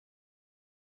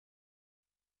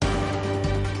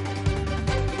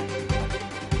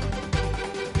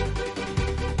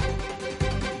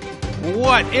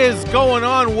What is going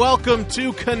on? Welcome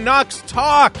to Canucks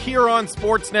Talk here on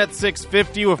Sportsnet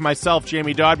 650 with myself,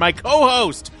 Jamie Dodd, my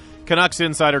co-host, Canucks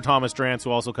insider Thomas Drance,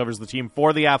 who also covers the team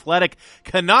for The Athletic.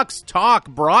 Canucks Talk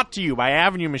brought to you by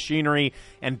Avenue Machinery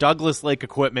and Douglas Lake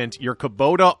Equipment, your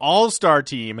Kubota All-Star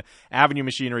team,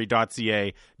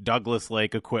 avenuemachinery.ca,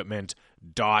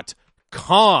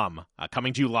 douglaslakeequipment.com.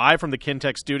 Coming to you live from the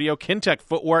Kintec studio, Kintec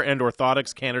Footwear and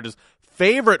Orthotics, Canada's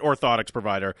favorite orthotics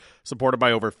provider, supported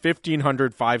by over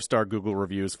 1,500 five-star Google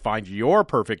reviews. Find your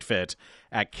perfect fit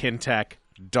at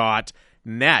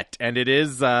kintec.net. And it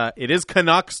is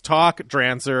Canucks Talk,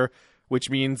 Drancer, which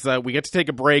means we get to take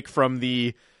a break from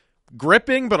the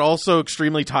gripping but also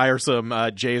extremely tiresome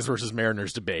Jays versus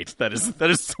Mariners debate that is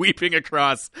sweeping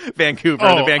across Vancouver,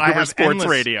 the Vancouver Sports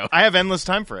Radio. I have endless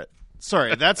time for it.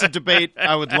 Sorry, that's a debate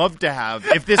I would love to have.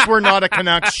 If this were not a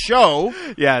Canucks show,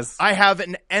 yes, I have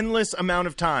an endless amount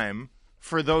of time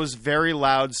for those very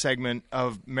loud segment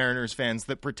of Mariners fans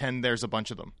that pretend there's a bunch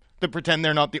of them, that pretend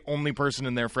they're not the only person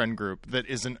in their friend group that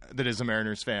is a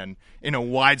Mariners fan in a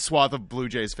wide swath of Blue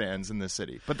Jays fans in this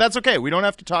city. But that's okay. We don't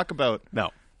have to talk about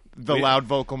loud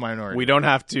vocal minority. We don't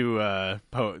have to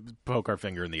poke our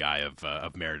finger in the eye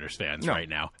of Mariners fans right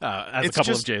now. As a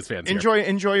couple of Jays fans,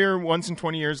 enjoy your once in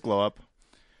 20 years glow up.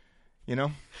 You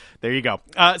know, there you go.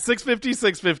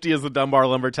 650 is the Dunbar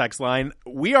Lumber text line.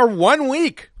 We are 1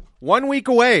 week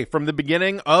away from the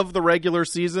beginning of the regular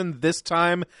season. This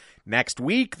time next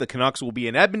week, the Canucks will be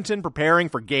in Edmonton preparing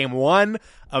for Game 1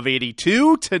 of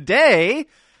 82. Today,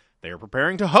 they are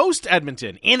preparing to host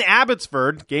Edmonton in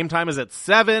Abbotsford. Game time is at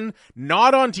 7.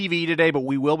 Not on TV today, but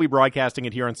we will be broadcasting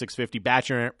it here on 650.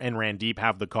 Batcher and Randeep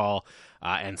have the call,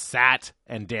 and Sat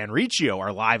and Dan Riccio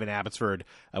are live in Abbotsford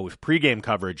with pregame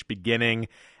coverage beginning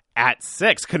at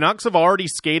 6. Canucks have already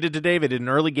skated today. They did an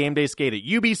early game day skate at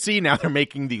UBC. Now they're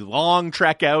making the long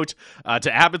trek out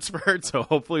to Abbotsford, so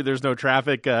hopefully there's no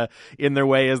traffic in their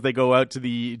way as they go out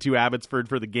to Abbotsford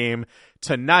for the game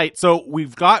tonight. So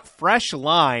we've got fresh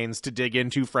lines to dig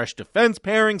into, fresh defense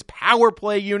pairings, power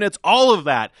play units, all of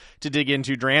that to dig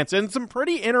into, Drance, and some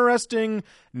pretty interesting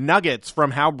nuggets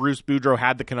from how Bruce Boudreau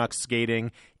had the Canucks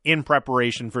skating in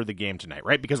preparation for the game tonight,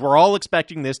 right? Because we're all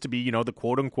expecting this to be, the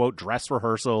quote-unquote dress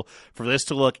rehearsal, for this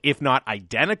to look, if not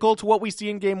identical to what we see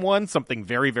in Game 1, something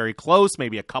very, very close,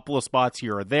 maybe a couple of spots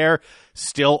here or there,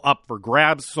 still up for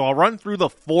grabs. So I'll run through the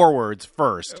forwards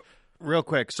first. Real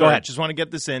quick, so I just want to get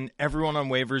this in. Everyone on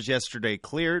waivers yesterday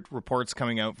cleared. Reports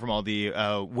coming out from all the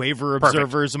waiver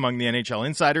observers among the NHL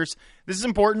insiders. This is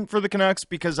important for the Canucks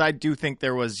because I do think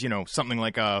there was, something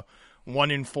like a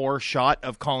 1 in 4 shot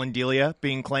of Colin Delia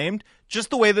being claimed. Just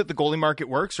the way that the goalie market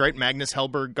works, right? Magnus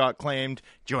Hellberg got claimed.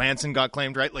 Johansson got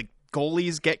claimed, right? Like,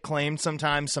 goalies get claimed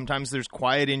sometimes. Sometimes there's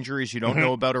quiet injuries you don't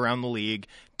know about around the league.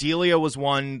 Delia was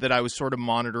one that I was sort of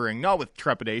monitoring, not with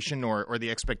trepidation or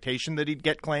the expectation that he'd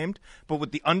get claimed, but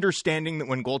with the understanding that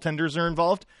when goaltenders are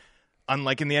involved,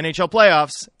 unlike in the NHL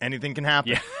playoffs, anything can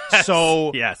happen.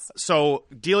 Yes. So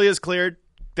Delia's cleared.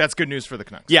 That's good news for the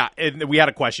Canucks. Yeah, and we had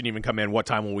a question even come in. What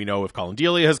time will we know if Colin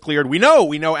Delia has cleared? We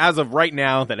know as of right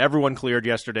now that everyone cleared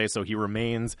yesterday, so he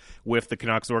remains with the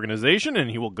Canucks organization, and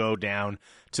he will go down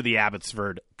to the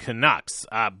Abbotsford Canucks.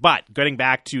 But getting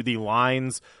back to the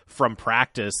lines from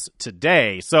practice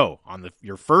today, so on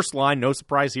your first line, no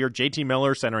surprise here, JT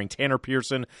Miller centering Tanner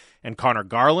Pearson and Connor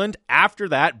Garland. After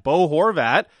that, Bo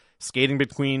Horvat skating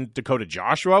between Dakota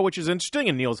Joshua, which is interesting,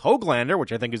 and Niels Höglander,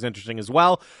 which I think is interesting as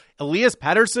well. Elias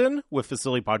Pettersson with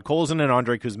Vasily Podkolzin and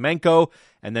Andrei Kuzmenko.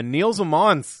 And then Niels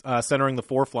Amon centering the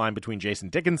fourth line between Jason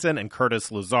Dickinson and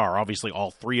Curtis Lazar. Obviously,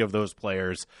 all three of those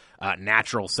players,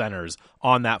 natural centers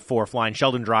on that fourth line.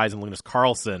 Sheldon Dries and Linus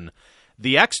Karlsson,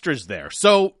 the extras there.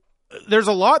 So there's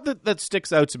a lot that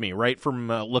sticks out to me, right, from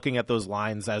looking at those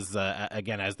lines as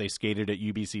they skated at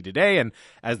UBC today and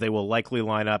as they will likely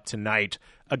line up tonight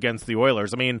against the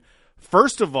Oilers. I mean,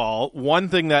 first of all, one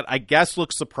thing that I guess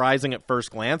looks surprising at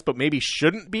first glance, but maybe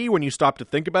shouldn't be when you stop to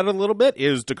think about it a little bit,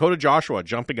 is Dakota Joshua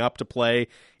jumping up to play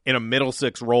in a middle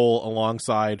six role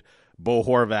alongside Bo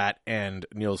Horvat and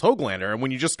Niels Höglander. And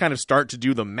when you just kind of start to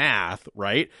do the math,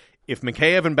 right, if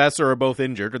Mikheyev and Boeser are both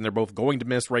injured and they're both going to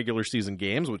miss regular season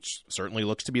games, which certainly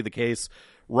looks to be the case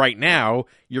right now,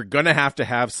 you're going to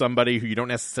have somebody who you don't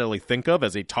necessarily think of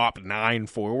as a top 9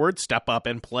 forward step up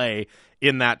and play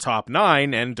in that top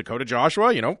 9. And Dakota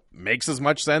Joshua, makes as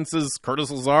much sense as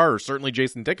Curtis Lazar or certainly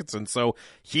Jason Dickinson. So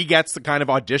he gets the kind of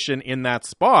audition in that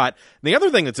spot. And the other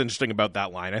thing that's interesting about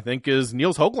that line, I think, is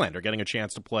Niels Höglander getting a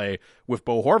chance to play with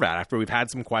Bo Horvat after we've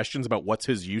had some questions about what's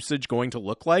his usage going to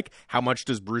look like. How much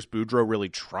does Bruce Boudreau really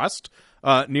trust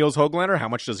Niels Höglander? How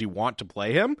much does he want to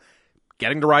play him?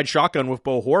 getting to ride shotgun with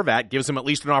Bo Horvat gives him at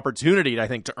least an opportunity, I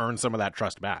think, to earn some of that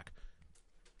trust back.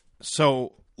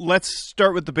 So let's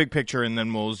start with the big picture, and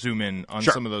then we'll zoom in on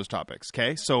some of those topics,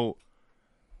 okay? So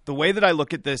the way that I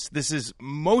look at this is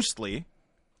mostly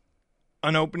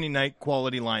an opening night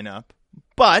quality lineup,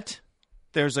 but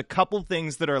there's a couple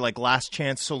things that are like last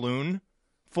chance saloon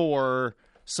for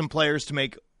some players to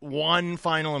make one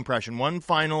final impression, one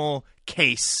final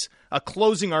case, a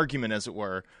closing argument, as it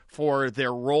were, for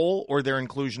their role or their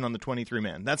inclusion on the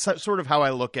 23-man. That's sort of how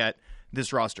I look at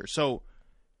this roster. So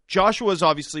Joshua's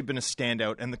obviously been a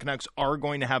standout, and the Canucks are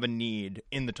going to have a need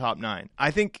in the top 9. I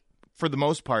think, for the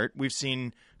most part, we've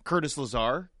seen Curtis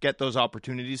Lazar get those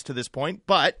opportunities to this point,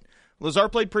 but Lazar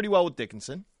played pretty well with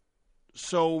Dickinson.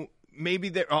 So maybe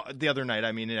the other night,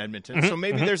 in Edmonton. So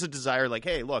maybe there's a desire like,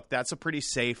 hey, look, that's a pretty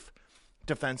safe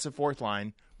defensive fourth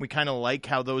line. We kind of like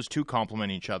how those two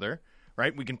complement each other,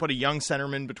 right? We can put a young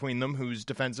centerman between them whose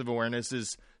defensive awareness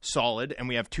is solid, and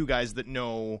we have two guys that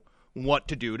know what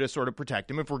to do to sort of protect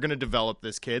him. If we're going to develop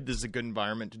this kid, this is a good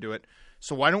environment to do it.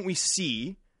 So why don't we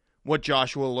see what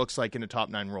Joshua looks like in a top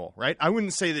 9 role, right? I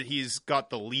wouldn't say that he's got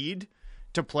the lead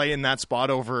to play in that spot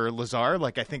over Lazar.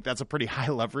 Like, I think that's a pretty high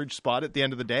leverage spot at the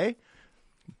end of the day.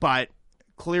 But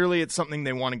clearly it's something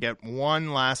they want to get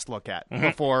one last look at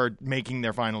before making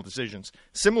their final decisions.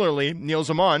 Similarly, Neil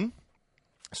Zaman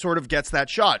sort of gets that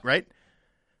shot, right?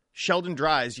 Sheldon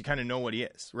Dries, you kind of know what he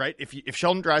is, right? If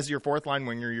Sheldon Dries is your fourth line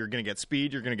winger, you're going to get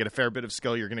speed, you're going to get a fair bit of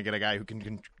skill, you're going to get a guy who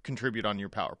can contribute on your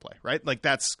power play, right? Like,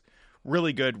 that's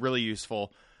really good, really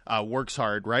useful, works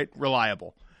hard, right?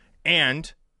 Reliable.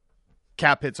 And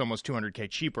cap hits almost $200K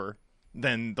cheaper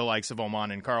than the likes of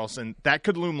Oman and Carlson. That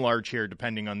could loom large here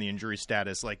depending on the injury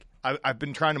status. Like, I've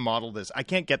been trying to model this. I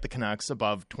can't get the Canucks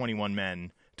above 21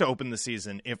 men to open the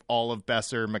season if all of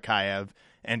Besser, Mikheyev,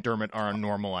 and Dermott are on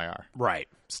normal IR. Right.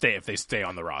 If they stay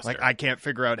on the roster. Like, I can't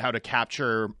figure out how to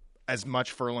capture as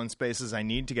much Ferland space as I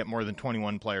need to get more than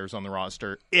 21 players on the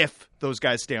roster if those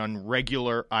guys stay on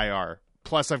regular IR.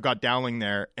 Plus, I've got Dowling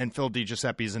there, and Phil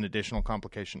DiGiuseppe is an additional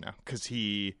complication now because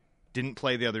he didn't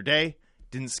play the other day,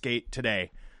 didn't skate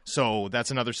today. So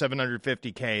that's another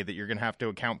 $750K that you're going to have to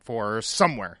account for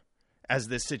somewhere as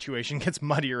this situation gets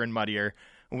muddier and muddier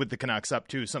with the Canucks up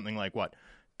to something like,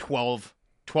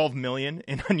 12 million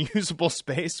in unusable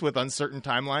space with uncertain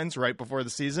timelines right before the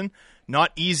season.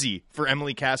 Not easy for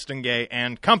Emily Castonguay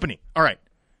and company. All right.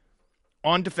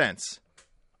 On defense,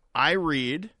 I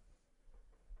read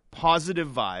positive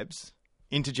vibes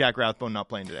into Jack Rathbone not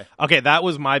playing today. Okay, that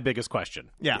was my biggest question.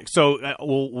 Yeah. So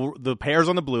the pairs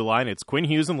on the blue line, it's Quinn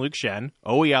Hughes and Luke Shen,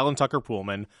 Owe Allen, Tucker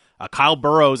Poolman, Kyle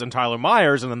Burrows and Tyler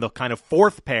Myers, and then the kind of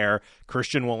fourth pair,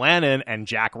 Christian Wolanin and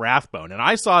Jack Rathbone. And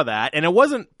I saw that, and it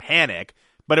wasn't panic,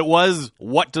 but it was,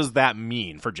 what does that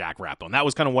mean for Jack Rathbone? That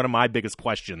was kind of one of my biggest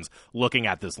questions looking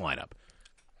at this lineup.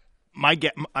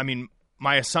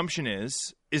 My assumption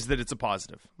is that it's a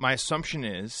positive. My assumption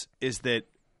is that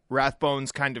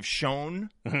Rathbone's kind of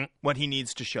shown what he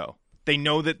needs to show. They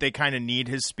know that they kind of need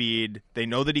his speed. They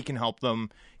know that he can help them.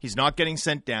 He's not getting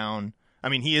sent down. I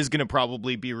mean, he is going to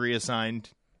probably be reassigned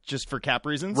just for cap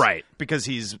reasons. Right. Because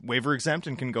he's waiver exempt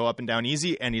and can go up and down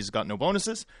easy, and he's got no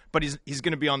bonuses. But he's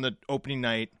going to be on the opening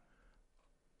night.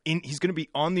 He's going to be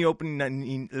on the opening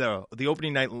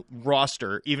night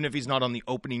roster, even if he's not on the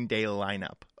opening day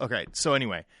lineup. Okay, so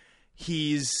anyway,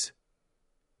 he's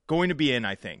going to be in,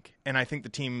 I think. And I think the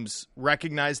teams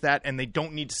recognize that, and they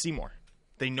don't need to see more.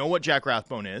 They know what Jack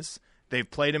Rathbone is. They've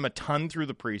played him a ton through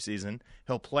the preseason.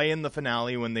 He'll play in the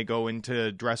finale when they go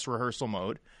into dress rehearsal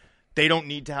mode. They don't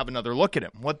need to have another look at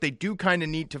him. What they do kind of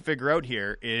need to figure out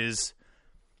here is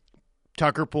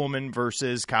Tucker Poolman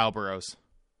versus Kyle Burrows,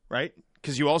 right?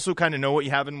 Because you also kind of know what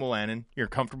you have in Wolanin. You're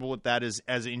comfortable with that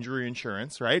as injury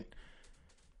insurance, right?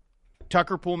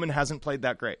 Tucker Poolman hasn't played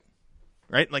that great,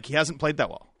 right? Like, he hasn't played that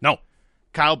well. No.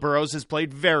 Kyle Burrows has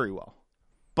played very well.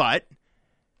 But,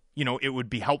 it would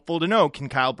be helpful to know, can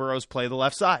Kyle Burrows play the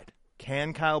left side?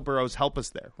 Can Kyle Burrows help us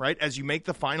there, right? As you make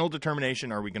the final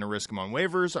determination, are we going to risk him on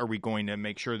waivers? Are we going to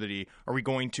make sure that are we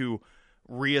going to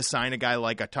reassign a guy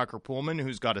like a Tucker Poolman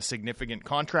who's got a significant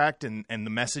contract and the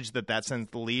message that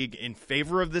sends the league in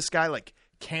favor of this guy? Like,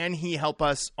 can he help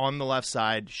us on the left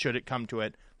side should it come to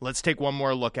it? Let's take one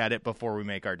more look at it before we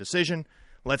make our decision.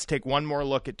 Let's take one more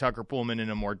look at Tucker Poolman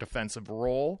in a more defensive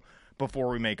role before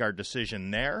we make our decision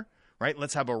there, right?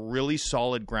 Let's have a really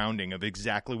solid grounding of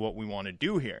exactly what we want to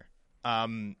do here.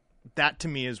 That to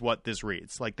me is what this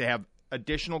reads. Like, they have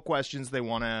additional questions they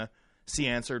want to see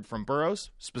answered from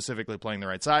Burrows, specifically playing the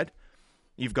right side.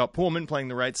 You've got Poolman playing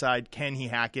the right side. Can he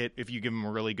hack it if you give him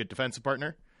a really good defensive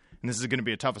partner? And this is going to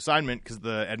be a tough assignment because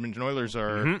the Edmonton Oilers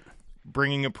are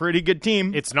bringing a pretty good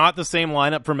team. It's not the same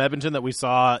lineup from Edmonton that we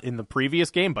saw in the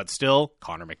previous game, but still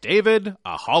Connor McDavid,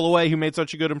 Holloway, who made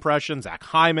such a good impression, Zach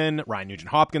Hyman, Ryan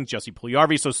Nugent-Hopkins, Jesse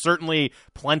Puljujarvi. So certainly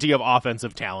plenty of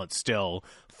offensive talent still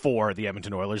for the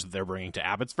Edmonton Oilers that they're bringing to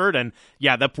Abbotsford. And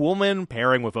yeah, the Poolman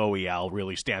pairing with OEL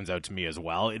really stands out to me as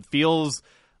well. It feels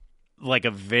like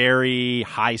a very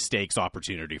high-stakes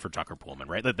opportunity for Tucker Poolman,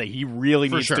 right? That he really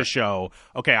needs to show,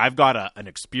 okay, I've got an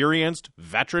experienced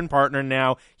veteran partner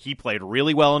now. He played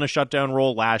really well in a shutdown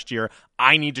role last year.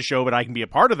 I need to show that I can be a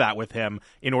part of that with him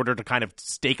in order to kind of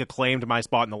stake a claim to my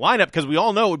spot in the lineup, because we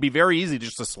all know it would be very easy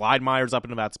just to slide Myers up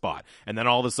into that spot. And then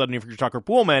all of a sudden, if you're Tucker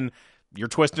Poolman, you're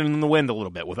twisting in the wind a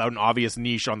little bit without an obvious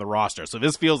niche on the roster. So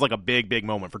this feels like a big, big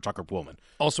moment for Tucker Poolman.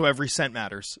 Also, every cent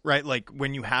matters, right? Like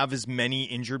when you have as many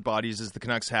injured bodies as the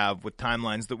Canucks have with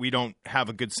timelines that we don't have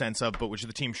a good sense of, but which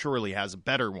the team surely has a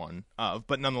better one of,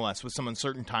 but nonetheless with some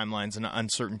uncertain timelines and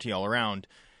uncertainty all around,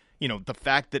 the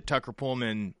fact that Tucker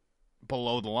Poolman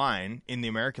below the line in the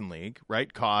American League,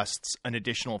 right, costs an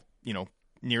additional,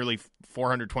 nearly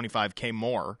 $425K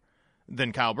more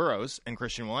than Kyle Burroughs and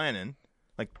Christian Wolanin,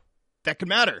 that could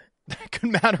matter. That could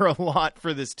matter a lot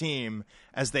for this team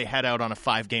as they head out on a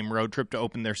 5-game road trip to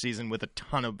open their season with a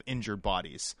ton of injured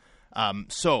bodies.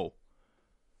 So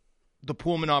the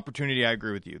Poolman opportunity, I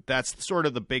agree with you. That's sort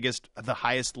of the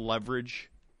highest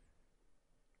leverage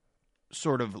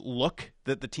sort of look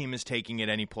that the team is taking at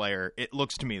any player. It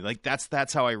looks to me like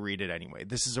that's how I read it anyway.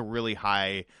 This is a really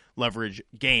high leverage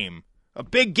game, a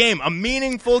big game, a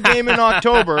meaningful game in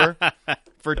October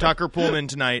for Tucker Poolman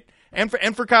tonight. And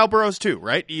for Kyle Burroughs, too,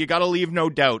 right? You got to leave no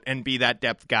doubt and be that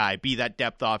depth guy, be that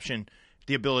depth option.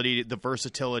 The ability, the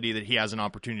versatility that he has an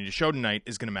opportunity to show tonight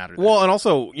is going to matter. Well, and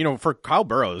also, for Kyle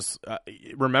Burroughs,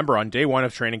 remember on day one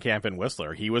of training camp in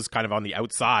Whistler, he was kind of on the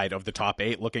outside of the top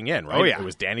 8 looking in, right? Oh, yeah. It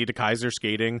was Danny DeKeyser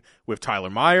skating with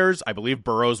Tyler Myers. I believe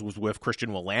Burroughs was with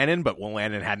Christian Wolanin, but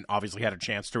Wolanin hadn't obviously had a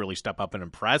chance to really step up and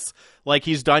impress like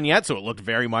he's done yet, so it looked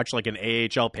very much like an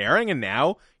AHL pairing, and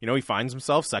now, he finds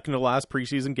himself second to last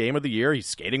preseason game of the year. He's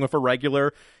skating with a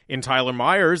regular in Tyler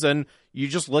Myers, and you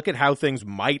just look at how things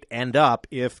might end up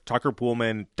if Tucker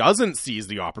Poolman doesn't seize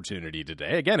the opportunity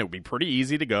today. Again, it would be pretty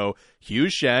easy to go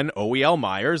Hughes, Schenn, OEL,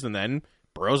 Myers, and then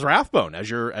Burroughs, Rathbone as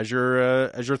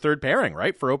your third pairing,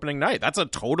 right, for opening night. That's a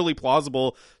totally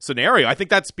plausible scenario. I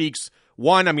think that speaks.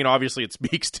 One, obviously it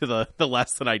speaks to the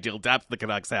less than ideal depth the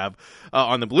Canucks have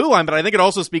on the blue line, but I think it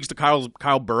also speaks to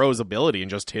Kyle Burroughs' ability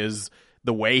and just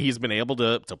the way he's been able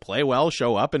to play well,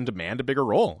 show up, and demand a bigger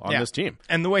role on this team.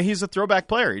 And the way he's a throwback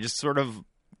player. He just sort of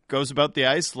goes about the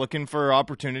ice looking for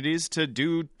opportunities to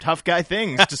do tough guy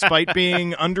things despite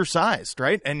being undersized,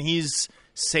 right? And he's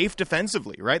safe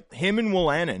defensively, right? Him and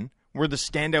Wolanin were the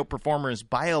standout performers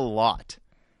by a lot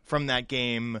from that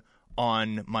game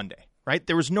on Monday, right?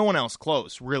 There was no one else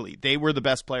close, really. They were the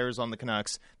best players on the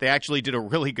Canucks. They actually did a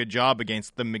really good job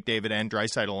against the McDavid and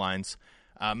Draisaitl lines.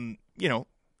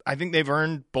 I think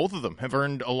both of them have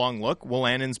earned a long look.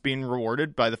 Wolanin's being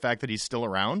rewarded by the fact that he's still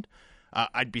around.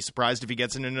 I'd be surprised if he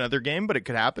gets in another game, but it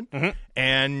could happen. Mm-hmm.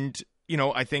 And,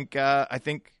 I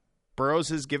think Burroughs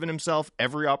has given himself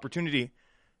every opportunity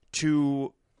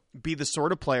to be the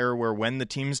sort of player where when the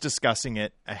team's discussing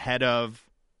it ahead of,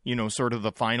 sort of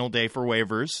the final day for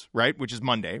waivers, right, which is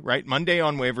Monday, right? Monday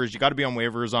on waivers, you got to be on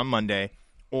waivers on Monday,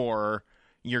 or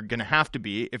you're going to have to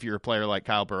be, if you're a player like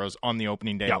Kyle Burroughs, on the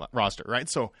opening day roster, right?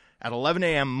 So at 11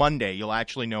 a.m. Monday, you'll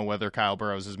actually know whether Kyle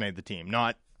Burroughs has made the team,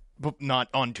 not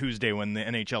on Tuesday when the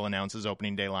NHL announces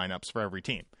opening day lineups for every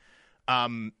team.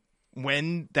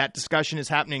 When that discussion is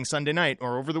happening Sunday night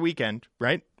or over the weekend,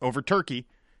 right, over turkey,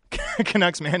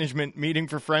 Canucks management meeting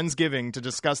for Friendsgiving to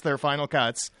discuss their final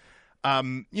cuts,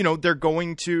 they're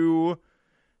going to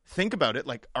think about it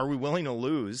like, are we willing to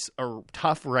lose a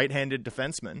tough right-handed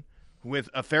defenseman with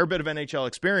a fair bit of NHL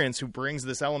experience who brings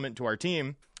this element to our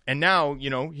team, and now,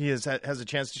 he has a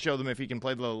chance to show them if he can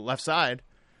play the left side.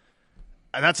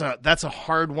 That's a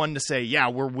hard one to say, yeah,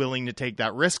 we're willing to take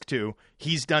that risk to.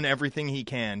 He's done everything he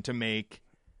can to make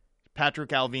Patrick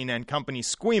Allvin and company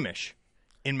squeamish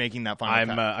in making that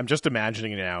final cut. I'm just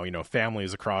imagining now,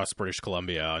 families across British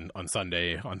Columbia on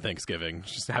Sunday on Thanksgiving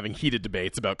just having heated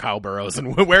debates about Kyle Burroughs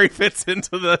and where he fits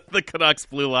into the Canucks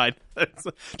blue line.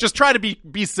 Just try to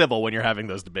be civil when you're having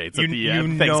those debates at the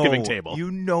Thanksgiving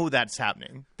table. That's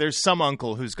happening. There's some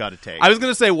uncle who's got to take. I was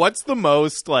going to say, what's the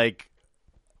most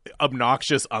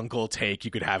obnoxious uncle take you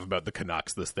could have about the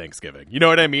Canucks this Thanksgiving? You know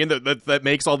what I mean? That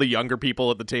makes all the younger people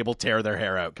at the table tear their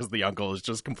hair out because the uncle is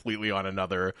just completely on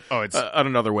another on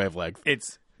another wavelength.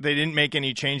 They didn't make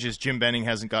any changes. Jim Benning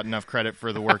hasn't got enough credit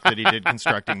for the work that he did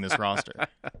constructing this roster.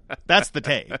 That's the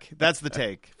take. That's the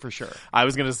take for sure. I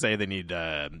was going to say they need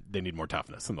more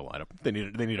toughness in the lineup. They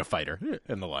need a fighter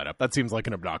in the lineup. That seems like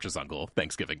an obnoxious Uncle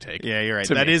Thanksgiving take. Yeah, you're right.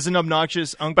 That is an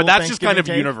obnoxious Uncle, but that's just kind of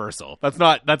take. Universal. That's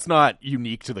not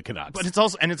unique to the Canucks. But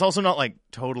it's also not like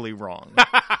totally wrong.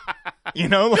 You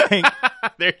know, like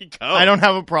there you go. I don't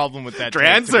have a problem with that.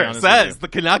 Drancer says the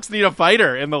Canucks need a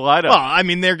fighter in the lineup. Well, I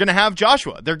mean, they're going to have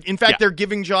Joshua. They're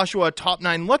giving Joshua a top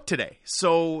 9 look today.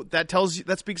 So that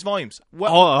speaks volumes.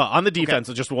 On the defense,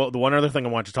 just the one other thing I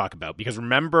want to talk about, because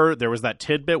remember there was that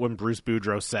tidbit when Bruce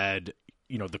Boudreau said,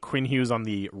 the Quinn Hughes on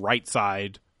the right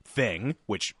side thing,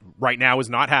 which right now is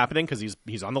not happening because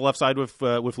he's on the left side with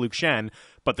Luke Schenn,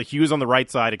 but the Hughes on the right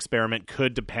side experiment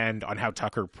could depend on how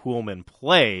Tucker Poolman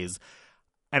plays.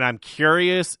 And I'm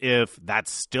curious if that's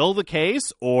still the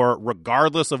case, or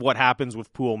regardless of what happens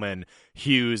with Poolman,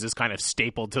 Hughes is kind of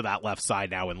stapled to that left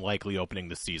side now and likely opening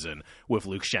the season with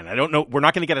Luke Schenn. I don't know. We're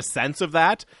not going to get a sense of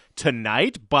that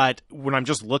tonight, but when I'm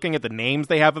just looking at the names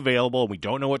they have available, and we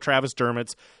don't know what Travis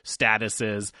Dermott's status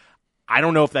is, I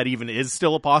don't know if that even is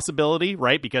still a possibility,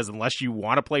 right? Because unless you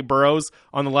want to play Burrows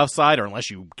on the left side, or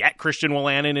unless you get Christian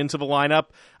Wolanin into the lineup,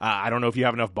 I don't know if you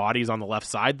have enough bodies on the left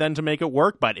side then to make it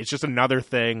work. But it's just another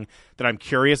thing that I'm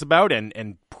curious about,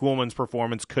 and Poolman's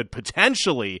performance could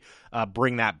potentially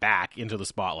bring that back into the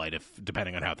spotlight,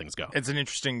 depending on how things go. It's an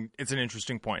interesting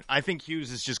point. I think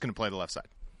Hughes is just going to play the left side.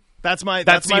 That's my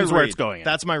where it's going.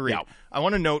 That's my read. Yeah. I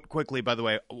want to note quickly, by the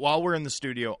way, while we're in the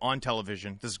studio on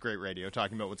television, this is great radio,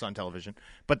 talking about what's on television,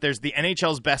 but there's the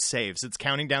NHL's best saves. It's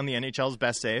counting down the NHL's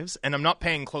best saves, and I'm not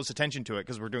paying close attention to it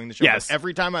because we're doing the show. Yes. But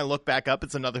every time I look back up,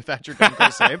 it's another Thatcher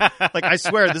Demko save. Like, I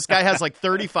swear, this guy has like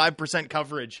 35%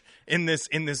 coverage in this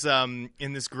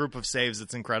group of saves.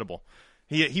 It's incredible.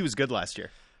 He was good last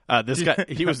year. This guy,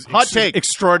 he was Hot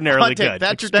extraordinarily take. good.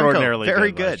 Extraordinarily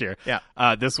very good last year.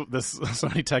 Yeah. This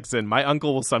somebody texts in, my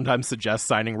uncle will sometimes suggest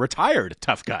signing retired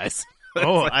tough guys.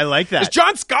 Oh, I like that. Is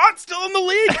John Scott still in the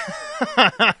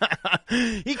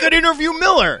league? He could interview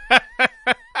Miller.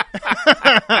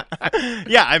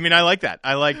 Yeah, I mean, I like that.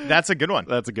 That's a good one.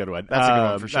 That's a good one. That's a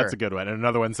good one for sure. That's a good one. And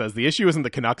another one says, the issue isn't the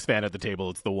Canucks fan at the table,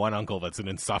 it's the one uncle that's an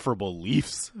insufferable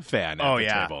Leafs fan at the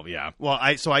table. Yeah. Well,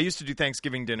 I used to do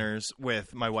Thanksgiving dinners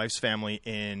with my wife's family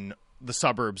in the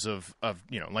suburbs of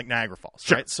like Niagara Falls,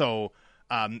 sure. Right? So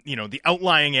the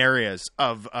outlying areas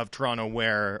of Toronto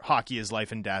where hockey is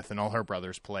life and death, and all her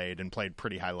brothers played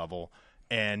pretty high level.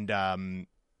 And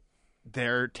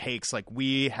their takes, like,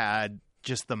 we had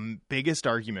just the biggest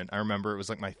argument. I remember it was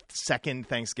like my second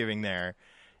Thanksgiving there.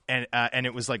 And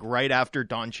it was like right after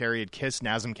Don Cherry had kissed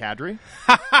Nazem Kadri.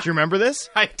 Do you remember this?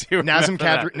 I do. Nazem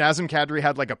Kadri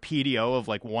had like a PDO of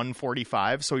like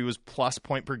 145, so he was plus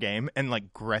point per game, and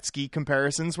like Gretzky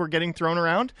comparisons were getting thrown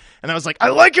around. And I was like, I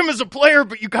like him as a player,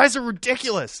 but you guys are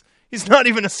ridiculous. He's not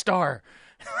even a star.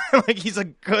 Like, he's a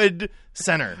good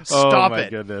center. Stop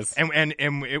it. Goodness. And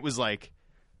it was like,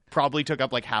 probably took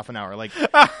up like half an hour. Like,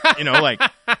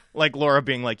 like Laura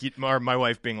being like, or my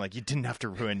wife being like, you didn't have to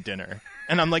ruin dinner.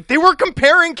 And I'm like, they were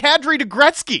comparing Kadri to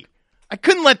Gretzky. I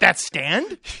couldn't let that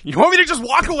stand. You want me to just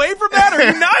walk away from that? Are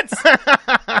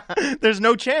you nuts? There's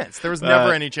no chance. There was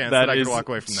never any chance that I could walk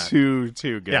away from that.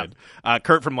 Too good. Yeah.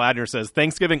 Kurt from Ladner says,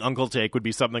 Thanksgiving Uncle take would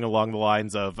be something along the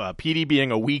lines of Petey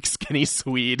being a weak, skinny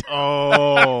Swede.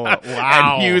 Oh, wow.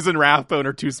 And Hughes and Rathbone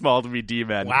are too small to be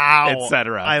D-men. Wow.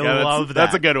 Etc. I love that.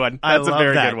 That's a good one. That's a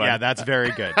very good one. Yeah, that's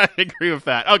very good. I agree with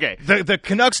that. Okay. The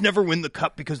Canucks never win the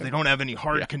cup because they don't have any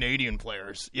hard Canadian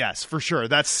players. Yes, for sure.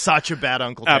 That's such a bad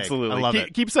Uncle take. Absolutely. I love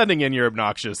it. Keep sending in your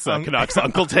obnoxious Canucks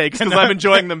Uncle takes, because I'm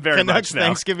enjoying them very Canucks much now.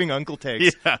 Thanksgiving Uncle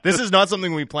takes. Yeah. This is not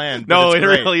something we planned. No, it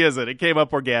really isn't. It came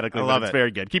up organically. I love it's it. Very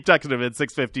good. Keep texting them in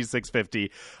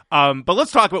 650. But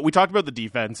let's talk about. We talked about the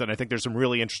defense, and I think there's some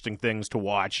really interesting things to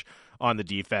watch on the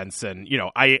defense. And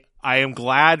I am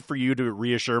glad for you to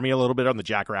reassure me a little bit on the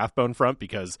Jack Rathbone front,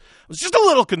 because I was just a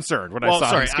little concerned when I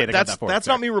saw him skating at that point. That's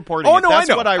not me reporting. Oh no, that's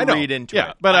I know. what I read into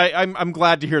it. But I'm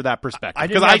glad to hear that perspective. I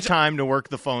didn't have time to work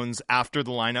the phones after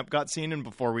the lineup got seen and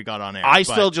before we got on air. I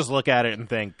still just look at it and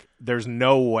think there's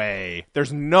no way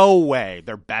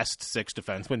their best six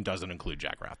defenseman doesn't include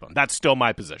Jack Rathbone. That's still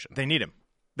my position. They need him.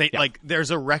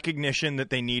 There's a recognition that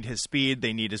they need his speed,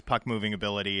 they need his puck moving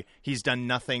ability. He's done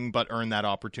nothing but earn that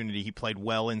opportunity. He played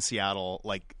well in Seattle.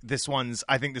 I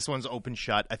think this one's open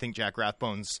shut. I think Jack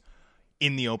Rathbone's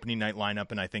in the opening night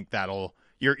lineup, and I think that'll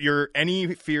your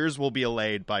any fears will be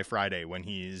allayed by Friday when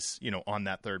he's on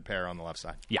that third pair on the left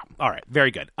side. Yeah. All right.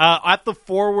 Very good. At the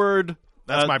forward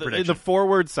That's my prediction. The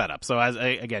forward setup. So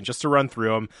again, just to run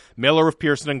through them: Miller with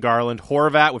Pearson and Garland,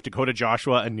 Horvat with Dakota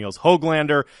Joshua and Niels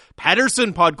Höglander,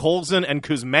 Pettersson, Podkolzin, and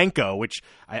Kuzmenko, which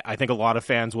I think a lot of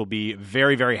fans will be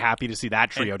very, very happy to see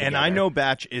that trio together. And I know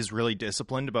Batch is really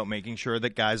disciplined about making sure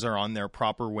that guys are on their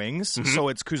proper wings. Mm-hmm. So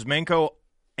it's Kuzmenko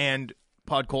and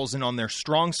Podkolzin on their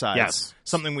strong sides. Yes.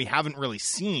 Something we haven't really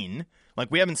seen. Like,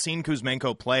 we haven't seen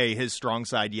Kuzmenko play his strong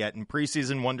side yet in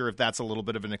preseason. Wonder if that's a little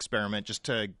bit of an experiment just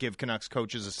to give Canucks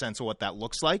coaches a sense of what that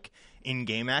looks like in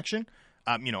game action.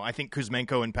 I think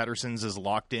Kuzmenko and Pettersson's as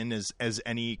locked in as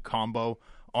any combo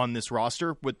on this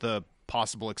roster, with the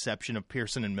possible exception of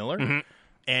Pearson and Miller. Mm-hmm.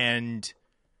 And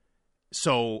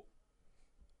so,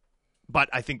 but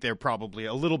I think there's probably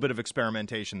a little bit of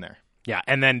experimentation there. Yeah,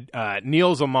 and then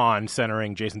Niels Aman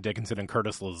centering Jason Dickinson and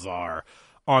Curtis Lazar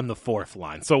on the fourth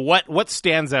line. So what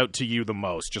stands out to you the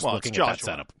most, just looking at that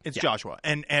setup? It's Joshua.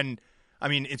 And I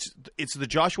mean, it's the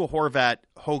Joshua Horvat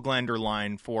Höglander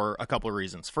line for a couple of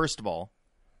reasons. First of all,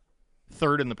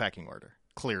 third in the pecking order,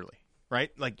 clearly,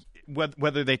 right? Like,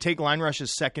 whether they take line rush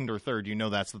as second or third,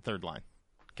 that's the third line.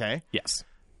 Okay? Yes.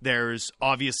 There's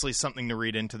obviously something to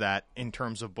read into that in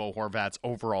terms of Bo Horvat's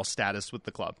overall status with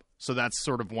the club. So that's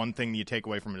sort of one thing you take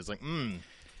away from it, is like,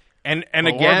 And Bo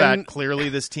again, Horvat, clearly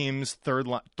this team's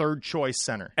third choice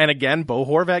center. And again, Bo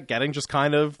Horvat getting just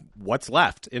kind of what's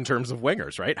left in terms of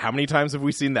wingers, right? How many times have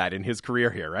we seen that in his career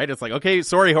here, right? It's like, okay,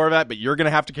 sorry, Horvat, but you're going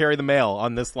to have to carry the mail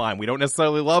on this line. We don't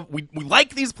necessarily we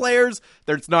like these players.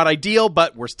 It's not ideal,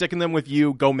 but we're sticking them with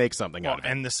you. Go make something out of it.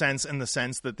 And the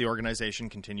sense that the organization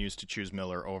continues to choose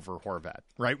Miller over Horvat,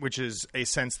 right? Which is a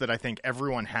sense that I think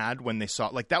everyone had when they saw,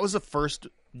 like, that was the first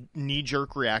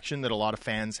knee-jerk reaction that a lot of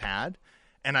fans had.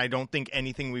 And I don't think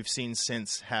anything we've seen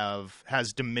since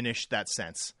has diminished that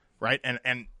sense, right? And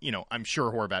I'm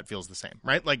sure Horvat feels the same,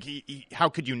 right? Like, how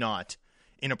could you not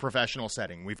in a professional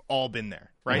setting? We've all been there,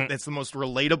 right? Mm-hmm. That's the most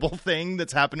relatable thing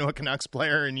that's happened to a Canucks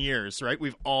player in years, right?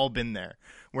 We've all been there,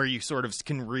 where you sort of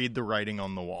can read the writing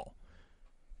on the wall.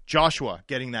 Joshua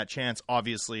getting that chance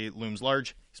obviously looms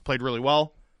large. He's played really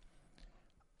well.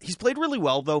 He's played really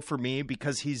well, though, for me,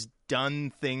 because he's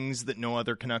done things that no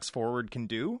other Canucks forward can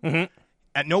do. Mm-hmm.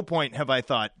 At no point have I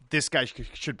thought this guy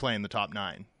should play in the top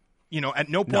 9. At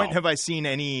no point have I seen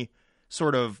any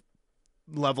sort of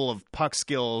level of puck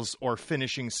skills or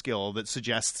finishing skill that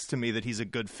suggests to me that he's a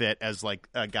good fit as, like,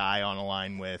 a guy on a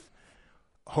line with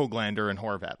Höglander and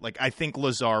Horvat. Like, I think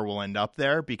Lazar will end up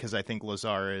there because I think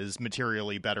Lazar is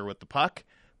materially better with the puck,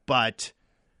 but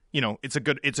it's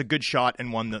a good shot,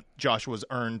 and one that Joshua's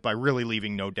earned by really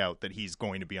leaving no doubt that he's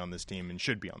going to be on this team and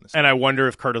should be on this team. And I wonder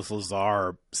if Curtis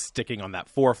Lazar sticking on that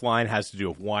fourth line has to do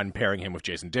with, one, pairing him with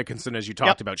Jason Dickinson, as you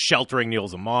talked about, sheltering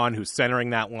Niels Aman, who's centering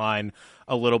that line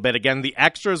a little bit. Again, the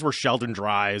extras were Sheldon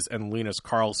Dries and Linus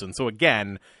Karlsson. So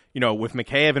again, with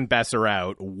Mikheyev and Besser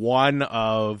out, one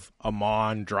of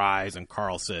Aman, Dries, and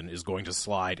Karlsson is going to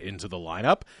slide into the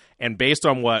lineup. And based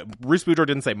on what Bruce Boudreau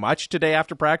didn't say much today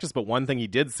after practice, but one thing he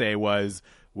did say was,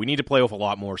 we need to play with a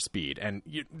lot more speed. And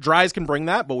Dries can bring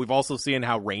that, but we've also seen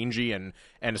how rangy and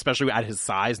especially at his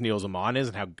size Niels Aman is,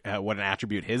 and how what an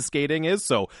attribute his skating is.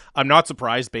 So I'm not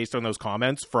surprised, based on those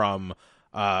comments from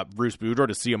Bruce Boudreau,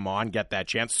 to see Aman get that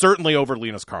chance, certainly over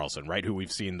Linus Karlsson, right, who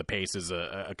we've seen the pace is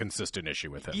a consistent issue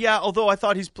with him. Yeah, although I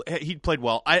thought he'd played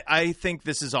well. I think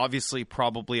this is obviously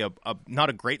probably a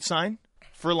not a great sign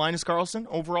for Linus Karlsson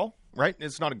overall, right?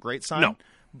 It's not a great sign. No.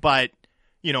 But,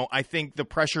 I think the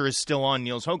pressure is still on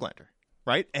Niels Höglander,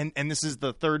 right? And this is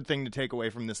the third thing to take away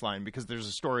from this line, because there's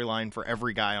a storyline for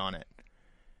every guy on it.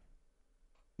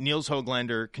 Niels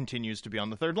Höglander continues to be on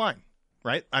the third line,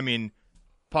 right? I mean,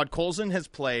 Podkolzin has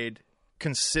played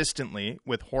consistently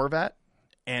with Horvat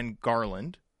and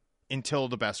Garland until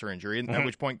the Besser injury, at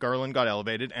which point Garland got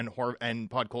elevated and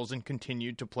Podkolzin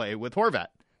continued to play with Horvat,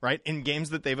 right? In games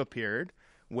that they've appeared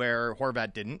where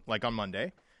Horvat didn't, like on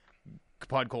Monday,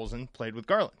 Podkolzin played with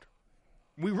Garland.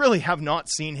 We really have not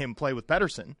seen him play with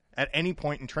Pettersson at any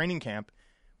point in training camp.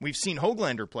 We've seen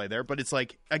Höglander play there, but it's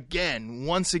like,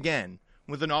 once again,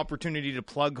 with an opportunity to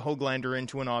plug Höglander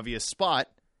into an obvious spot,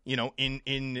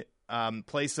 in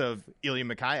place of Ilya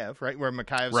Mikheyev, right, where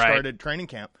Mikheyev started training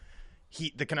camp,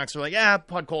 the Canucks are like,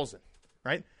 Podkolzin,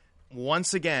 right?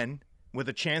 Once again, with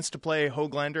a chance to play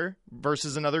Höglander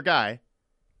versus another guy,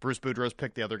 Bruce Boudreau's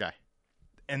picked the other guy.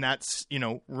 And that's,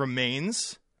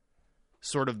 remains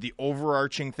sort of the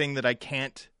overarching thing that I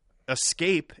can't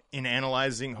escape in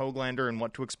analyzing Höglander and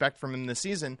what to expect from him this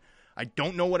season. I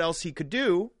don't know what else he could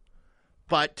do,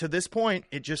 but to this point,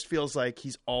 it just feels like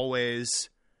he's always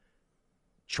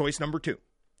choice number 2.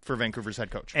 for Vancouver's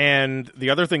head coach. And the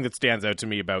other thing that stands out to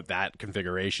me about that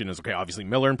configuration is, okay, obviously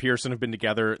Miller and Pearson have been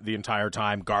together the entire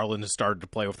time. Garland has started to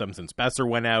play with them since Besser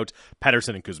went out.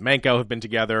 Pettersson and Kuzmenko have been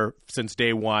together since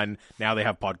day one. Now they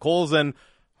have Podkolzin.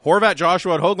 Horvat,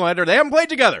 Joshua, and Höglander, they haven't played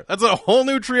together. That's a whole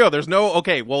new trio. There's no,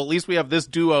 okay, well, at least we have this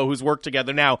duo who's worked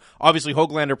together. Now, obviously,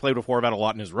 Höglander played with Horvat a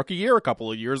lot in his rookie year a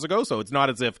couple of years ago, so it's not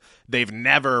as if they've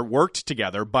never worked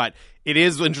together, but it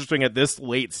is interesting at this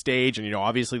late stage, and,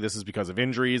 obviously this is because of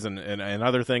injuries and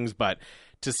other things, but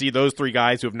to see those three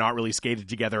guys who have not really skated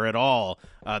together at all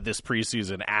this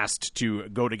preseason asked to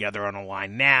go together on a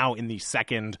line now in the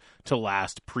second to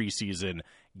last preseason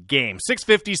game.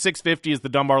 650 is the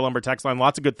Dunbar Lumber text line.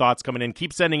 Lots of good thoughts coming in.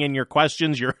 Keep sending in your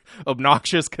questions, your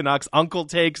obnoxious Canucks uncle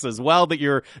takes as well that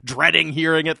you're dreading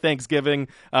hearing at Thanksgiving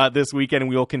this weekend. And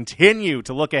we will continue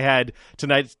to look ahead to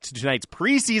tonight's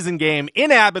preseason game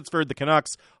in Abbotsford. The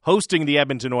Canucks hosting the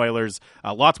Edmonton Oilers.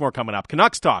 Lots more coming up.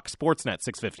 Canucks Talk, Sportsnet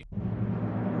 650.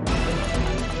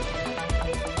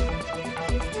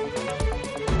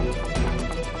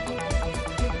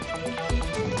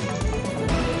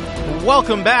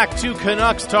 Welcome back to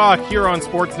Canucks Talk here on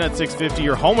Sportsnet 650.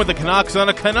 You're home with the Canucks on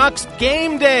a Canucks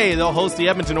game day. They'll host the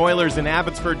Edmonton Oilers in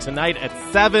Abbotsford tonight at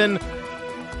 7.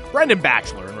 Brendan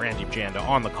Batchelor and Randy Janda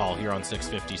on the call here on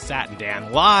 650. Sat and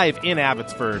Dan live in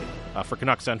Abbotsford for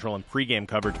Canucks Central and pregame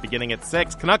coverage beginning at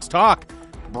 6. Canucks Talk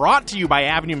brought to you by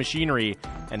Avenue Machinery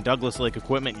and Douglas Lake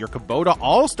Equipment, your Kubota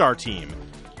All-Star team.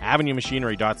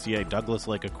 AvenueMachinery.ca,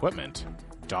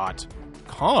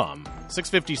 DouglasLakeEquipment.com.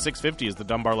 650 is the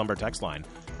Dunbar Lumber text line.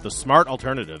 The smart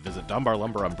alternative. Visit Dunbar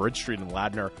Lumber on Bridge Street in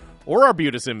Ladner or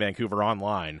Arbutus in Vancouver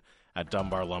online at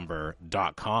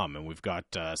dunbarlumber.com. And we've got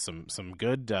some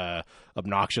good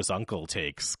obnoxious uncle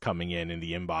takes coming in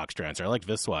the inbox transfer. I like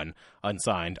this one,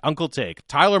 unsigned. Uncle take.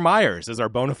 Tyler Myers is our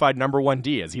bona fide number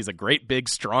 1D as he's a great, big,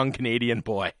 strong Canadian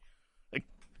boy.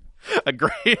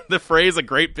 The phrase "a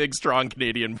great big strong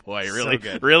Canadian boy"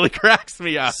 really cracks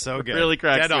me up. So good, really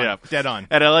cracks me up. Dead on.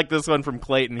 And I like this one from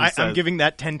Clayton. I'm giving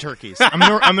that 10 turkeys.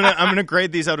 I'm gonna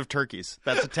grade these out of turkeys.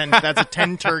 That's a 10. That's a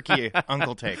 10 turkey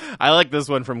uncle take. I like this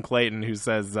one from Clayton, who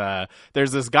says,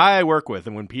 "There's this guy I work with,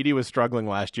 and when Petey was struggling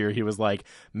last year, he was like,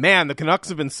 man, the Canucks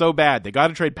have been so bad. They got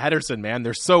to trade Pettersson, man.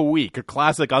 They're so weak." A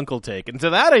classic uncle take. And to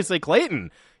that, I say,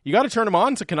 Clayton, you got to turn him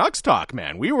on to Canucks Talk,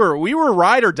 man. We were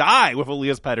ride or die with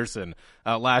Elias Pettersson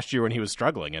last year when he was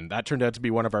struggling, and that turned out to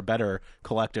be one of our better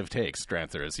collective takes,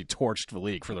 Stranther, as he torched the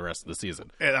league for the rest of the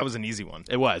season. Yeah, that was an easy one.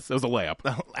 It was a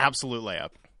layup. Absolute layup.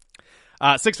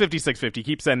 650.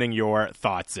 Keep sending your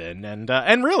thoughts in,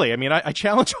 and really, I mean, I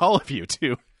challenge all of you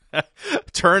to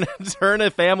turn a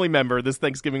family member this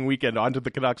Thanksgiving weekend onto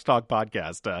the Canucks Talk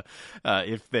podcast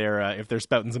if they're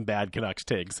spouting some bad Canucks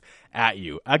takes at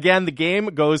you. Again, the game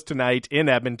goes tonight in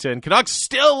Edmonton. Canucks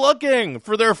still looking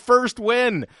for their first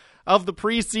win of the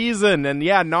preseason, and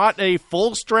yeah, not a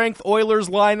full strength Oilers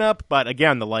lineup, but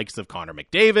again, the likes of Connor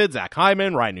McDavid, Zach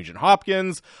Hyman, Ryan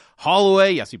Nugent-Hopkins,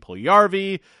 Holloway, Jesse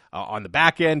Puljujarvi on the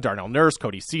back end, Darnell Nurse,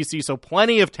 Cody Ceci, so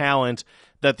plenty of talent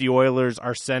that the Oilers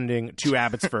are sending to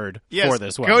Abbotsford for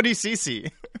this one. Cody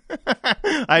Ceci.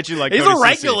 I actually like He's Cody a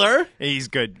regular. Ceci. He's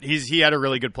good. He had a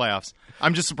really good playoffs.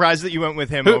 I'm just surprised that you went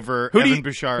with him over Evan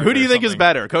Bouchard. Who do you think is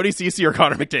better, Cody Ceci or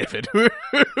Connor McDavid? Who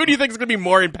do you think is going to be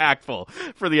more impactful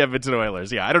for the Edmonton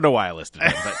Oilers? Yeah, I don't know why I listed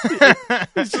him, but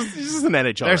he's just an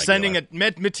NHL They're sending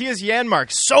Matthias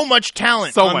Janmark. So much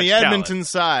talent on the Edmonton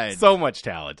side. So much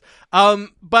talent.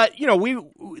 But,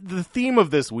 the theme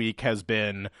of this week has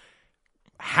been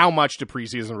how much do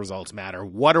preseason results matter?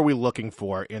 What are we looking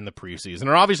for in the preseason?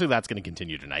 And obviously that's going to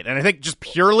continue tonight. And I think just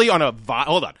purely on a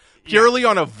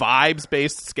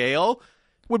vibes-based scale,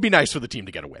 would be nice for the team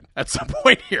to get a win at some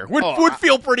point here. Would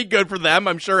feel pretty good for them,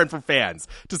 I'm sure, and for fans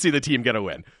to see the team get a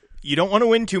win. You don't want to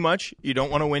win too much. You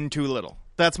don't want to win too little.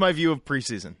 That's my view of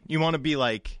preseason. You want to be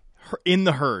like in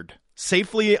the herd,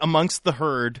 safely amongst the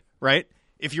herd, right?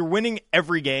 If you're winning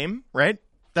every game, right,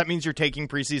 that means you're taking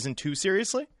preseason too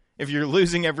seriously. If you're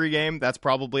losing every game, that's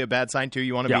probably a bad sign too.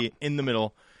 You want to be in the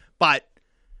middle. But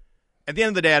at the end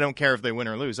of the day, I don't care if they win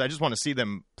or lose. I just want to see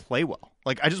them play well.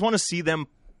 I just want to see them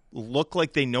look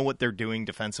like they know what they're doing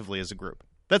defensively as a group.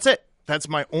 That's it. That's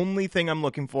my only thing I'm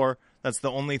looking for. That's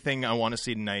the only thing I want to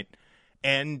see tonight.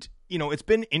 And, it's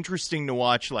been interesting to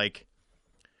watch,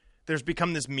 there's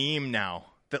become this meme now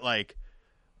that,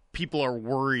 people are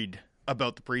worried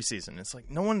about the preseason. It's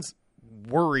no one's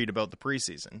worried about the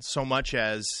preseason so much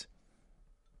as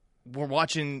we're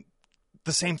watching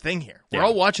the same thing here. We're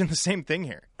all watching the same thing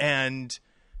here, and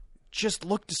just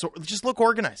look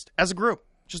organized as a group.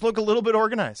 Just look a little bit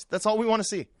organized. That's all we want to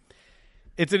see.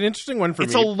 It's an interesting one for me.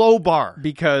 It's a low bar.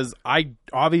 Because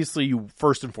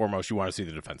first and foremost, you want to see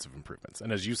the defensive improvements.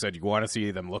 And as you said, you want to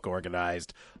see them look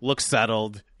organized, look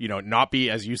settled, not be,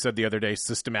 as you said the other day,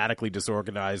 systematically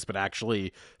disorganized, but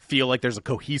actually feel like there's a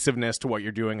cohesiveness to what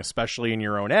you're doing, especially in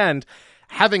your own end.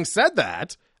 Having said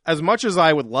that, as much as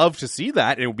I would love to see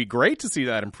that, it would be great to see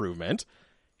that improvement.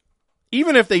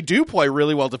 Even if they do play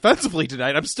really well defensively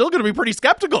tonight, I'm still going to be pretty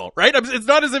skeptical, right? It's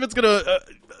not as if it's going to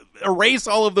erase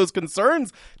all of those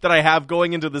concerns that I have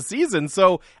going into the season.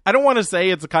 So I don't want to say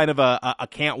it's a kind of a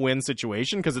can't-win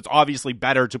situation, because it's obviously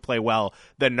better to play well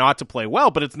than not to play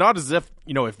well. But it's not as if,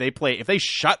 if they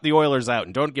shut the Oilers out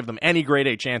and don't give them any grade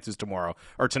A chances tomorrow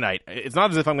or tonight, it's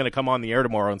not as if I'm going to come on the air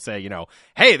tomorrow and say,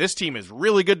 hey, this team is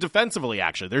really good defensively,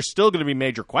 actually. There's still going to be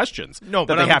major questions that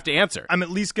they have to answer. I'm at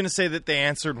least going to say that they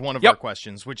answered one of our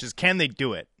questions, which is, can they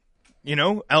do it?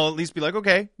 I'll at least be like,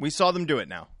 okay, we saw them do it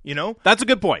now, That's a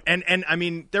good point. And I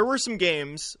mean, there were some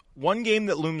games, one game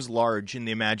that looms large in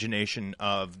the imagination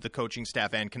of the coaching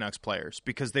staff and Canucks players,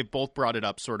 because they both brought it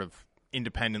up sort of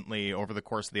independently over the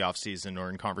course of the offseason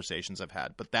or in conversations I've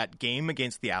had. But that game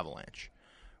against the Avalanche,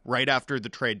 right after the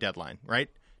trade deadline, right?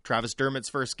 Travis Dermott's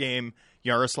first game,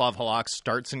 Yaroslav Halak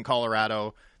starts in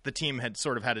Colorado. The team had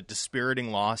sort of had a dispiriting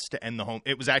loss to end the home.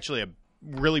 It was actually a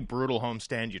really brutal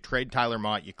homestand. You trade Tyler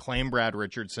Mott, you claim Brad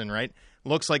Richardson, right?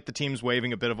 Looks like the team's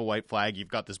waving a bit of a white flag. You've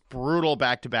got this brutal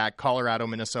back-to-back Colorado,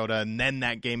 Minnesota, and then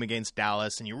that game against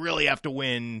Dallas, and you really have to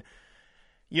win.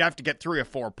 You have to get 3 or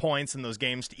 4 points in those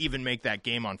games to even make that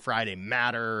game on Friday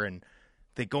matter, and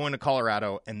they go into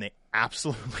Colorado, and they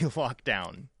absolutely lock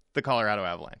down the Colorado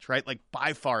Avalanche, right? Like,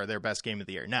 by far their best game of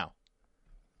the year. Now,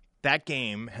 that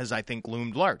game has, I think,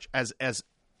 loomed large. As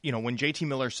when JT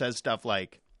Miller says stuff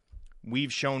like,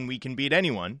 we've shown we can beat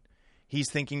anyone,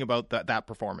 he's thinking about that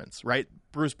performance, right?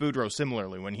 Bruce Boudreau,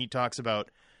 similarly, when he talks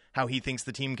about how he thinks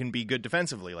the team can be good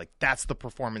defensively, like, that's the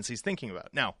performance he's thinking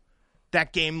about. Now,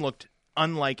 that game looked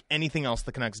unlike anything else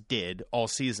the Canucks did all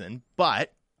season,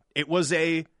 but it was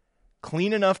a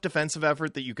clean enough defensive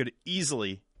effort that you could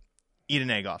easily eat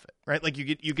an egg off it, right? Like,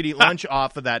 you could eat lunch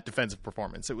off of that defensive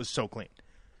performance. It was so clean.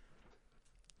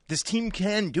 This team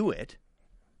can do it.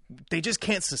 They just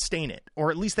can't sustain it,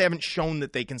 or at least they haven't shown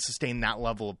that they can sustain that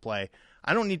level of play.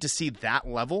 I don't need to see that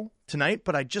level tonight,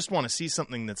 but I just want to see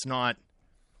something that's not,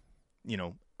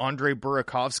 Andrei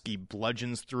Burakovsky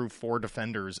bludgeons through 4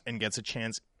 defenders and gets a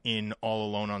chance in all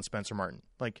alone on Spencer Martin.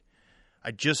 Like,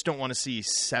 I just don't want to see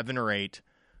 7 or 8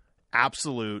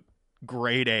 absolute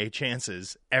grade A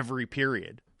chances every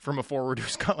period from a forward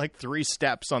who's got like 3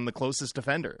 steps on the closest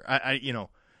defender.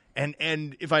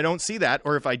 And if I don't see that,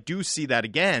 or if I do see that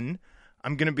again,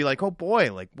 I'm going to be like, oh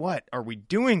boy, like, what are we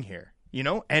doing here?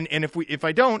 And if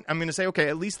I don't, I'm going to say, okay,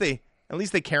 at least they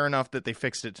care enough that they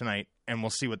fixed it tonight, and we'll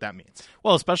see what that means.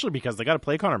 Well, especially because they got to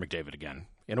play Connor McDavid again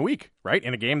in a week, right?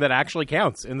 In a game that actually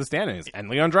counts in the standings, and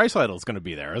Leon Draisaitl is going to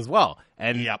be there as well.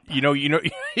 And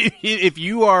if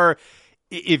you are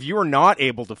not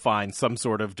able to find some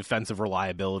sort of defensive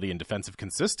reliability and defensive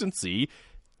consistency,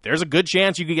 there's a good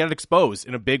chance you could get exposed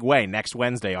in a big way next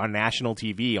Wednesday on national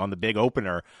TV on the big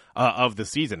opener of the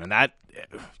season. And that,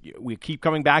 we keep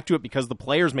coming back to it because the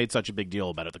players made such a big deal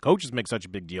about it. The coaches make such a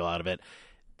big deal out of it.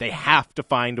 They have to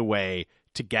find a way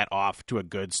to get off to a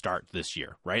good start this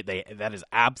year, right? That is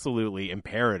absolutely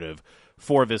imperative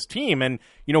for this team. And,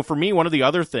 for me, one of the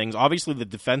other things, obviously the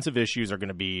defensive issues are going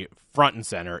to be front and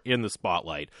center in the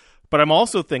spotlight. But I'm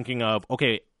also thinking of,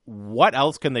 okay, what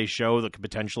else can they show that could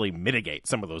potentially mitigate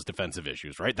some of those defensive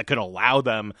issues, right? That could allow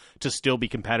them to still be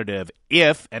competitive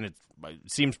if, and it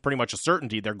seems pretty much a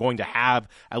certainty, they're going to have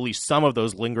at least some of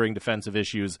those lingering defensive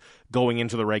issues going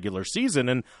into the regular season.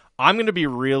 And I'm going to be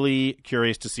really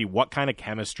curious to see what kind of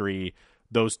chemistry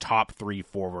those top 3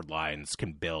 forward lines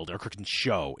can build or can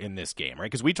show in this game, right?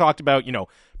 Because we talked about,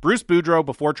 Bruce Boudreau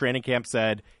before training camp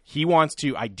said he wants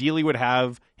to, ideally would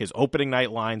have his opening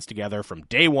night lines together from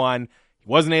day one. He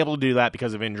wasn't able to do that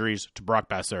because of injuries to Brock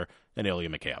Besser and Ilya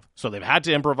Mikheyev. So they've had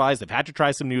to improvise. They've had to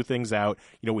try some new things out.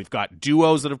 We've got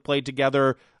duos that have played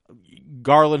together.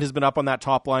 Garland has been up on that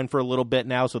top line for a little bit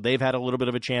now, so they've had a little bit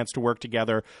of a chance to work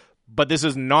together. But this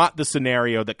is not the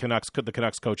scenario that the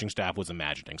Canucks coaching staff was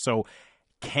imagining. So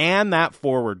can that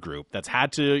forward group that's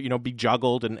had to, be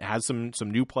juggled and has some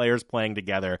new players playing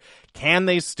together, can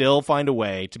they still find a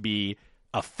way to be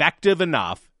effective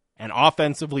enough and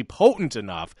offensively potent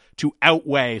enough to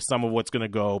outweigh some of what's going to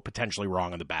go potentially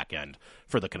wrong on the back end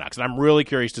for the Canucks? And I'm really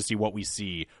curious to see what we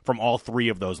see from all 3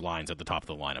 of those lines at the top of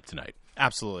the lineup tonight.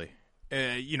 Absolutely.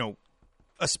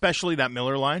 Especially that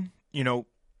Miller line.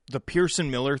 the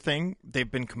Pearson-Miller thing,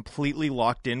 they've been completely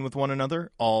locked in with one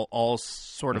another all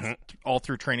sort of all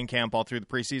through training camp, all through the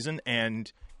preseason.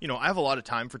 And, I have a lot of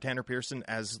time for Tanner Pearson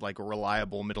as like a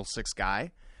reliable middle six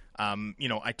guy.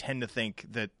 I tend to think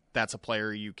that that's a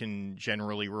player you can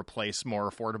generally replace more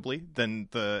affordably than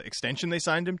the extension they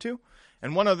signed him to.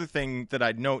 And one other thing that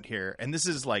I'd note here, and this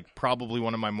is like probably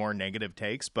one of my more negative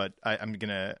takes, but I'm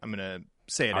gonna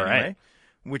say it anyway, right.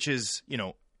 Which is,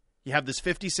 you have this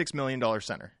 $56 million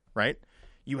center, right?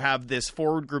 You have this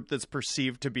forward group that's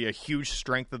perceived to be a huge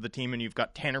strength of the team, and you've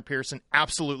got Tanner Pearson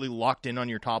absolutely locked in on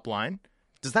your top line.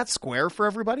 Does that square for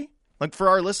everybody? Like, for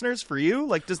our listeners, for you?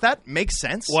 Like, does that make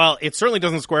sense? Well, it certainly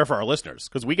doesn't square for our listeners,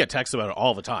 because we get texts about it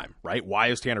all the time, right? Why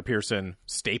is Tanner Pearson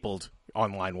stapled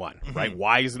on line one, right?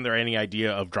 Why isn't there any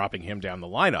idea of dropping him down the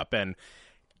lineup? And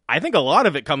I think a lot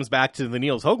of it comes back to the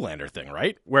Niels Höglander thing,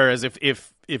 right? Whereas if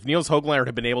Niels Höglander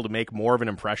had been able to make more of an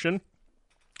impression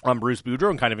on Bruce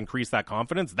Boudreau and kind of increase that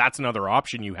confidence, that's another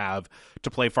option you have to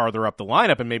play farther up the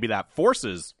lineup, and maybe that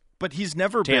forces But he's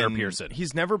never Tanner been Pearson.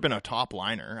 He's never been a top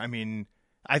liner. I mean,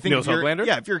 I think Niels Höglander?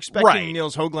 Yeah, if you're expecting Right.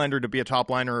 Niels Höglander to be a top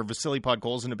liner, or Vasily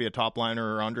Podkolzin to be a top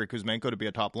liner, or Andrei Kuzmenko to be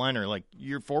a top liner, like,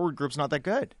 your forward group's not that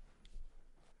good.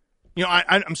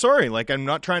 I'm sorry. Like, I'm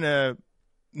not trying to.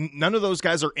 None of those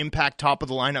guys are impact top of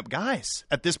the lineup guys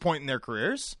at this point in their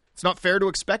careers. It's not fair to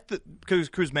expect that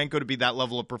Kuzmenko to be that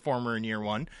level of performer in year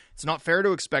one. It's not fair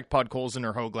to expect Podkolzin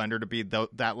or Höglander to be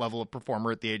that level of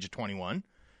performer at the age of 21.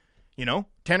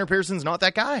 Tanner Pearson's not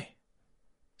that guy.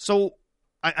 So,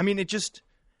 I mean, it just,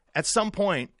 at some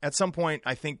point,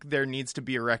 I think there needs to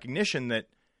be a recognition that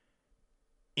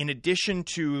in addition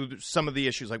to some of the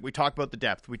issues, like we talk about the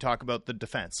depth, we talk about the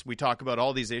defense, we talk about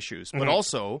all these issues, but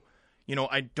also,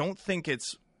 I don't think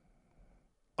it's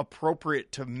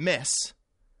appropriate to miss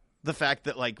the fact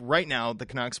that, like, right now, the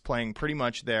Canucks playing pretty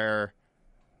much their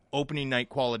opening night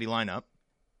quality lineup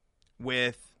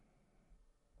with,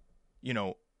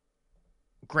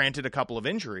 granted a couple of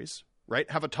injuries, right?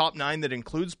 Have a top nine that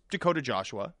includes Dakota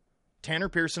Joshua, Tanner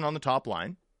Pearson on the top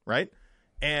line, right?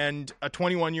 And a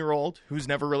 21-year-old who's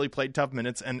never really played tough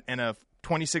minutes, and a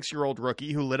 26-year-old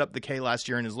rookie who lit up the K last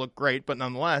year and has looked great, but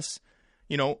nonetheless,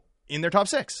 in their top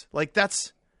six. Like,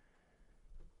 that's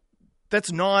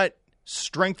not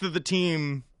strength of the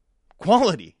team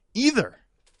quality either.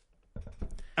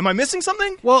 Am I missing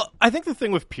something? Well, I think the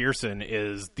thing with Pearson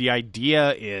is the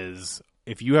idea is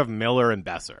if you have Miller and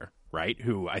Besser, right,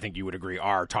 who I think you would agree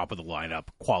are top of the lineup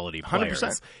quality players.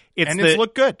 100%. It's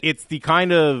looked good. It's the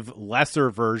kind of lesser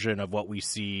version of what we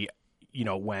see,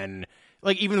 when,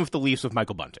 like, even with the Leafs with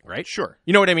Michael Bunting, right? Sure.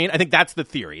 You know what I mean? I think that's the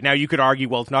theory. Now, you could argue,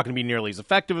 well, it's not going to be nearly as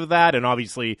effective as that, and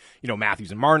obviously,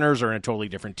 Matthews and Marners are in a totally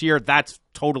different tier. That's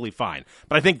totally fine.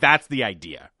 But I think that's the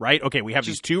idea, right? Okay, we have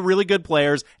these two really good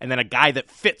players, and then a guy that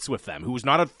fits with them, who's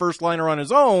not a first liner on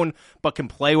his own, but can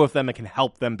play with them and can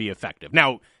help them be effective.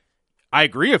 Now, I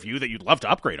agree with you that you'd love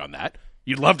to upgrade on that.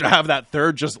 You'd love to have that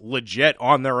third just legit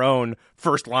on their own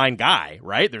first line guy,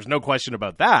 right? There's no question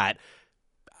about that.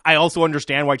 I also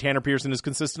understand why Tanner Pearson is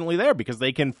consistently there, because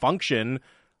they can function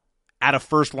at a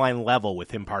first line level with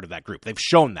him part of that group. They've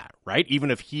shown that, right? Even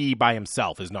if he by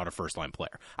himself is not a first line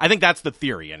player. I think that's the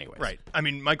theory anyways. Right. I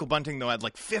mean, Michael Bunting, though, had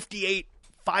like 58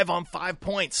 5-on-5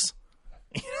 points.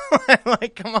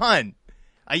 Like, come on.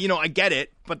 I get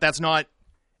it, but that's not,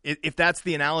 if that's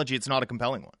the analogy, it's not a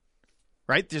compelling one.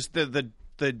 Right? Just the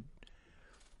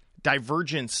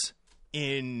divergence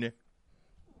in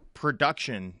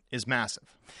production is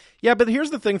massive. Yeah, but here's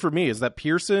the thing for me is that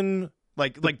Pearson,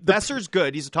 like Besser's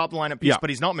good. He's a top lineup piece, but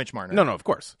he's not Mitch Marner. No, of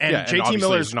course. And yeah, JT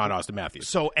Miller's not Austin Matthews.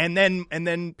 So and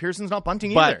then Pearson's not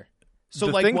Bunting but either. So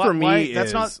the like thing for me that's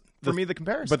is not for me the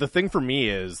comparison. But the thing for me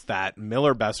is that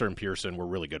Miller, Besser, and Pearson were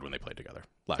really good when they played together.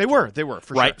 They were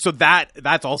for right. Sure. So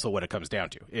that's also what it comes down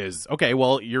to is, okay,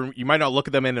 well, you might not look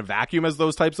at them in a vacuum as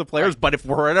those types of players, right. But if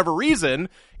for whatever reason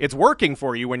it's working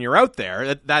for you when you're out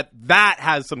there, that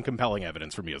has some compelling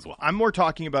evidence for me as well. I'm more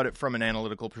talking about it from an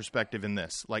analytical perspective in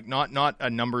this, like not a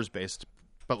numbers based,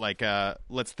 but like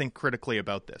let's think critically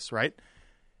about this, right?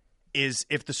 Is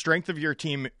if the strength of your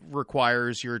team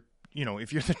requires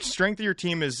if the strength of your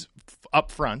team is up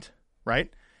front,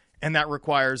 right? And that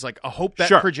requires like a hope bet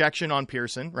projection on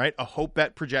Pearson, right? A hope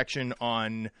bet projection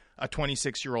on a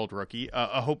 26-year-old rookie,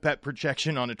 a hope bet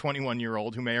projection on a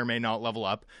 21-year-old who may or may not level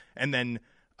up, and then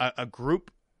a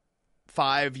group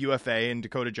 5 UFA and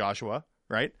Dakota Joshua,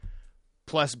 right?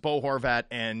 Plus Bo Horvat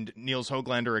and Niels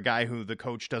Höglander, a guy who the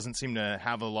coach doesn't seem to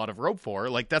have a lot of rope for.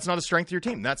 Like, that's not a strength of your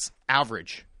team. That's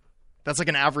average. That's like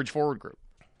an average forward group.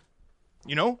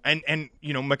 And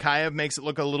Mikheyev makes it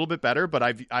look a little bit better, but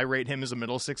I rate him as a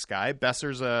middle six guy.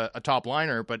 Besser's a top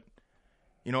liner, but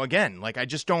Again, like I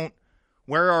just don't.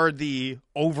 Where are the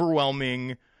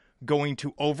overwhelming, going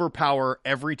to overpower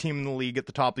every team in the league at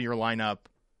the top of your lineup,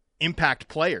 impact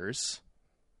players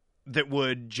that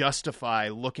would justify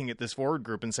looking at this forward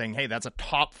group and saying, hey, that's a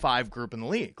top 5 group in the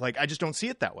league? Like, I just don't see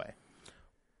it that way.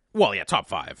 Well, yeah, top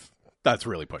 5. That's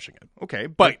really pushing it. Okay,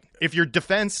 but if your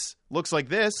defense looks like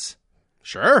this,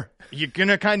 sure, you're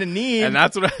gonna kind of need, and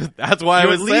that's why I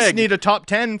was at saying least need a top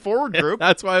 10 forward group.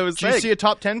 That's why I was saying. Do you see a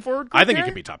top 10 forward group? I think it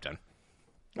can be top 10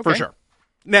 for sure.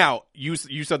 Now, you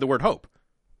said the word hope.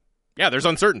 Yeah, there's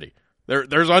uncertainty.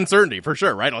 There's uncertainty for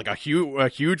sure, right? Like a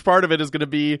huge part of it is going to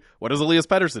be, what does Elias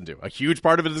Pettersson do? A huge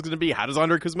part of it is going to be, how does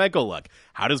Andrei Kuzmenko look?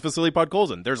 How does Vasily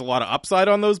Podkolzin? There's a lot of upside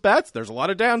on those bets. There's a lot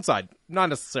of downside, not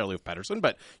necessarily with Pettersson,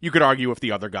 but you could argue with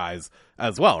the other guys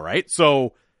as well, right?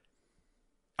 So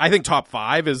I think top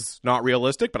 5 is not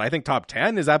realistic, but I think top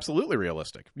 10 is absolutely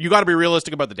realistic. You got to be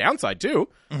realistic about the downside too.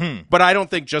 Mm-hmm. But I don't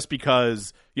think just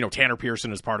because, Tanner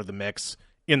Pearson is part of the mix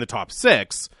in the top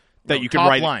 6 that you can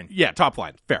write line. Yeah, top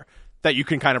line. Fair. That you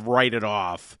can kind of write it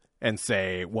off and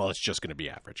say, well, it's just going to be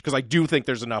average. Because I do think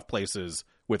there's enough places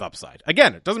with upside.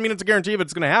 Again, it doesn't mean it's a guarantee if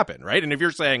it's going to happen, right? And if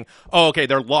you're saying, oh, okay,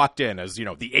 they're locked in as, the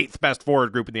 8th best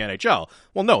forward group in the NHL.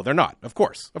 Well, no, they're not. Of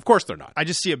course they're not. I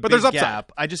just see a big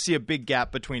gap. I just see a big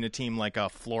gap between a team like a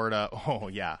Florida. Oh,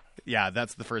 yeah. Yeah,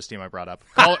 that's the first team I brought up.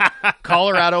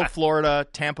 Colorado, Florida,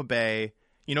 Tampa Bay.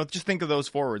 Just think of those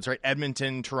forwards, right?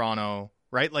 Edmonton, Toronto,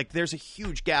 right? Like, there's a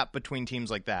huge gap between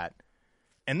teams like that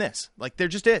and this. Like, there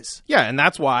just is. Yeah, and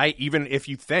that's why, even if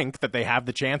you think that they have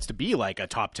the chance to be like a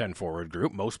top 10 forward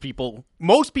group, most people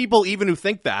even who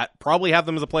think that, probably have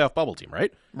them as a playoff bubble team,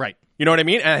 right? Right. You know what I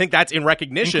mean? And I think that's in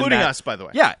recognition. Including us, by the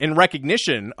way. Yeah, in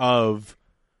recognition of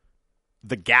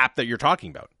the gap that you're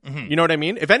talking about. Mm-hmm. You know what I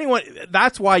mean? If anyone,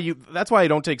 that's why I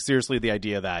don't take seriously the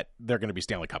idea that they're going to be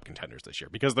Stanley Cup contenders this year,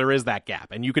 because there is that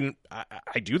gap. And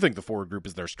I do think the forward group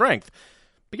is their strength.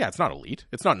 But yeah, it's not elite.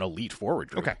 It's not an elite forward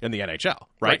group in the NHL,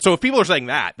 right? So if people are saying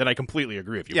that, then I completely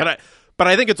agree with you. Yeah. But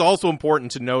I think it's also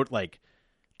important to note, like,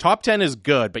 top 10 is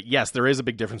good, but yes, there is a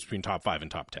big difference between top 5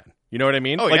 and top 10. You know what I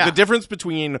mean? Oh, the difference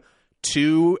between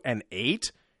 2 and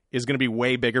 8 is going to be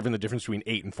way bigger than the difference between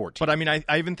 8 and 14. But I mean,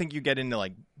 I even think you get into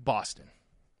like Boston,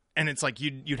 and it's like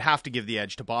you'd have to give the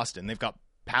edge to Boston. They've got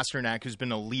Pasternak, who's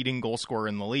been a leading goal scorer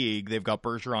in the league. They've got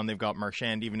Bergeron. They've got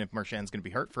Marchand, even if Marchand's going to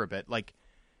be hurt for a bit. Like,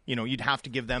 you'd have to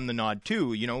give them the nod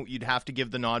too. You'd have to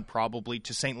give the nod probably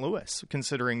to St. Louis,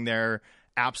 considering their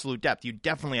absolute depth. You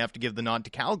definitely have to give the nod to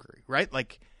Calgary, right?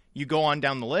 Like, you go on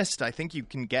down the list, I think you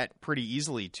can get pretty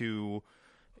easily to,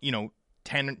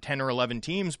 10 or 11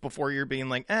 teams before you're being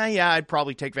like, yeah, I'd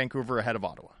probably take Vancouver ahead of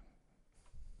Ottawa.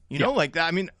 Like that.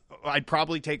 I mean, I'd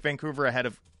probably take Vancouver ahead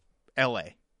of LA,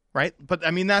 right? But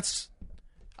I mean,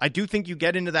 I do think you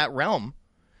get into that realm.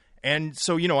 And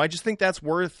so, I just think that's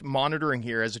worth monitoring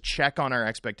here as a check on our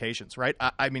expectations, right?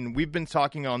 I mean, we've been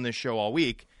talking on this show all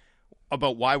week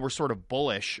about why we're sort of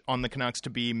bullish on the Canucks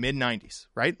to be mid-90s,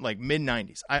 right? Like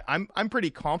mid-90s. I'm pretty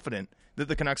confident that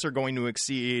the Canucks are going to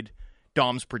exceed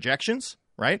Dom's projections,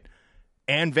 right?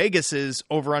 And Vegas's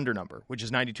over-under number, which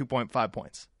is 92.5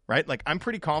 points, right? Like, I'm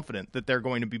pretty confident that they're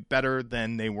going to be better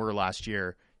than they were last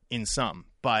year in some.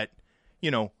 But,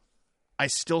 I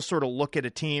still sort of look at a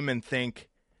team and think,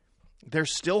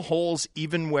 there's still holes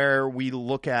even where we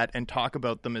look at and talk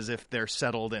about them as if they're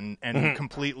settled and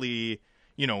completely,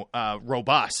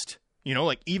 robust.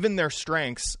 Like, even their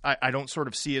strengths, I don't sort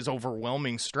of see as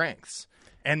overwhelming strengths.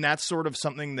 And that's sort of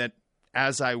something that,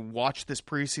 as I watch this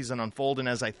preseason unfold and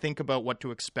as I think about what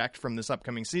to expect from this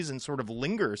upcoming season, sort of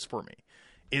lingers for me,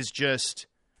 is just,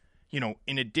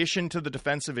 in addition to the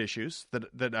defensive issues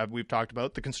that we've talked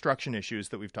about, the construction issues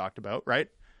that we've talked about, right?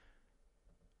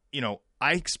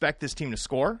 I expect this team to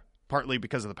score, partly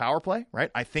because of the power play,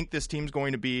 right? I think this team's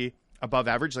going to be above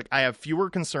average. Like, I have fewer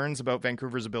concerns about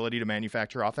Vancouver's ability to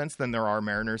manufacture offense than there are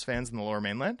Mariners fans in the Lower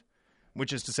Mainland,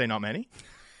 which is to say not many.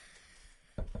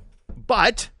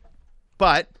 But,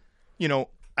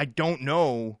 I don't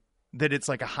know that it's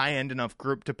like a high-end enough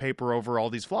group to paper over all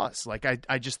these flaws. Like,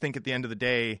 I just think at the end of the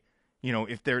day,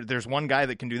 if there's one guy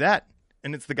that can do that,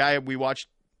 and it's the guy we watched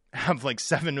have like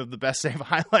 7 of the best save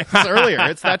highlights earlier.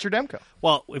 It's Thatcher Demko.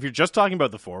 Well, if you're just talking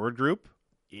about the forward group,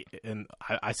 and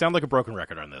I sound like a broken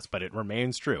record on this, but it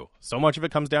remains true. So much of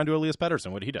it comes down to Elias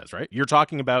Pettersson, what he does, right? You're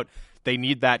talking about they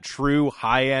need that true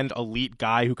high-end elite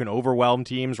guy who can overwhelm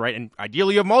teams, right? And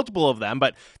ideally you have multiple of them,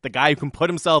 but the guy who can put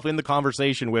himself in the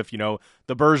conversation with, the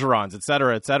Bergerons, et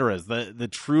cetera, the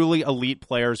truly elite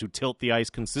players who tilt the ice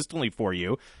consistently for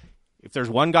you. If there's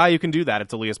one guy who can do that,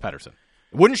 it's Elias Pettersson.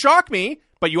 It wouldn't shock me,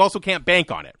 but you also can't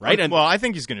bank on it, right? Well, I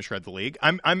think he's going to shred the league.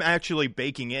 I'm actually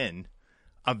baking in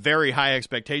a very high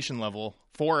expectation level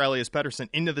for Elias Pettersson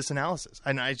into this analysis.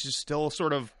 And I just still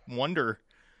sort of wonder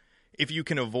if you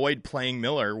can avoid playing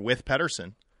Miller with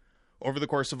Pettersson over the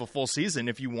course of a full season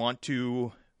if you want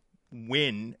to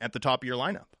win at the top of your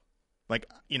lineup. Like,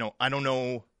 I don't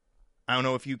know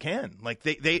if you can. Like,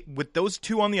 they with those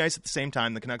two on the ice at the same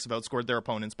time, the Canucks have outscored their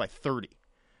opponents by 30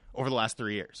 over the last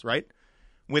 3 years, right?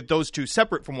 With those two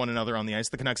separate from one another on the ice,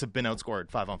 the Canucks have been outscored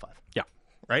 5-on-5. Yeah.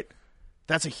 Right?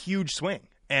 That's a huge swing.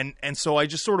 And so I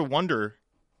just sort of wonder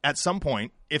at some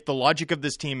point if the logic of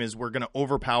this team is we're going to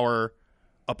overpower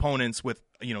opponents with,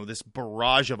 this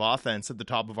barrage of offense at the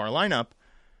top of our lineup.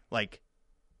 Like,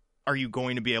 are you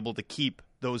going to be able to keep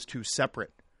those two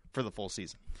separate for the full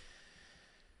season?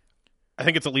 I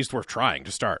think it's at least worth trying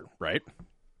to start, right?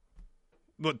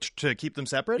 But to keep them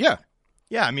separate? Yeah.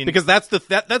 Yeah, I mean, because that's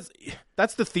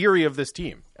the theory of this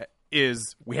team.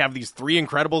 Is we have these three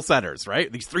incredible centers,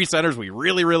 right? These three centers we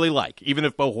really, really like, even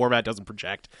if Bo Horvat doesn't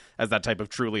project as that type of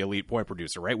truly elite point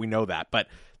producer, right? We know that. But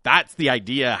that's the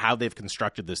idea, how they've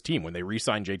constructed this team. When they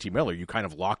re-signed JT Miller, you kind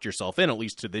of locked yourself in, at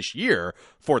least to this year,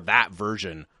 for that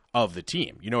version of the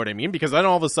team. You know what I mean? Because then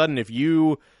all of a sudden, if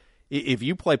you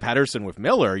play Pettersson with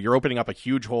Miller, you're opening up a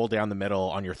huge hole down the middle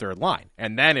on your third line.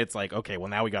 And then it's like, okay, well,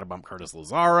 now we got to bump Curtis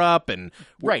Lazar up, and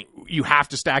right, you have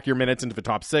to stack your minutes into the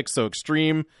top six, so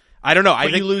extreme. I don't know. I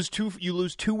think you lose two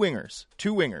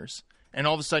wingers, and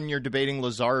all of a sudden you're debating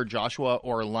Lazar or Joshua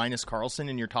or Linus Karlsson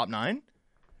in your top nine.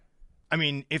 I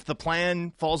mean, if the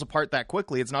plan falls apart that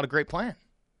quickly, it's not a great plan.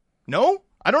 No?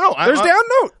 I don't know.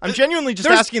 I'm genuinely just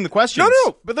asking the question.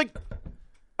 No, but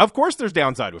of course there's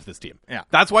downside with this team. Yeah.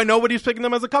 That's why nobody's picking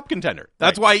them as a cup contender.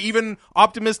 That's why even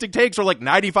optimistic takes are like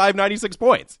 95, 96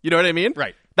 points. You know what I mean?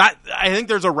 Right. I think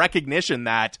there's a recognition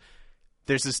that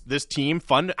there's this team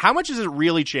fund. How much has it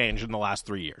really changed in the last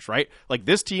 3 years, right? Like,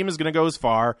 this team is going to go as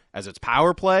far as its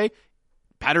power play,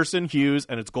 Pettersson, Hughes,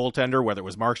 and its goaltender, whether it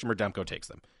was Markstrom or Demko, takes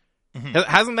them. Mm-hmm.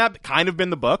 Hasn't that kind of been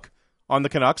the book on the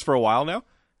Canucks for a while now?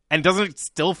 And doesn't it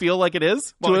still feel like it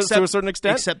is to a certain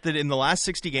extent? Except that in the last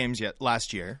 60 games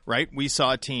last year, right, we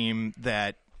saw a team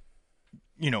that,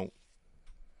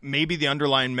 maybe the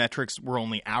underlying metrics were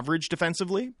only average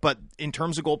defensively, but in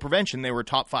terms of goal prevention, they were a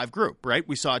top 5 group, right?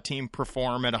 We saw a team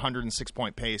perform at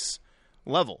 106-point pace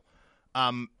level,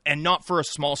 and not for a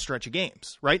small stretch of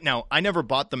games, right? Now, I never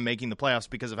bought them making the playoffs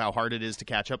because of how hard it is to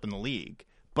catch up in the league,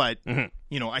 but,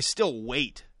 I still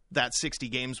weight that 60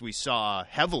 games we saw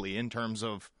heavily in terms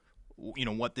of,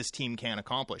 what this team can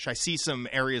accomplish. I see some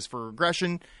areas for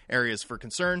regression, areas for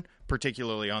concern,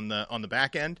 particularly on the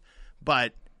back end,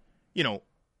 but,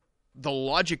 the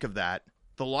logic of that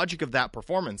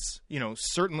performance,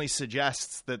 certainly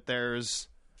suggests that there's,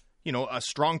 a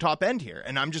strong top end here.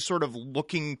 And I'm just sort of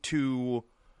looking to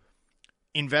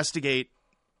investigate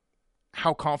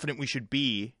how confident we should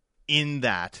be in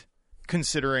that,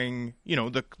 considering,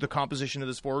 the composition of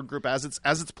this forward group as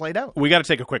it's played out. We got to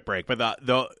take a quick break, but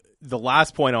the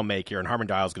last point I'll make here, and Harman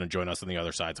Dial is going to join us on the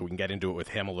other side, so we can get into it with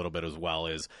him a little bit as well,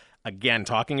 is, again,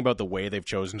 talking about the way they've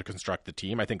chosen to construct the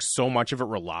team. I think so much of it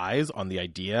relies on the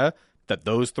idea that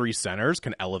those three centers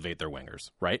can elevate their wingers,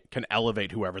 right? Can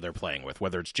elevate whoever they're playing with,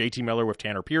 whether it's JT Miller with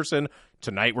Tanner Pearson.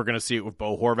 Tonight we're going to see it with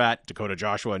Bo Horvat, Dakota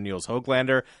Joshua, and Niels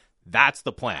Höglander. That's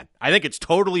the plan. I think it's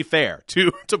totally fair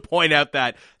to point out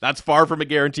that that's far from a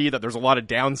guarantee, that there's a lot of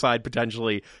downside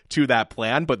potentially to that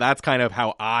plan, but that's kind of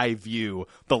how I view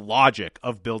the logic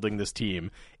of building this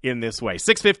team in this way.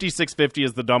 650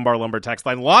 is the Dunbar Lumber text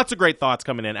line. Lots of great thoughts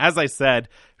coming in. As I said,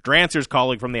 Drancer's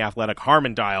colleague from The Athletic,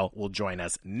 Harman Dial, will join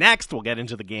us next. We'll get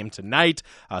into the game tonight,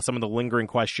 some of the lingering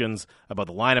questions about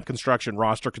the lineup construction,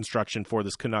 roster construction for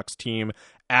this Canucks team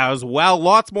as well.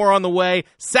 Lots more on the way.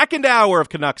 Second hour of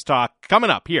Canucks talk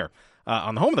coming up here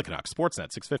on the home of the Canucks,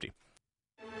 Sportsnet 650.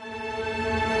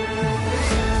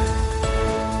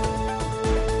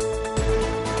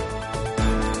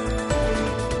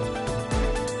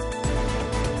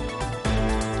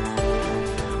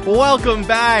 Welcome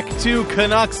back to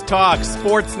Canucks Talk,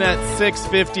 Sportsnet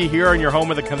 650 here on your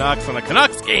home of the Canucks on a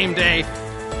Canucks game day.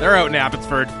 They're out in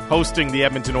Abbotsford hosting the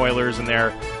Edmonton Oilers in their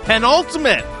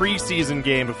penultimate preseason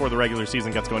game before the regular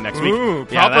season gets going next week. Ooh,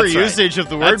 proper usage of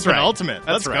the word penultimate.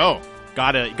 Let's go.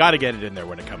 Gotta get it in there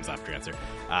when it comes up, Drancer.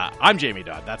 I'm Jamie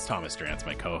Dodd. That's Thomas Drance,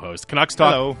 my co-host. Canucks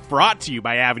Talk. Hello. Brought to you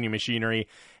by Avenue Machinery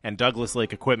and Douglas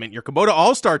Lake Equipment. Your Kubota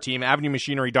All-Star team,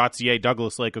 avenuemachinery.ca,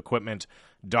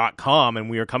 douglaslakeequipment.com. And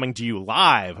we are coming to you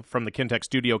live from the Kintec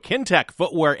studio. Kintec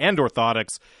Footwear and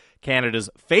Orthotics,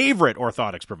 Canada's favorite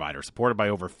orthotics provider, supported by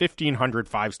over 1,500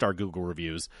 five-star Google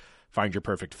reviews. Find your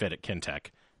perfect fit at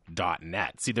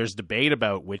kintec.net. See, there's debate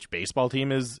about which baseball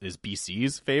team is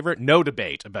BC's favorite. No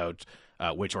debate about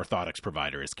which orthotics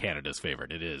provider is Canada's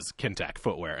favorite. It is Kintac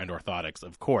Footwear and Orthotics,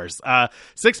 of course.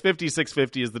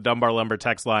 650 is the Dunbar Lumber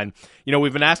text line.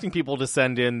 We've been asking people to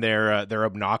send in their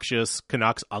obnoxious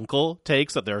Canucks uncle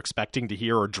takes that they're expecting to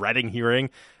hear or dreading hearing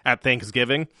at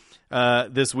Thanksgiving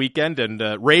this weekend, and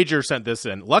Rager sent this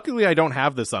in. Luckily, I don't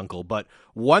have this uncle, but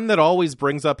one that always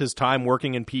brings up his time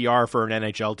working in PR for an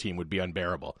NHL team would be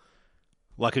unbearable.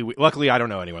 Luckily, I don't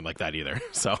know anyone like that either.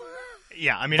 So,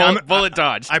 yeah, I mean, bullet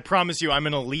dodge. I promise you, I'm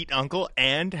an elite uncle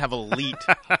and have elite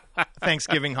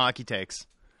Thanksgiving hockey takes.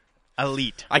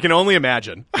 Elite. I can only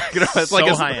imagine. It's so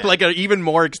like an even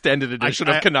more extended edition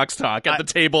of Canucks Talk at the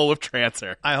table with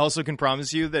Transfer. I also can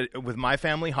promise you that with my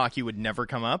family, hockey would never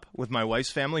come up. With my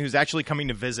wife's family, who's actually coming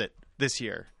to visit this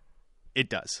year, it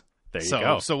does. There you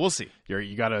go. So we'll see.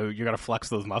 You gotta flex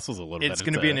those muscles a little bit. It's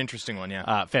going to be an interesting one,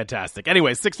 yeah. Fantastic.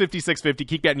 Anyway, 650.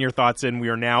 Keep getting your thoughts in. We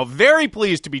are now very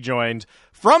pleased to be joined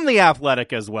from The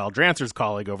Athletic as well. Drancer's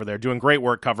colleague over there doing great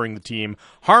work covering the team,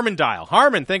 Harman Dayal.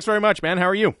 Harman, thanks very much, man. How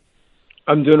are you?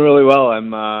 I'm doing really well.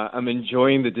 I'm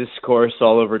enjoying the discourse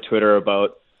all over Twitter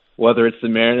about whether it's the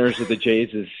Mariners or the Jays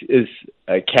is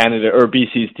Canada or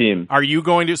BC's team. Are you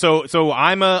going to? So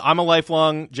I'm a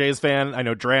lifelong Jays fan. I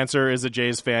know Drancer is a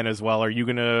Jays fan as well. Are you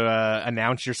going to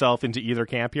announce yourself into either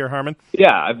camp here, Harman?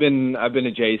 Yeah, I've been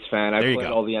a Jays fan. I've played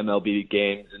all the MLB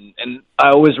games, and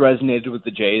I always resonated with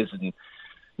the Jays and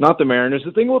not the Mariners.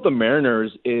 The thing about the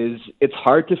Mariners is it's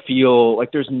hard to feel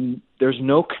like there's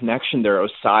no connection there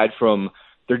aside from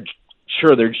they're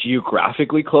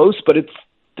geographically close, but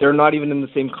they're not even in the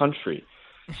same country.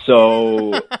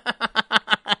 So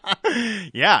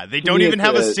yeah, they don't even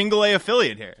have a single A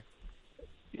affiliate here.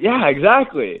 Yeah,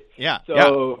 exactly. Yeah.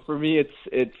 So for me,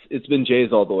 it's been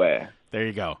Jays all the way. There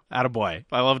you go. Attaboy.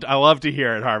 I love to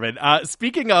hear it, Harman.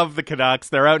 Speaking of the Canucks,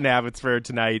 they're out in Abbotsford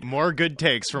tonight. More good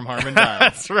takes from Harman Dayal.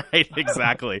 That's right.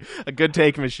 Exactly. A good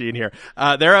take machine here.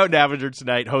 They're out in Abbotsford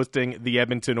tonight hosting the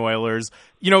Edmonton Oilers.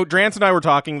 Drance and I were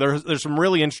talking. There's some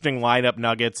really interesting lineup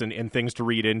nuggets and things to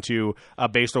read into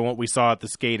based on what we saw at the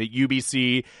skate at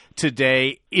UBC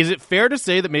today. Is it fair to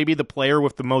say that maybe the player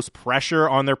with the most pressure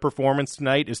on their performance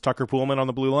tonight is Tucker Poolman on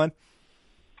the blue line?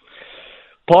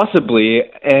 Possibly,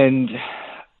 and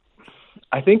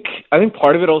I think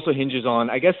part of it also hinges on,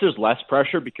 I guess there's less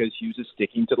pressure because Hughes is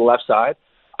sticking to the left side.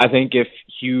 I think if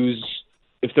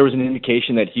there was an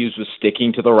indication that Hughes was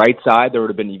sticking to the right side, there would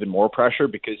have been even more pressure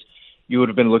because you would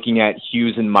have been looking at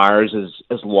Hughes and Myers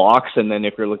as locks, and then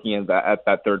if you're looking at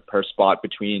that third pair spot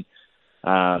between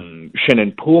Schenn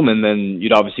and Poolman, then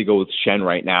you'd obviously go with Schenn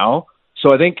right now.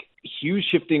 So I think Hughes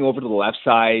shifting over to the left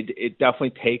side, it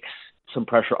definitely takes some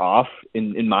pressure off,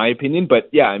 in my opinion.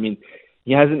 But yeah, I mean,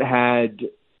 he hasn't had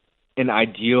an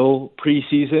ideal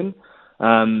preseason.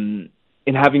 And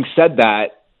having said that,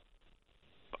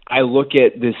 I look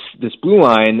at this blue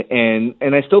line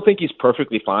and I still think he's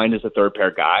perfectly fine as a third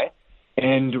pair guy.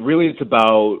 And really it's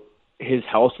about his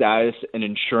health status and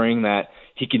ensuring that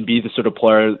he can be the sort of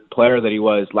player that he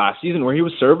was last season, where he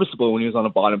was serviceable when he was on a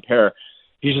bottom pair.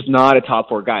 He's just not a top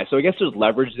four guy. So I guess there's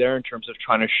leverage there in terms of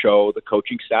trying to show the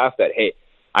coaching staff that, hey,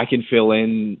 I can fill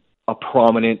in a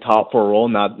prominent top four role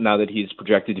now that he's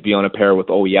projected to be on a pair with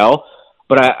OEL.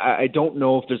 But I don't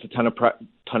know if there's a ton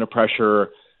of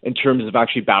pressure in terms of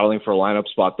actually battling for a lineup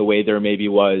spot the way there maybe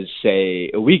was,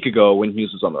 say, a week ago when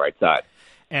Hughes was on the right side.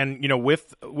 And,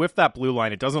 with that blue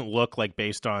line, it doesn't look like,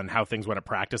 based on how things went at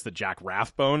practice, that Jack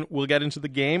Rathbone will get into the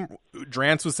game.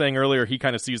 Drance was saying earlier he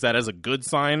kind of sees that as a good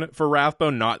sign for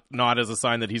Rathbone, not as a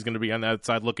sign that he's going to be on the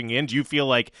outside looking in. Do you feel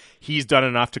like he's done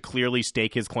enough to clearly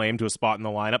stake his claim to a spot in the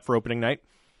lineup for opening night?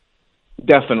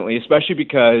 Definitely, especially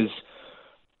because,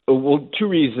 two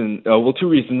reasons.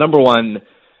 Number one,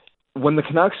 when the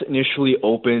Canucks initially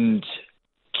opened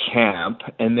camp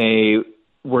and they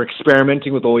were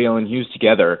experimenting with OEL and Hughes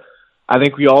together, I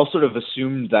think we all sort of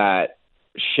assumed that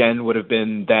Schenn would have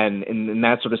been then, in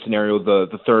that sort of scenario,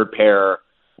 the third pair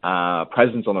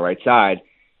presence on the right side.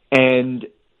 And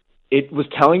it was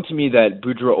telling to me that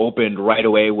Boudreau opened right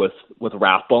away with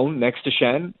Rathbone next to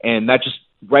Schenn, and that just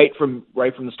right from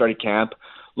the start of camp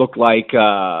looked like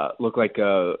an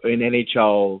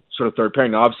NHL sort of third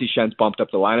pairing. Now, obviously, Shenn's bumped up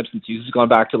the lineup since Hughes has gone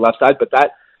back to the left side, but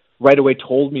that right away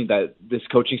told me that this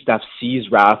coaching staff sees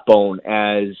Rathbone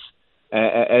as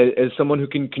someone who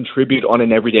can contribute on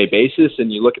an everyday basis.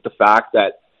 And you look at the fact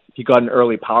that he got an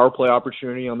early power play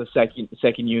opportunity on the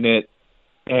second unit,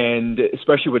 and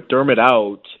especially with Dermott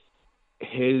out,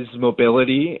 his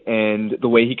mobility and the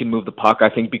way he can move the puck, I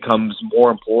think, becomes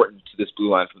more important to this blue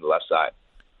line from the left side.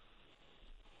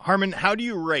 Harman, how do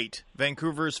you rate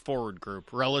Vancouver's forward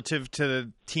group relative to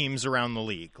teams around the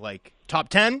league? Like top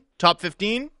 10, top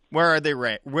 15? Where are they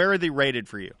rated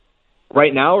for you?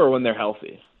 Right now, or when they're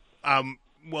healthy?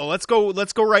 Well, let's go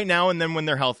right now, and then when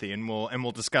they're healthy, and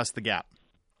we'll discuss the gap.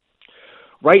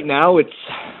 Right now, it's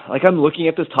like I'm looking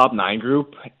at this top 9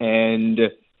 group, and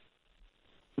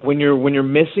when you're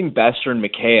missing Boeser and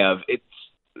Mikheyev, it's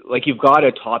like you've got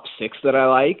a top 6 that I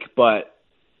like, but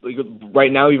like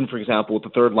right now, even for example, with the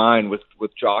third line with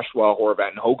Joshua, Horvat,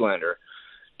 and Höglander,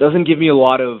 doesn't give me a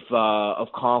lot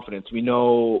of confidence. We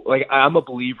know, like, I'm a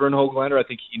believer in Höglander. I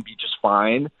think he can be just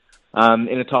fine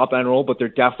in a top 9 role, but they're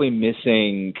definitely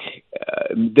missing.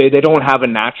 They don't have a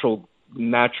natural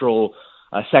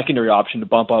secondary option to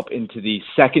bump up into the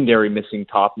secondary missing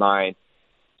top 9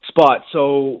 spot.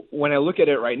 So when I look at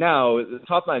it right now, the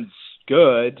top 9's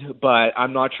good, but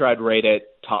I'm not sure I'd rate it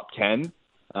top 10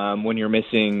 when you're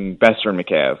missing Boeser and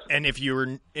Mikheyev. And if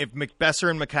Boeser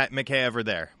and Mikheyev are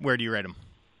there, where do you rate them?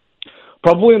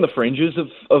 Probably on the fringes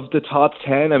of the top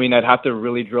 10. I mean, I'd have to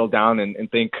really drill down and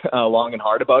think long and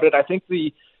hard about it. I think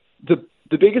the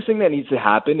biggest thing that needs to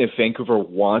happen if Vancouver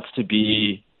wants to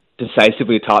be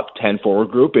decisively a top 10 forward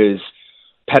group is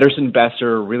Pettersson and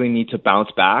Boeser really need to bounce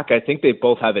back. I think they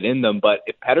both have it in them, but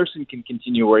if Pettersson can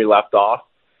continue where he left off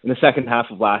in the second half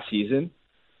of last season,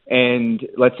 and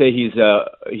let's say he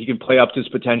can play up to his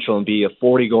potential and be a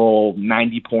 40-goal,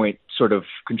 90-point sort of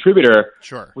contributor,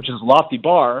 sure, which is a lofty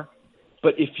bar.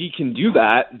 But if he can do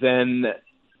that, then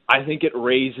I think it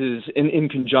raises, in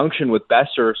conjunction with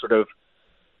Boeser sort of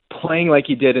playing like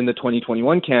he did in the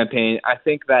 2021 campaign, I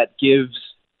think that gives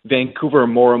Vancouver a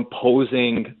more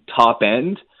imposing top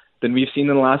end than we've seen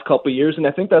in the last couple of years. And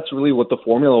I think that's really what the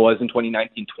formula was in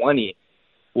 2019-20,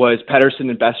 was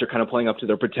Pettersson and Boeser kind of playing up to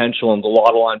their potential and the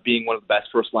Lotto line being one of the best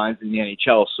first lines in the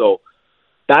NHL. So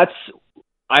that's...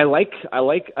 I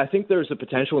think there's a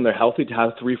potential when they're healthy to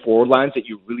have 3 forward lines that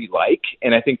you really like,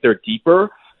 and I think they're deeper.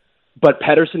 But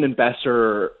Pettersson and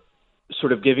Boeser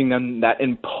sort of giving them that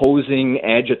imposing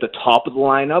edge at the top of the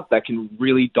lineup that can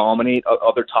really dominate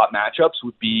other top matchups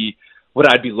would be what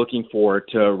I'd be looking for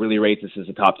to really rate this as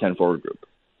a top 10 forward group.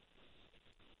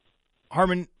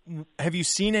 Harman, have you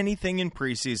seen anything in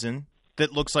preseason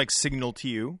that looks like signal to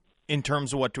you in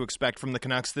terms of what to expect from the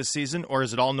Canucks this season, or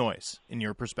is it all noise from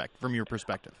your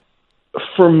perspective?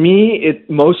 For me,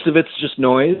 most of it's just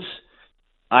noise.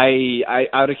 I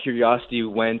out of curiosity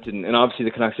went, and obviously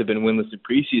the Canucks have been winless in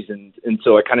preseason, and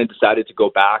so I kind of decided to go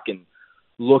back and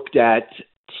looked at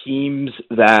teams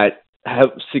that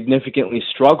have significantly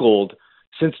struggled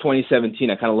since 2017.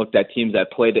 I kind of looked at teams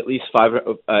that played at least five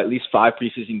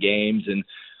preseason games and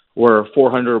were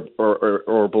 400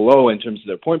 or below in terms of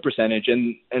their point percentage,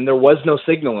 and there was no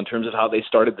signal in terms of how they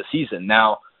started the season.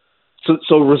 Now,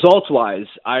 so results-wise,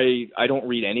 I don't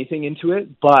read anything into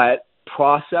it, but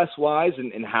process-wise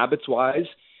and habits-wise,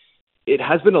 it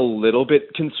has been a little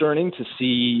bit concerning to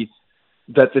see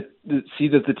that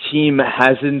the team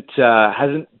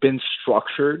hasn't been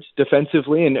structured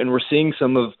defensively, and we're seeing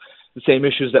some of the same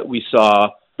issues that we've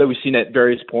seen at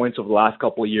various points over the last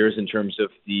couple of years in terms of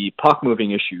the puck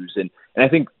moving issues. And I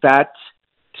think that,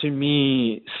 to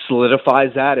me,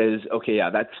 solidifies that as, okay, yeah,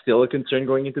 that's still a concern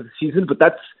going into the season, but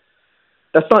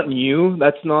that's not new.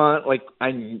 That's not like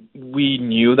we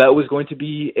knew that was going to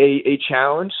be a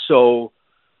challenge. So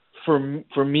for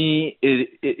me, it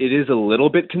is a little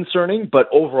bit concerning, but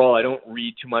overall, I don't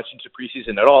read too much into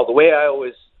preseason at all. The way I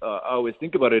always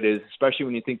think about it is, especially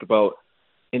when you think about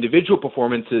individual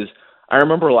performances, I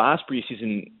remember last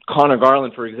preseason, Connor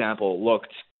Garland, for example,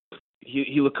 looked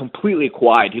completely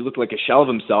quiet. He looked like a shell of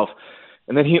himself.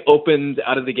 And then he opened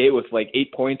out of the gate with like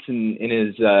 8 points in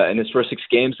his first 6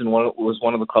 games, and was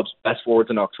one of the club's best forwards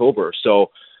in October.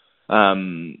 So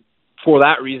for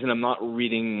that reason, I'm not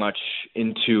reading much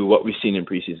into what we've seen in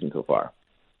preseason so far.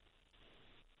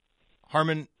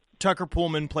 Harman, Tucker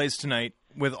Poolman plays tonight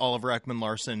with Oliver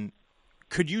Ekman-Larsson.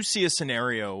 Could you see a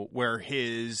scenario where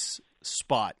his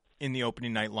spot in the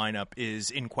opening night lineup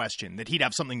is in question, that he'd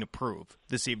have something to prove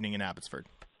this evening in Abbotsford?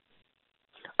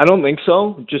 I don't think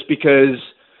so, just because,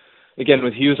 again,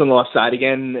 with Hughes on the left side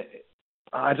again,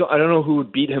 I don't know who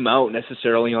would beat him out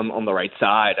necessarily on the right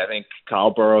side. I think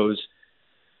Kyle Burroughs,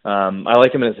 I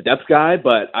like him as a depth guy,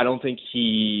 but I don't think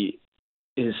he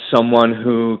is someone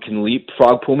who can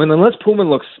leapfrog Poolman, unless Poolman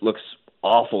looks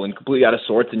awful and completely out of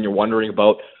sorts, and you're wondering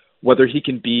about whether he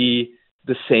can be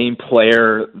the same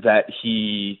player that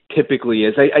he typically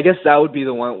is. I guess that would be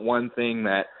the one thing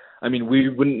that, I mean, we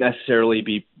wouldn't necessarily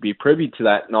be privy to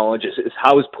that knowledge. Is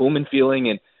how is Poolman feeling,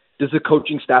 and does the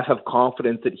coaching staff have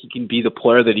confidence that he can be the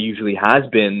player that he usually has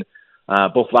been,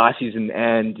 both last season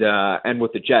and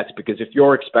with the Jets? Because if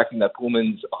you're expecting that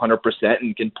Poolman's 100%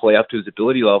 and can play up to his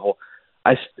ability level,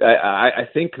 I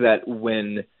think that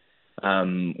when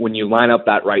when you line up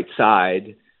that right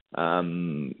side,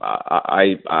 I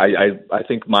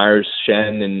think Myers,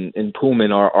 Schenn, and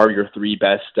Pullman are your three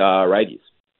best righties.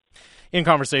 In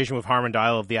conversation with Harman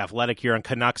Dial of The Athletic here on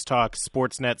Canucks Talk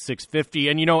Sportsnet 650.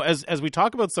 And, as we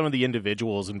talk about some of the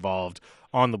individuals involved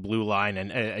on the blue line,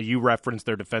 and you referenced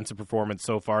their defensive performance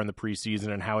so far in the preseason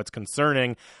and how it's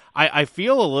concerning, I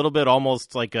feel a little bit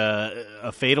almost like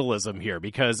a fatalism here,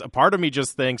 because a part of me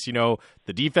just thinks,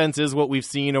 the defense is what we've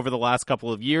seen over the last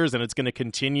couple of years, and it's going to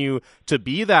continue to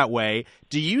be that way.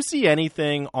 Do you see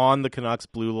anything on the Canucks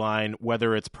blue line,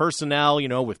 whether it's personnel,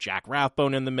 with Jack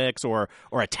Rathbone in the mix, or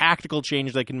a tactical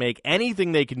change they can make,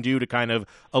 anything they can do to kind of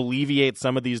alleviate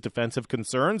some of these defensive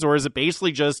concerns? Or is it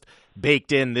basically just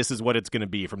baked in, this is what it's going to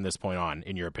be from this point on,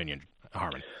 in your opinion,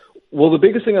 Harman? Well, the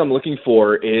biggest thing I'm looking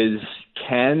for is,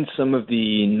 can some of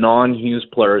the non-Hughes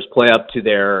players play up to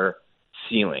their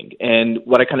ceiling? And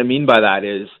what I kind of mean by that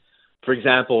is, for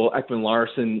example,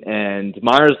 Ekman-Larsson and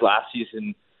Myers last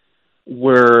season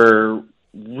were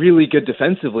really good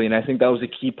defensively, and I think that was a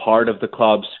key part of the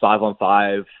club's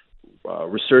 5-on-5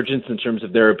 resurgence in terms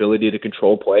of their ability to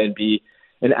control play and be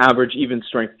an average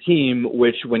even-strength team,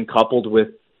 which, when coupled with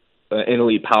an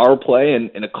elite power play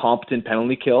and a competent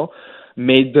penalty kill,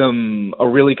 made them a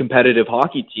really competitive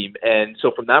hockey team. And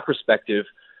so from that perspective,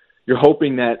 you're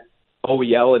hoping that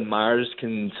OEL and Myers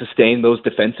can sustain those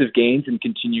defensive gains and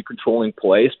continue controlling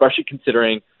play, especially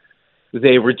considering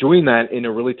they were doing that in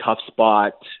a really tough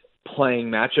spot, playing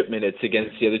matchup minutes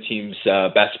against the other team's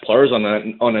best players on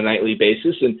a nightly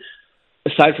basis. And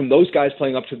aside from those guys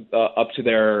playing up to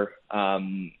their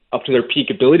peak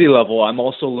ability level, I'm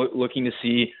also looking to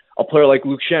see a player like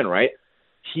Luke Schenn, right?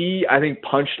 He, I think,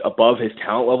 punched above his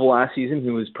talent level last season. He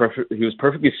was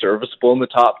perfectly serviceable in the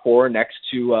top four next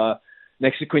to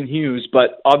Quinn Hughes.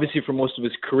 But obviously, for most of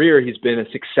his career, he's been a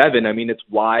 6-7. I mean, it's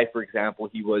why, for example,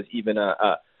 he was even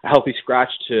a healthy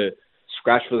scratch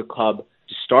for the club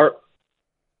to start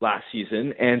last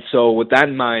season. And so, with that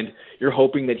in mind, you're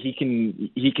hoping that he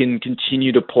can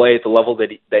continue to play at the level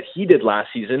that he did last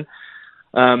season.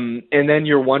 And then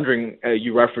you're wondering,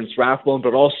 you referenced Rathbone,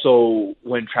 but also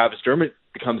when Travis Dermott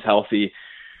becomes healthy,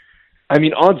 I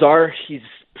mean, odds are he's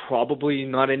probably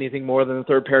not anything more than a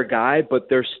third pair guy, but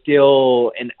there's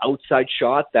still an outside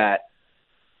shot that,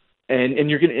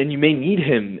 and you may need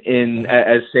him in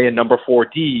as, say, a number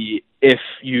 4D if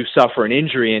you suffer an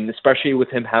injury, and especially with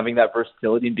him having that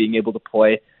versatility and being able to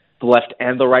play the left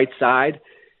and the right side.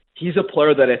 He's a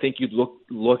player that I think you'd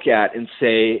look at and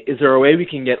say, is there a way we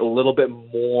can get a little bit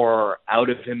more out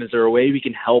of him? Is there a way we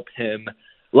can help him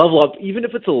level up, even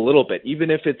if it's a little bit, even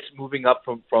if it's moving up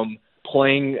from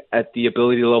playing at the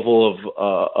ability level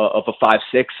of a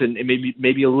 5-6 and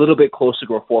maybe a little bit closer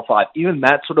to a 4-5. Even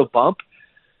that sort of bump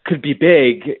could be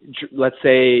big. Let's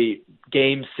say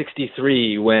game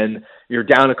 63 when you're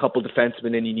down a couple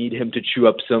defensemen and you need him to chew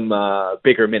up some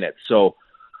bigger minutes. So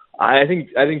I think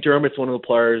Dermott's one of the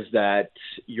players that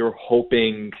you're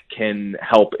hoping can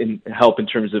help in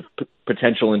terms of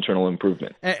potential internal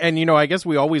improvement. And I guess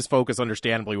we always focus,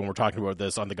 understandably, when we're talking about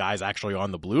this, on the guys actually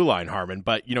on the blue line, Harman.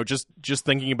 But just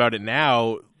thinking about it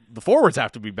now, the forwards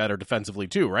have to be better defensively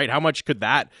too, right? How much could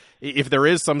that, if there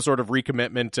is some sort of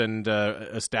recommitment and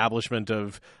establishment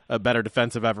of a better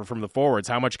defensive effort from the forwards,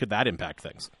 how much could that impact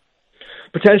things?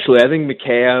 Potentially, I think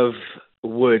Mikheyev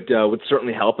would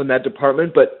certainly help in that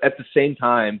department, but at the same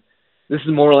time, this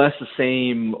is more or less the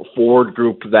same forward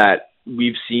group that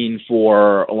we've seen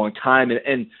for a long time.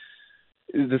 And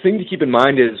the thing to keep in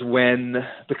mind is when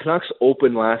the Canucks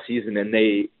opened last season, and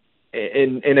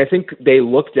I think they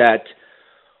looked at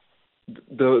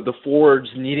the forwards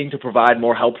needing to provide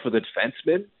more help for the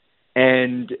defensemen,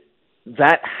 and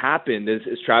that happened as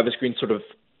Travis Green sort of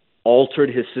altered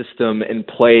his system and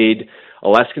played a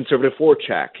less conservative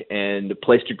forecheck and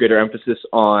placed a greater emphasis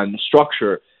on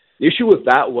structure. The issue with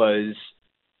that was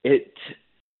it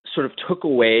sort of took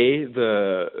away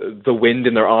the wind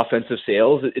in their offensive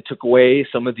sails. It took away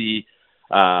some of the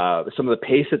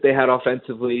pace that they had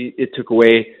offensively. It took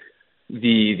away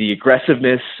the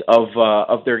aggressiveness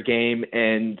of their game,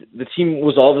 and the team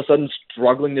was all of a sudden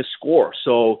struggling to score.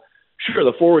 So sure,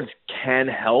 the forwards can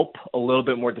help a little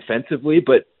bit more defensively,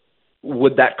 but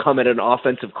would that come at an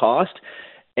offensive cost?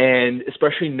 And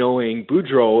especially knowing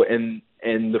Boudreau and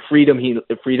the freedom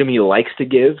he likes to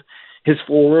give his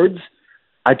forwards,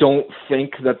 I don't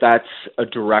think that that's a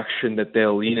direction that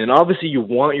they'll lean in. Obviously, you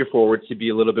want your forwards to be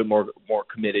a little bit more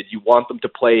committed. You want them to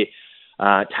play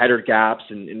tighter gaps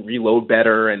and reload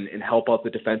better and help out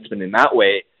the defensemen in that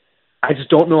way. I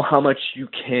just don't know how much you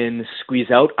can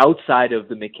squeeze out outside of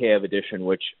the Mikheyev addition,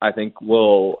 which I think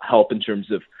will help in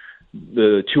terms of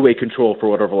the two-way control for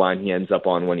whatever line he ends up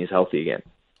on when he's healthy again.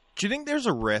 Do you think there's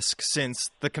a risk,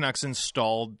 since the Canucks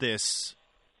installed this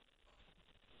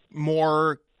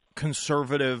more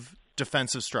conservative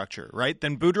defensive structure, right?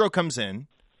 Then Boudreau comes in,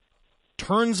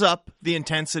 turns up the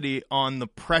intensity on the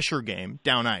pressure game,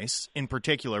 down ice in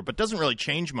particular, but doesn't really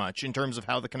change much in terms of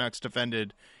how the Canucks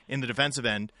defended in the defensive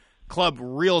end. Club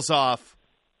reels off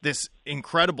this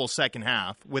incredible second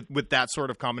half with that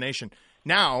sort of combination.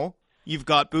 Now you've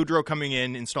got Boudreau coming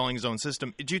in, installing his own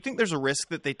system. Do you think there's a risk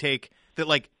that they take, that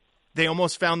like they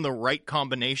almost found the right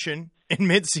combination in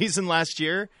midseason last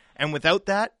year, and without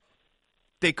that,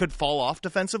 they could fall off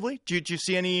defensively? Do you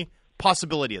see any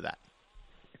possibility of that?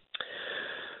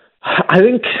 I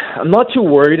think I'm not too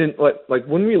worried. And like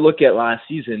when we look at last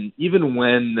season, even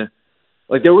when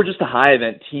like they were just a high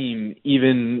event team,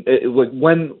 even like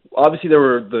when obviously there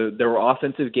were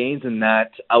offensive gains and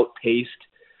that outpaced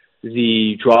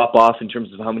the drop off in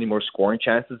terms of how many more scoring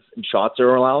chances and shots they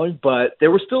were allowing, but they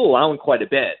were still allowing quite a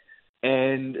bit.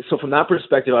 And so from that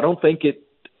perspective, I don't think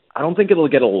it'll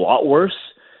get a lot worse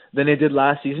than it did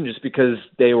last season, just because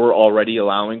they were already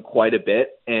allowing quite a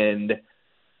bit. And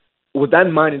with that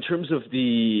in mind, in terms of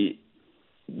the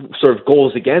sort of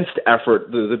goals against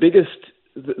effort, the biggest,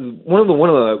 one of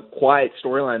the quiet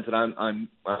storylines that I'm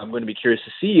going to be curious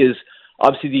to see is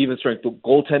obviously the even strength of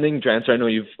goaltending. Drancer, I know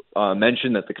you've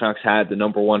mentioned that the Canucks had the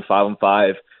number 1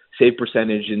 5-on-5 save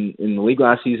percentage in the league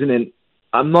last season, and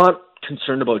I'm not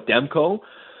concerned about Demko,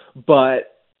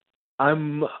 but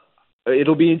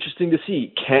it'll be interesting to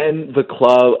see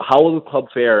how will the club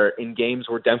fare in games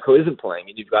where Demko isn't playing,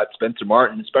 and you've got Spencer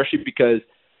Martin, especially because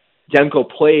Demko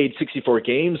played 64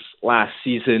 games last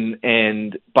season,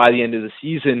 and by the end of the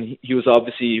season, he was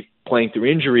obviously playing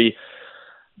through injury.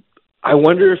 I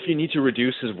wonder if you need to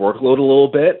reduce his workload a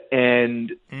little bit,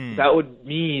 and that would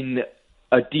mean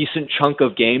a decent chunk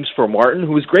of games for Martin,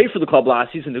 who was great for the club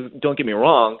last season, don't get me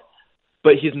wrong,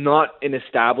 but he's not an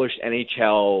established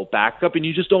NHL backup, and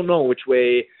you just don't know which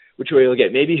way he'll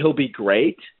get. Maybe he'll be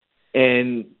great,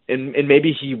 and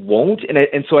maybe he won't.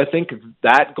 And so I think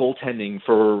that goaltending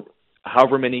for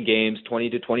however many games, 20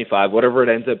 to 25, whatever it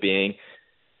ends up being,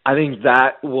 I think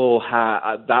that will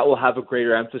have a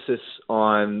greater emphasis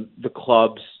on the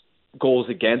club's goals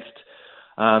against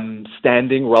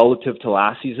standing relative to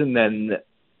last season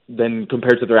than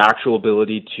compared to their actual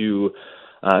ability to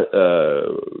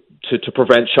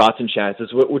prevent shots and chances,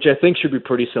 which I think should be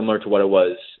pretty similar to what it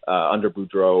was under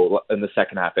Boudreau in the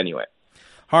second half anyway.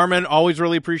 Harman, always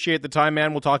really appreciate the time,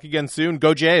 man. We'll talk again soon.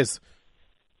 Go Jays.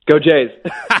 Go Jays.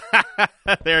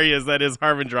 There he is. That is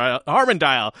Harman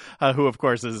Dial, who, of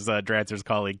course, is Drancer's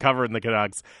colleague covering the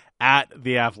Canucks at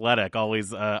The Athletic.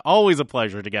 Always a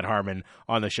pleasure to get Harman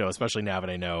on the show, especially now that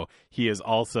I know he is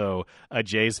also a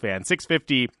Jays fan.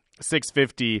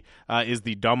 650 is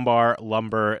the Dunbar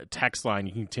Lumber text line.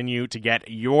 You continue to get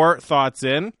your thoughts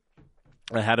in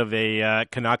ahead of a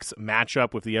Canucks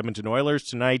matchup with the Edmonton Oilers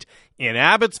tonight in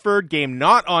Abbotsford. Game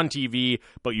not on TV,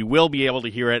 but you will be able to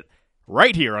hear it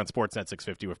right here on Sportsnet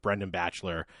 650 with Brendan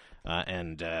Batchelor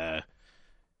and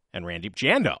Randeep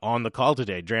Janda on the call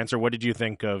today. Drancer, what did you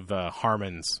think of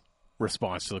Harman's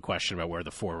response to the question about where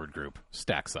the forward group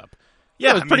stacks up?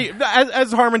 Yeah, it was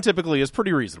as Harman typically is,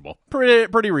 pretty reasonable.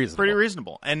 Pretty reasonable. Pretty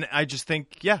reasonable. And I just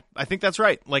think, I think that's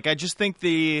right. Like, I just think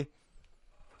the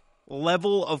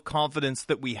level of confidence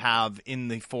that we have in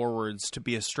the forwards to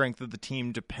be a strength of the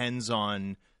team depends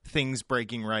on things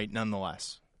breaking right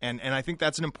nonetheless. And I think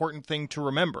that's an important thing to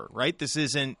remember, right? This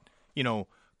isn't,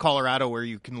 Colorado where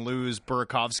you can lose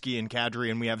Burakovsky and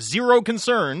Kadri and we have zero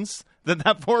concerns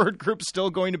that forward group's still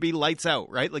going to be lights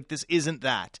out, right? Like, this isn't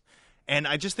that. And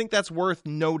I just think that's worth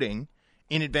noting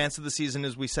in advance of the season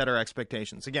as we set our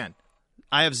expectations. Again,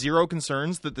 I have zero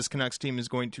concerns that this Canucks team is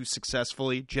going to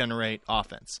successfully generate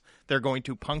offense. They're going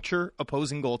to puncture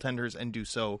opposing goaltenders and do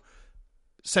so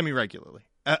semi-regularly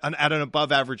at an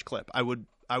above-average clip. I would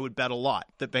bet a lot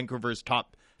that Vancouver's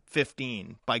top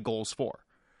 15 by goals for.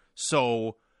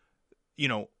 So,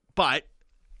 but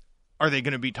are they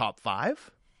going to be top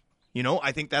 5?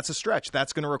 I think that's a stretch.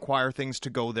 That's going to require things to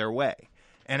go their way.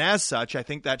 And as such, I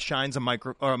think that shines a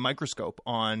microscope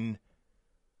on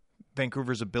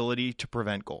Vancouver's ability to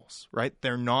prevent goals, right?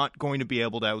 They're not going to be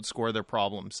able to outscore their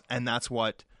problems. And that's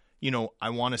what, I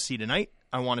want to see tonight.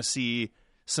 I want to see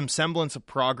some semblance of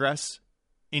progress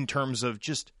in terms of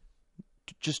just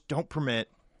don't permit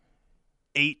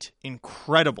 8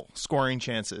 incredible scoring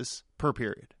chances per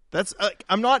period. That's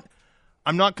I'm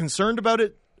not concerned about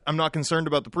it. I'm not concerned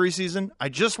about the preseason. I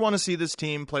just want to see this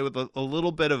team play with a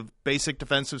little bit of basic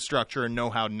defensive structure and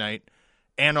know-how tonight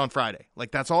and on Friday. Like,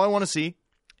 that's all I want to see.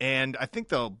 And I think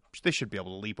they should be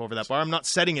able to leap over that bar. I'm not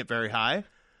setting it very high,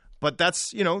 but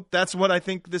that's what I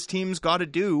think this team's got to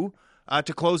do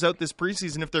to close out this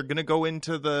preseason if they're going to go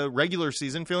into the regular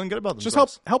season feeling good about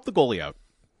themselves. Just help the goalie out.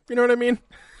 You know what I mean?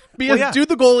 Do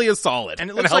the goalie as solid and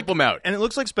help him out. And it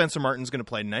looks like Spencer Martin's going to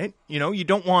play tonight. You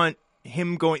don't want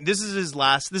him going. This is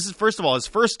first of all his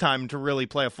first time to really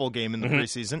play a full game in the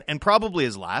preseason, and probably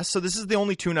his last. So this is the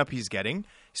only tune-up he's getting.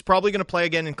 He's probably going to play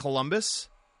again in Columbus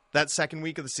that second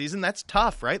week of the season. That's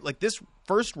tough, right? Like, this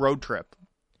first road trip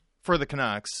for the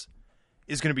Canucks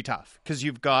is going to be tough because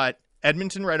you've got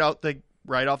Edmonton right off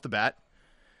the bat.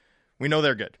 We know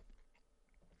they're good.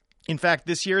 In fact,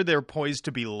 this year they're poised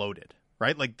to be loaded,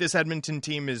 right? Like, this Edmonton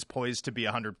team is poised to be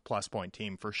a 100-plus point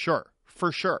team for sure.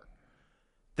 For sure.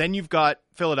 Then you've got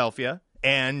Philadelphia,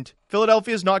 and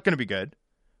Philadelphia is not going to be good.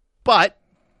 But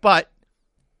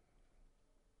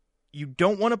you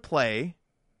don't want to play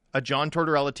a John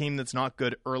Tortorella team that's not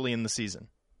good early in the season.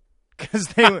 Because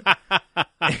they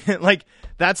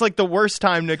that's like the worst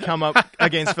time to come up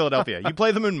against Philadelphia. You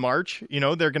play them in March,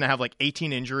 they're going to have like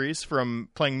 18 injuries from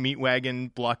playing meat wagon,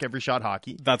 block every shot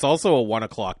hockey. That's also a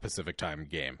 1:00 Pacific time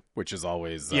game, which is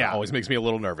always makes me a a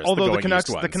little nervous. Although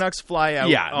the Canucks fly out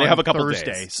they have a couple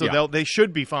Thursday, days. So they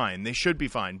should be fine. They should be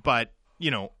fine. But,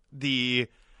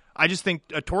 I just think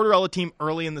a Tortorella team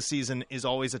early in the season is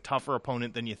always a tougher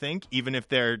opponent than you think, even if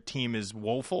their team is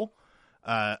woeful,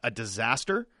 a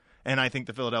disaster. And I think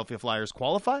the Philadelphia Flyers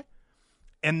qualify.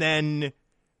 And then,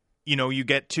 you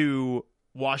get to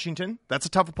Washington. That's a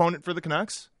tough opponent for the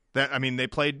Canucks. They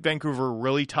played Vancouver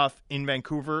really tough in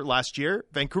Vancouver last year.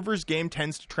 Vancouver's game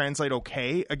tends to translate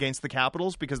okay against the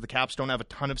Capitals because the Caps don't have a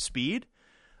ton of speed.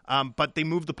 But they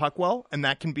move the puck well, and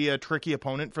that can be a tricky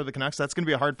opponent for the Canucks. That's going to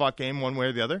be a hard-fought game one way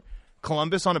or the other.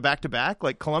 Columbus on a back-to-back.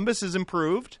 Like, Columbus is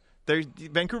improved.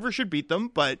 Vancouver should beat them,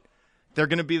 but they're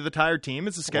going to be the tired team.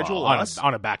 It's a schedule loss.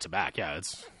 On a back-to-back, yeah.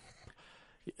 It's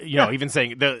even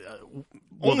saying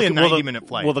only a 90-minute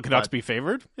flight. Will the Canucks be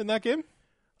favored in that game?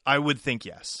 I would think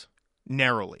yes,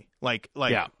 narrowly.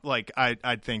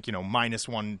 I'd think minus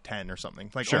 110 or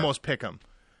something. Like, sure. Almost pick them,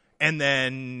 and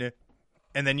then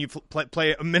you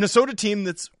play a Minnesota team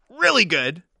that's really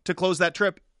good to close that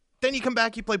trip. Then you come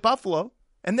back, you play Buffalo.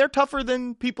 And they're tougher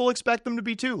than people expect them to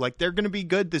be, too. Like, they're going to be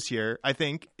good this year, I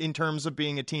think, in terms of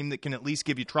being a team that can at least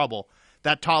give you trouble.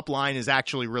 That top line is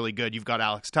actually really good. You've got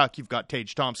Alex Tuch. You've got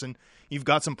Tage Thompson. You've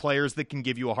got some players that can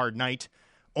give you a hard night.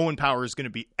 Owen Power is going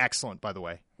to be excellent, by the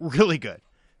way. Really good.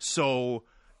 So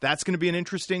that's going to be an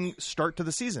interesting start to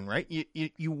the season, right?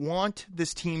 You want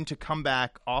this team to come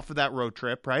back off of that road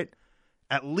trip, right?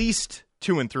 At least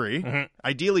 2-3. Mm-hmm.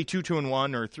 Ideally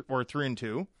 2-1 or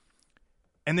 3-2.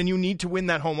 And then you need to win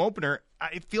that home opener.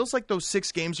 It feels like those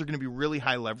 6 games are going to be really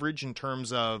high leverage in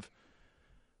terms of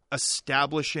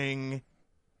establishing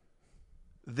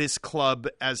this club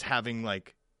as having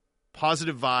like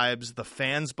positive vibes, the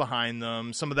fans behind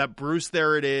them, some of that Bruce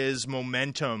there it is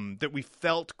momentum that we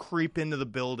felt creep into the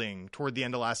building toward the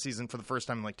end of last season for the first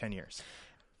time in like 10 years.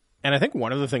 And I think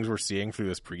one of the things we're seeing through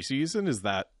this preseason is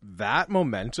that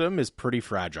momentum is pretty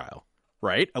fragile.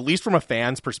 Right? At least from a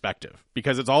fan's perspective,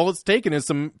 because it's taken is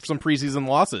some preseason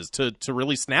losses to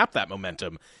really snap that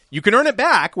momentum. You can earn it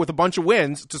back with a bunch of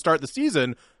wins to start the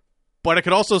season, but it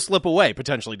could also slip away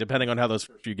potentially depending on how those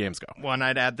first few games go. Well, and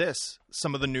I'd add this.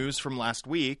 Some of the news from last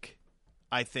week,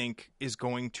 I think, is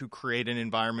going to create an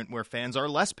environment where fans are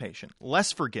less patient,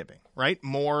 less forgiving, right?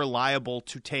 More liable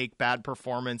to take bad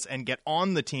performance and get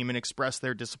on the team and express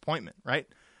their disappointment, right?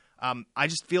 I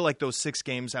just feel like those 6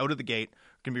 games out of the gate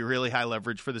can be really high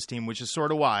leverage for this team, which is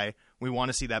sort of why we want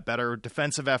to see that better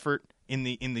defensive effort in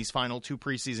these final 2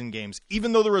 preseason games.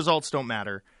 Even though the results don't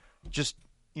matter, just,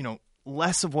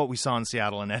 less of what we saw in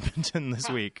Seattle and Edmonton this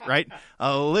week, right?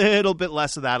 A little bit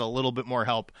less of that, a little bit more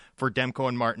help for Demko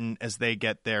and Martin as they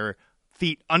get their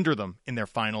feet under them in their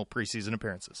final preseason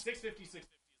appearances.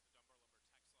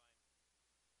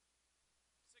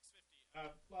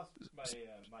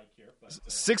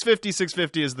 650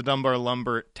 650 is the Dunbar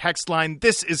Lumber text line.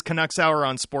 This is Canucks Hour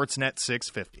on Sportsnet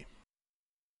 650.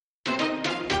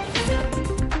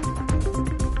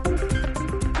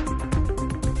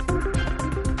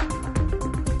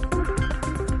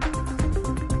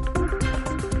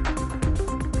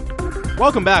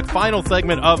 Welcome back. Final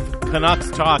segment of Canucks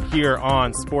Talk here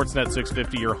on Sportsnet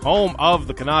 650, your home of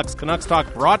the Canucks. Canucks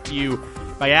Talk brought to you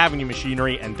by Avenue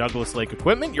Machinery and Douglas Lake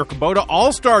Equipment, your Kubota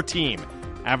All-Star team.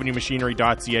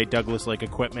 AvenueMachinery.ca,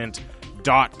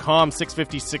 DouglasLakeEquipment.com.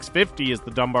 650 is the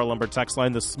Dunbar Lumber text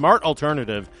line, the smart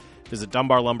alternative. Visit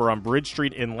Dunbar Lumber on Bridge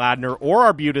Street in Ladner or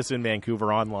Arbutus in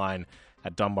Vancouver online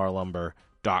at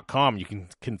DunbarLumber.com. You can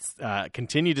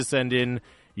continue to send in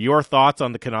your thoughts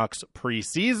on the Canucks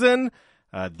preseason,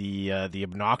 the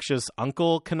obnoxious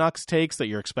Uncle Canucks takes that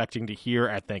you're expecting to hear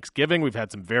at Thanksgiving. We've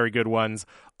had some very good ones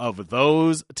of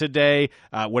those today.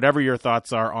 Whatever your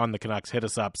thoughts are on the Canucks, hit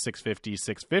us up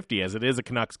 650-650. As it is a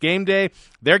Canucks game day,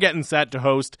 they're getting set to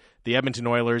host the Edmonton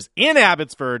Oilers in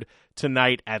Abbotsford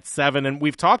tonight at 7. And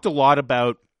we've talked a lot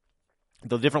about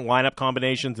the different lineup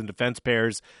combinations and defense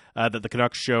pairs that the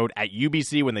Canucks showed at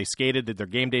UBC when they skated, did their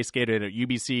game day skated at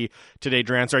UBC today,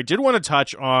 Drancer. I did want to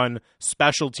touch on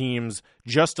special teams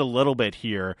just a little bit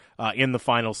here in the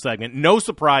final segment. No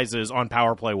surprises on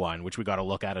power play 1, which we got to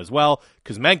look at as well.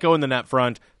 Kuzmenko in the net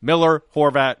front, Miller,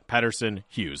 Horvat, Pettersson,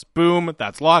 Hughes. Boom,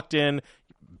 that's locked in.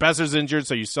 Besser's injured,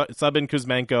 so you sub in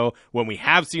Kuzmenko. When we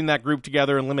have seen that group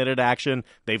together in limited action,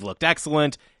 they've looked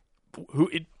excellent.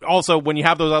 Also, when you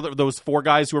have those 4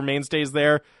 guys who are mainstays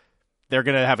there, they're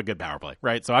going to have a good power play,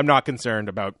 right? So I'm not concerned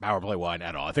about power play 1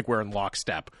 at all. I think we're in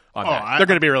lockstep on that. They're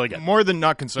going to be really good. More than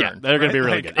not concerned. Yeah, they're going to be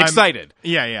really good. Excited.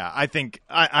 I think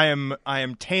I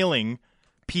am tailing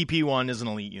PP1 as an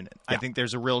elite unit. Yeah. I think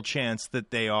there's a real chance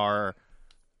that they are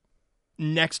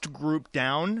next group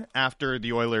down after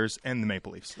the Oilers and the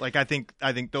Maple Leafs. Like I think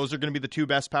those are going to be the 2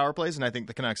 best power plays, and I think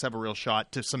the Canucks have a real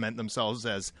shot to cement themselves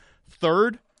as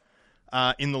third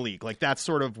in the league. Like that's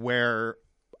sort of where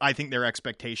I think their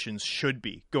expectations should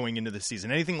be going into the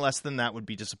season. Anything less than that would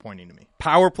be disappointing to me.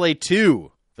 Power play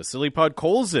 2. Vasily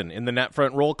Podkolzin in the net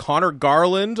front role. Connor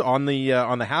Garland on the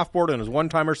half board on his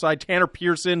one-timer side. Tanner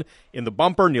Pearson in the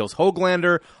bumper. Niels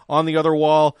Höglander on the other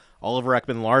wall. Oliver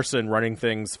Ekman-Larsson running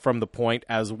things from the point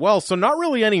as well. So not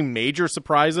really any major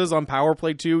surprises on power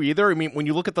play 2 either. I mean, when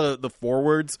you look at the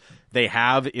forwards they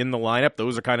have in the lineup,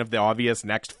 those are kind of the obvious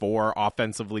next 4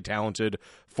 offensively talented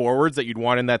forwards that you'd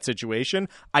want in that situation.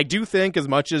 I do think, as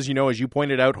much as, as you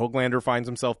pointed out, Höglander finds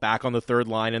himself back on the third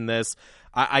line in this,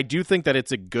 I do think that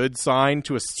it's a good sign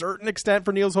to a certain extent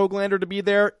for Niels Höglander to be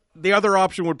there. The other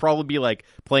option would probably be like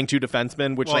playing 2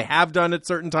 defensemen, which they have done at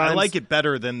certain times. I like it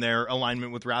better than their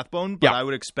alignment with Rathbone, but I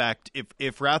would expect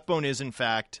if Rathbone is in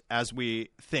fact, as we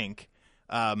think,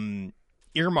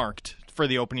 earmarked for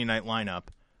the opening night lineup,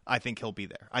 I think he'll be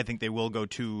there. I think they will go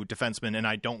 2 defensemen, and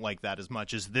I don't like that as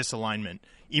much as this alignment,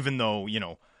 even though,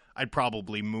 I'd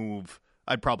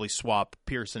probably swap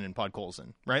Pearson and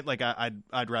Podkolzin, right? Like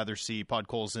I'd rather see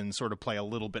Podkolzin sort of play a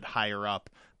little bit higher up,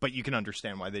 but you can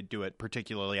understand why they do it,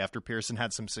 particularly after Pearson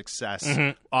had some success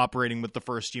operating with the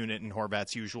first unit in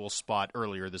Horvat's usual spot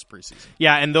earlier this preseason.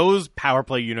 Yeah, and those power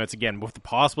play units, again, with the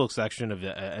possible exception of,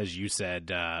 as you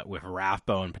said, with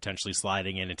Rathbone potentially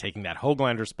sliding in and taking that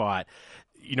Höglander spot,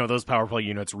 those power play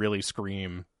units really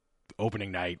scream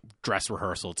opening night dress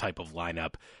rehearsal type of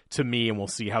lineup to me, and we'll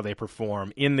see how they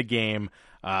perform in the game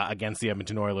against the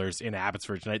Edmonton Oilers in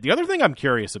Abbotsford tonight. The other thing I'm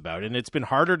curious about, and it's been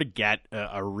harder to get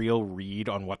a real read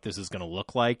on what this is going to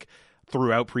look like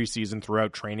throughout preseason,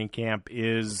 throughout training camp,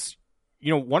 is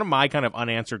one of my kind of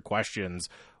unanswered questions.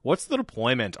 What's the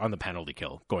deployment on the penalty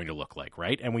kill going to look like,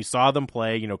 right? And we saw them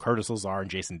play, Curtis Lazar and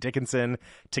Jason Dickinson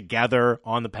together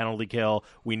on the penalty kill.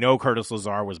 We know Curtis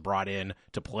Lazar was brought in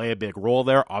to play a big role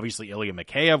there. Obviously, Ilya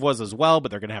Mikheyev was as well,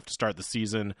 but they're going to have to start the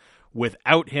season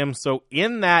without him. So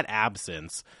in that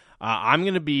absence, I'm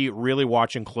going to be really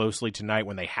watching closely tonight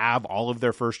when they have all of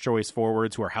their first-choice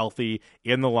forwards who are healthy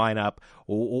in the lineup.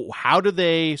 How do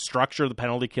they structure the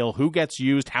penalty kill? Who gets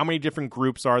used? How many different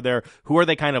groups are there? Who are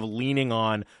they kind of leaning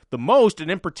on the most? And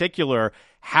in particular,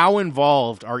 how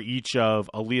involved are each of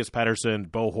Elias Pettersson,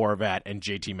 Bo Horvat, and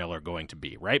JT Miller going to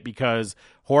be, right? Because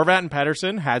Horvat and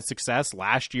Pettersson had success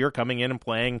last year coming in and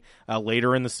playing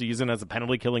later in the season as a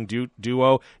penalty-killing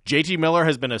duo. JT Miller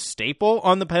has been a staple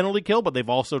on the penalty kill, but they've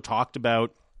also talked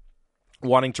about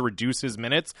wanting to reduce his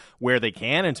minutes where they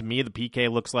can, and to me, the PK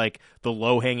looks like the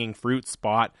low-hanging fruit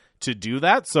spot to do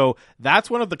that. So that's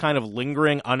one of the kind of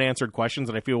lingering unanswered questions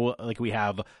that I feel like we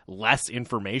have less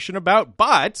information about,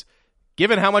 but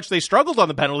given how much they struggled on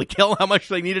the penalty kill, how much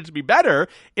they needed to be better,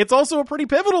 it's also a pretty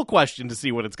pivotal question to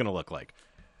see what it's going to look like.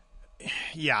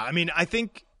 Yeah, I mean,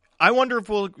 I wonder if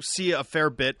we'll see a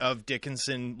fair bit of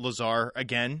Dickinson Lazar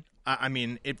again. I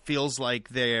mean, it feels like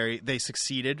they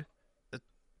succeeded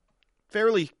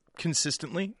fairly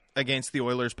consistently against the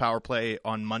Oilers' power play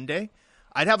on Monday.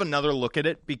 I'd have another look at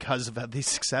it because of the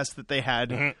success that they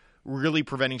had really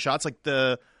preventing shots. Like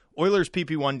the Oilers'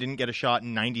 PP1 didn't get a shot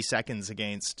in 90 seconds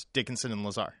against Dickinson and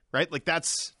Lazar, right? Like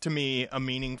that's, to me, a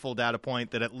meaningful data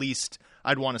point that at least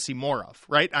I'd want to see more of,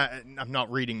 right? I'm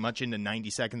not reading much into 90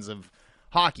 seconds of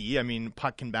hockey. I mean,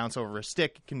 puck can bounce over a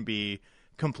stick, can be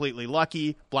completely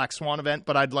lucky, black swan event,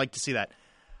 but I'd like to see that.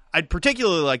 I'd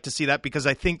particularly like to see that because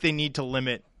I think they need to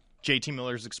limit JT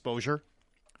Miller's exposure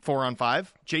 4-on-5.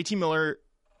 JT Miller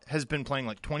has been playing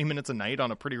like 20 minutes a night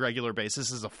on a pretty regular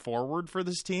basis as a forward for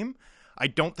this team. I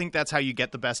don't think that's how you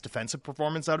get the best defensive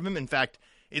performance out of him. In fact,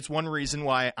 it's one reason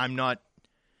why I'm not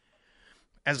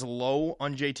as low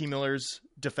on JT Miller's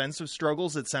defensive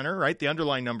struggles at center, right? The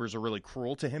underlying numbers are really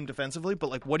cruel to him defensively,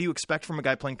 but like, what do you expect from a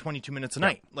guy playing 22 minutes a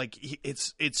night? Like,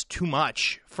 it's too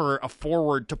much for a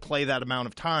forward to play that amount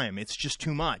of time. It's just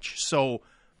too much. So,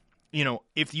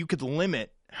 if you could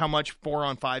limit how much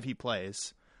 4-on-5 he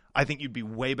plays, I think you'd be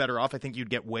way better off. I think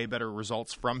you'd get way better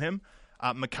results from him.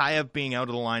 Mikheyev being out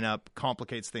of the lineup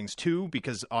complicates things too,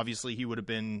 because obviously he would have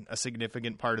been a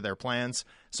significant part of their plans.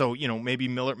 So, maybe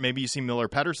you see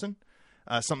Miller-Pettersson,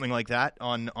 something like that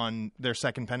on their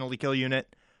second penalty kill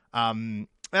unit.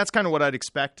 That's kind of what I'd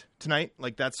expect tonight.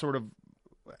 Like, that's sort of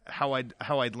how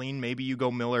I'd lean. Maybe you go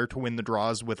Miller to win the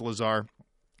draws with Lazar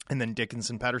and then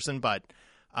Dickinson-Pettersson, but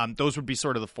those would be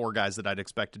sort of the four guys that I'd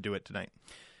expect to do it tonight.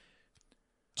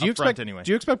 Do you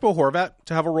expect Bo Horvat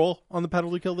to have a role on the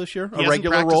penalty kill this year? He hasn't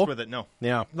practiced with it, no.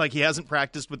 Yeah. Like, he hasn't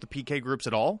practiced with the PK groups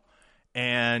at all,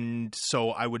 and so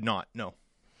I would not, no.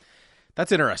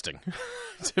 That's interesting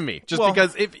to me.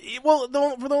 Because for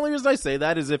the only reason I say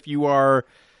that is if you are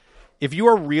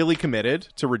really committed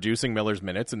to reducing Miller's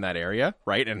minutes in that area,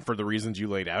 right? And for the reasons you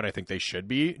laid out, I think they should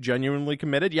be genuinely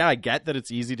committed. Yeah, I get that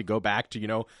it's easy to go back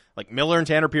to, like Miller and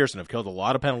Tanner Pearson have killed a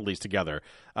lot of penalties together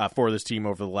for this team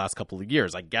over the last couple of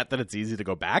years. I get that it's easy to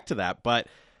go back to that, but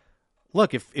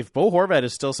look, if Bo Horvat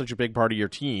is still such a big part of your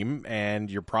team, and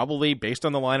you're probably, based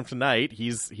on the lineup tonight,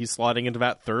 he's slotting into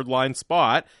that third line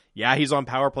spot. Yeah, he's on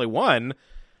power play 1.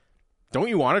 Don't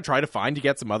you want to try to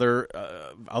get some other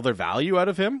value out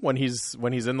of him when he's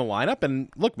in the lineup? And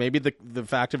look, maybe the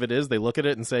fact of it is they look at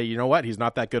it and say, you know what, he's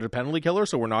not that good a penalty killer,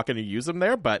 so we're not going to use him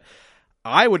there. But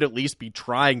I would at least be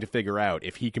trying to figure out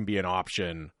if he can be an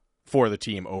option for the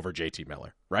team over JT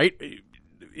Miller, right?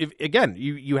 If, again,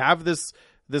 you have this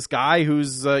guy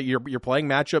who's you're playing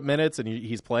matchup minutes and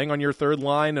he's playing on your third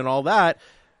line and all that.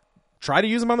 Try to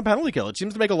use him on the penalty kill. It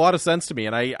seems to make a lot of sense to me,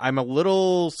 and I'm a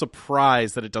little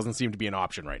surprised that it doesn't seem to be an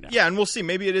option right now. Yeah, and we'll see.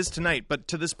 Maybe it is tonight, but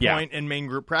to this point in main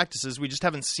group practices, we just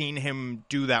haven't seen him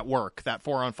do that work, that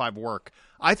 4-on-5 work.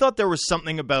 I thought there was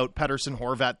something about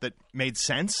Pettersson-Horvat that made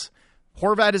sense.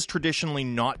 Horvat has traditionally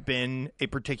not been a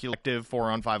particularly active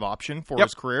 4-on-5 option for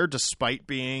his career, despite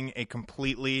being a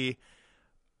completely,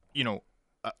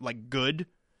 good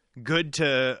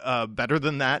to better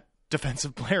than that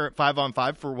defensive player at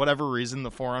 5-on-5. For whatever reason,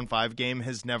 the 4-on-5 game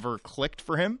has never clicked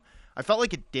for him. I felt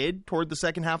like it did toward the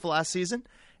second half of last season,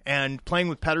 and playing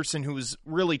with Pettersson, who was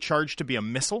really charged to be a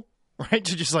missile, right,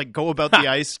 to just go about the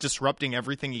ice, disrupting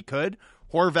everything he could.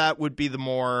 Horvat would be the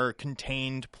more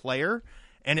contained player,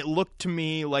 and it looked to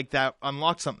me like that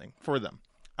unlocked something for them.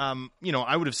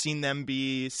 I would have seen them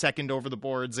be second over the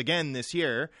boards again this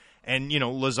year. And,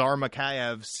 Lazar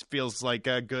Mikheyev feels like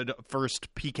a good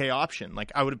first PK option.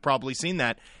 Like, I would have probably seen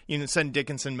that. Send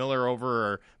Dickinson Miller over,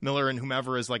 or Miller and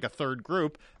whomever as like a third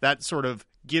group. That sort of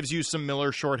gives you some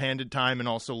Miller shorthanded time and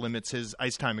also limits his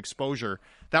ice time exposure.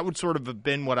 That would sort of have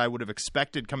been what I would have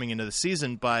expected coming into the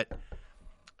season, but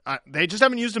they just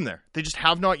haven't used him there. They just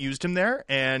have not used him there,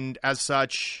 and as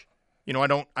such, I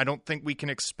don't think we can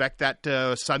expect that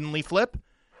to suddenly flip.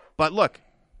 But look,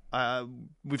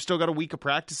 we've still got a week of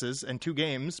practices and 2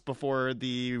 games before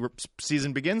the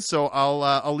season begins, so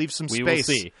I'll leave some space. We will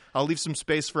see. I'll leave some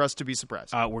space for us to be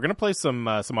surprised. We're going to play some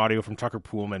audio from Tucker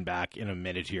Poolman back in a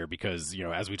minute here because,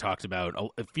 as we talked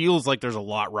about, it feels like there's a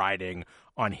lot riding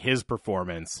on his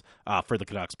performance for the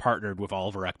Canucks, partnered with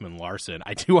Oliver Ekman-Larsson.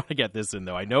 I do want to get this in,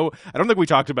 though. I don't think we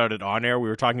talked about it on air. We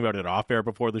were talking about it off air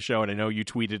before the show, and I know you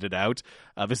tweeted it out.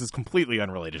 This is completely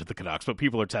unrelated to the Canucks, but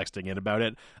people are texting in about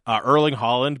it. Erling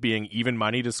Haaland being even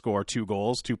money to score 2+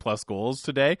 goals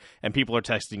today, and people are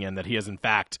texting in that he has, in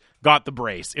fact, got the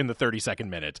brace in the 32nd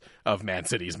minute of Man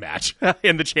City's match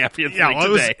in the Champions League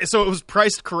today. It was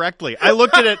priced correctly. I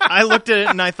looked at it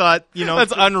and I thought,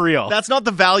 that's unreal. That's not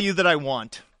the value that I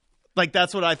want. Like,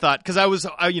 that's what I thought, because I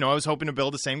was hoping to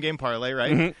build a same game parlay,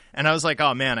 right? Mm-hmm. And I was like,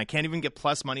 oh man, I can't even get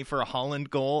plus money for a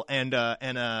Haaland goal and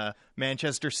a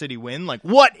Manchester City win. Like,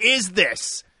 what is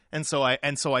this? And so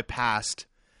I passed.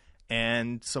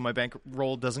 And so my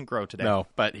bankroll doesn't grow today. No,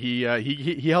 but he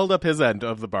held up his end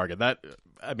of the bargain.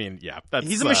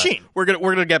 He's a machine. We're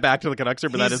gonna get back to the Canucks here,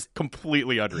 but that is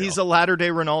completely unreal. He's a latter-day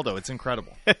Ronaldo. It's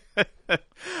incredible.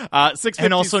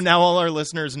 And also now all our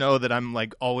listeners know that I'm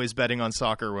like always betting on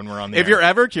soccer when we're on the If air. you're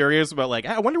ever curious about like,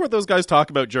 I wonder what those guys talk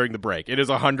about during the break, it is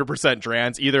 100%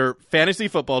 Drance, either fantasy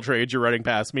football trades you're running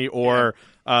past me or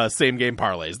same game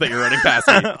parlays that you're running past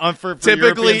me. for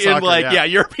Typically European in soccer,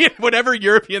 European, whatever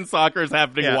European soccer is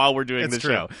happening Yeah, while we're doing it's the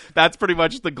true. show. That's pretty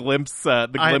much the glimpse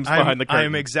behind the curtain. I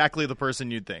am exactly the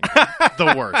person you'd think.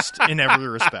 The worst in every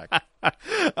respect.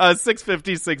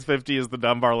 650 is the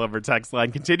Dunbar Lumber text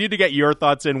line. Continue to get your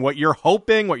thoughts in, what you're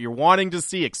hoping, what you're wanting to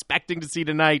see, expecting to see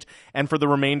tonight, and for the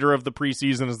remainder of the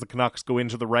preseason as the Canucks go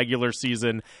into the regular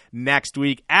season next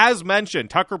week. As mentioned,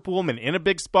 Tucker Poolman in a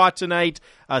big spot tonight.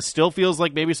 Still feels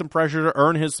like maybe some pressure to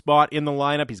earn his spot in the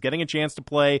lineup. He's getting a chance to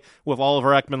play with Oliver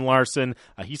Ekman-Larsson.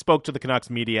 He spoke to the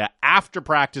Canucks media after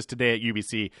practice today at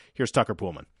UBC. Here's Tucker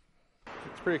Poolman.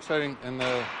 It's pretty exciting. In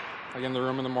the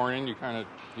room in the morning, you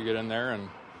get in there, and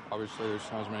obviously there's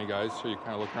not as many guys, so you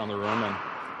kind of look around the room and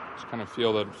just kind of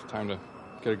feel that it's time to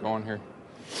get it going here.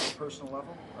 Personal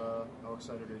level, how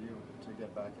excited are you to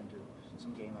get back into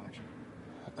some game action?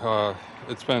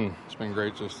 It's been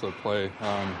great just to play.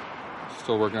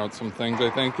 Still working out some things, I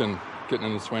think, and getting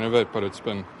in the swing of it, but it's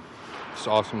been just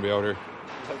awesome to be out here. Is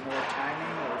it more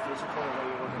timing or physical, or what are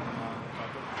you working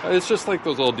on? It's just like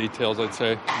those little details, I'd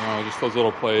say. Just those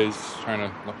little plays, trying to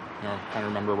kind of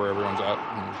remember where everyone's at.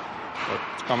 But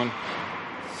it's coming.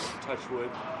 Touch wood.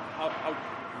 How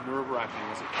nerve-wracking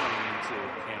was it coming into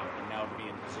camp and now to be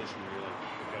in position where you're like,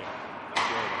 okay, I'm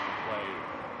good, I can play.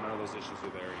 None of those issues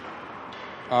are there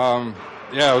yet.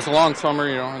 Yeah, it was a long summer,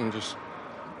 and just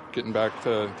getting back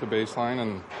to baseline,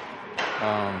 and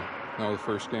the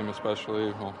first game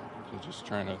especially, just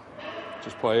trying to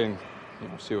just play and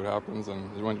see what happens,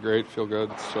 and it went great, feel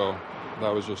good. So that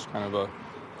was just kind of a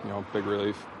big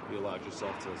relief. You allowed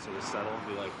yourself to sort of settle and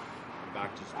be like,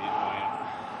 back to speed who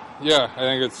I am? Yeah, I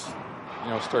think it's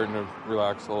starting to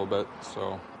relax a little bit.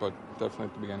 So, but definitely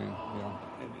at the beginning,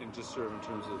 And just sort of in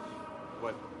terms of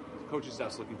what the coaching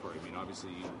staff's looking for. I mean, obviously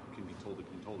you can be told it,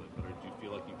 but do you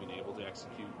feel like you've been able to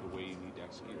execute the way you need to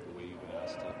execute, the way you've been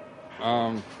asked to?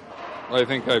 I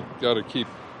think I've got to keep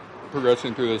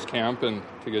progressing through this camp and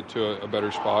to get to a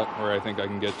better spot where I think I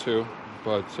can get to.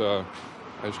 But I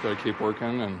just got to keep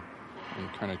working and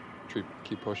kind of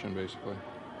keep pushing, basically.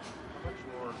 How much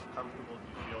more comfortable do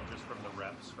you feel just from the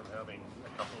reps, from having a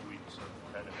couple of weeks of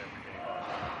kind of everyday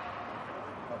hockey?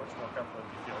 How much more comfortable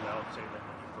do you feel now, say, than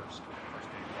when you first day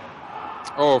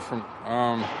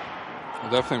camp?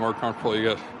 Definitely more comfortable. You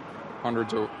get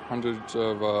hundreds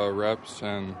of reps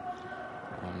and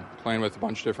playing with a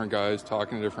bunch of different guys,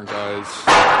 talking to different guys.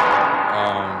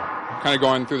 Kind of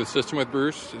going through the system with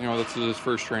Bruce. This is his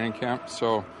first training camp,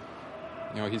 so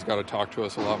he's got to talk to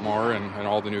us a lot more, and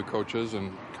all the new coaches,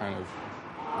 and kind of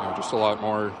just a lot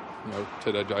more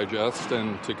to digest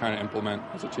and to kind of implement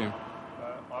as a team.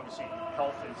 Obviously,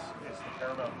 health is the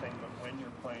paramount thing, but when you're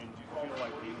playing, do you feel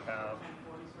like you have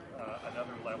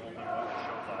another level than what you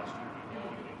showed last year? Do you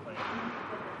think they played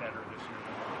better this year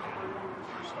than what they did when you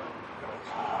first started with the Canucks?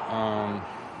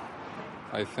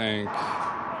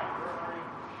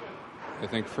 I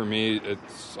think for me,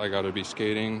 I got to be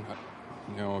skating.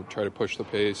 Try to push the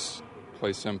pace,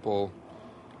 play simple,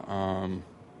 and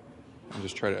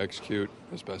just try to execute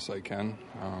as best I can.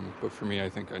 But for me, I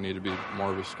think I need to be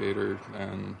more of a skater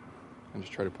and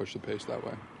just try to push the pace that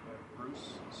way.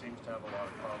 Bruce seems to have a lot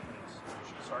of confidence.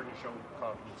 He's starting to show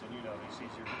confidence in you now. He sees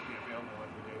you're going to be available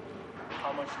every day.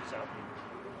 How much does that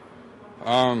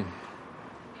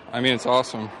mean? It's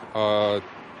awesome.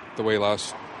 The way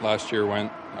last year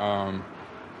went.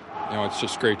 It's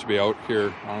just great to be out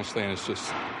here, honestly, and it's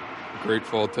just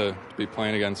grateful to be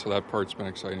playing again. So that part's been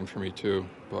exciting for me too.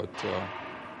 But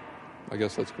I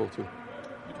guess that's cool too.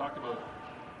 You talked about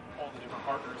all the different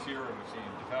partners here, and we've seen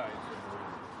the guys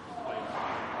playing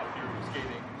out here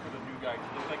skating with a new guy.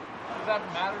 Does that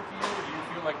matter to you, or do you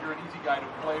feel like you're an easy guy to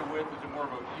play with? Is it more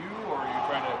about you, or are you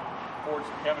trying to forge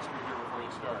some chemistry here before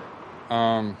you start?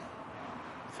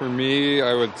 For me,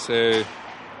 I would say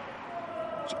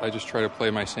I just try to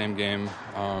play my same game.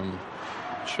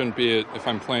 Shouldn't be if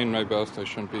I'm playing my best, I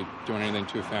shouldn't be doing anything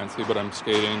too fancy, but I'm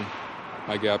skating.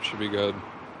 My gap should be good.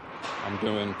 I'm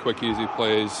doing quick, easy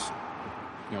plays,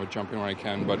 jumping when I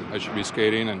can, but I should be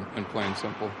skating and playing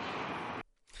simple.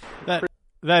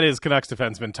 That is Canucks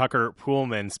defenseman Tucker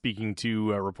Poolman speaking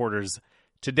to reporters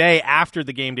today after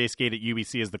the game day skate at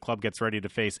UBC as the club gets ready to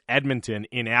face Edmonton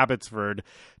in Abbotsford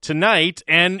tonight.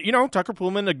 And, Tucker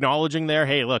Poolman acknowledging there,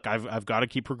 hey, look, I've got to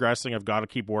keep progressing. I've got to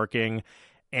keep working.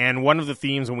 And one of the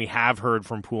themes when we have heard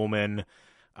from Poolman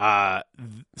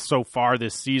so far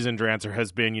this season, Drancer,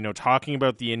 has been, talking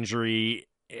about the injury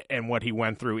and what he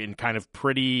went through in kind of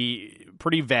pretty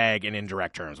vague and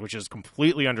indirect terms, which is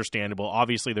completely understandable.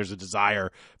 Obviously, there's a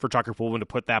desire for Tucker Poolman to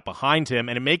put that behind him,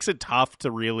 and it makes it tough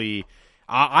to really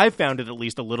I found it at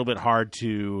least a little bit hard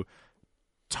to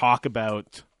talk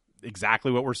about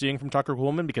exactly what we're seeing from Tucker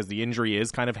Poolman because the injury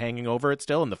is kind of hanging over it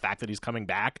still, and the fact that he's coming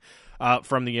back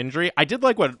from the injury. I did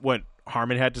like what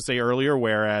Harman had to say earlier,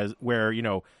 where you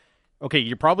know, okay,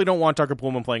 you probably don't want Tucker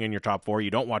Poolman playing in your top four.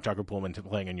 You don't want Tucker Poolman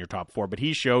playing in your top four, but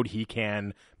he showed he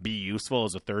can be useful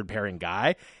as a third pairing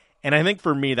guy. And I think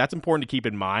for me, that's important to keep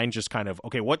in mind, just kind of,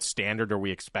 okay, what standard are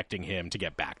we expecting him to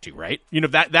get back to, right? You know,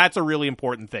 that's a really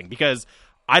important thing because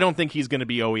I don't think he's going to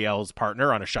be OEL's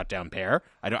partner on a shutdown pair.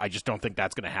 I just don't think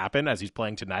that's going to happen as he's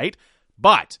playing tonight.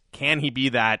 But can he be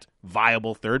that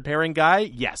viable third pairing guy?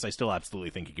 Yes, I still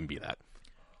absolutely think he can be that.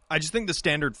 I just think the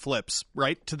standard flips,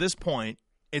 right? To this point,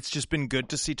 it's just been good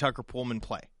to see Tucker Poolman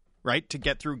play, right? To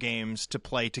get through games, to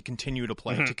play, to continue to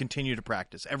play, to continue to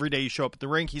practice. Every day you show up at the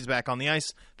rink, he's back on the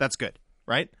ice. That's good,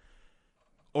 right?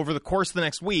 Over the course of the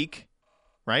next week,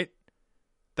 right,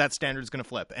 that standard is going to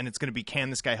flip, and it's going to be, can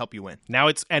this guy help you win? Now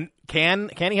can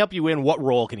he help you win? What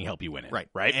role can he help you win in?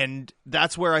 Right. And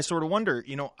that's where I sort of wonder,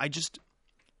 you know,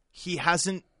 he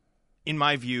hasn't, in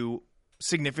my view,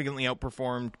 significantly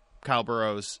outperformed Kyle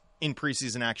Burroughs in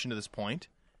preseason action to this point.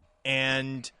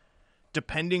 And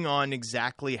depending on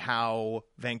exactly how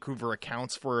Vancouver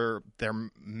accounts for their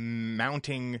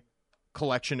mounting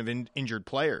collection of injured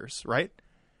players, right?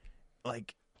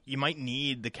 Like, you might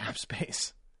need the cap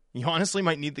space. You honestly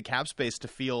might need the cap space to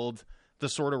field the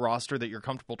sort of roster that you're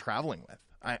comfortable traveling with.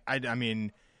 I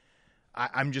mean,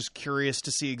 I'm just curious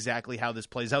to see exactly how this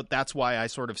plays out. That's why I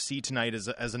sort of see tonight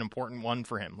as an important one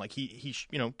for him. Like he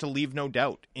you know, to leave no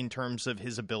doubt in terms of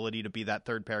his ability to be that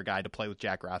third pair guy, to play with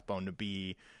Jack Rathbone, to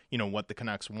be, you know, what the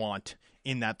Canucks want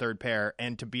in that third pair,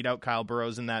 and to beat out Kyle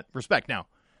Burroughs in that respect. Now,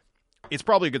 it's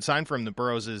probably a good sign for him that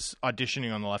Burroughs is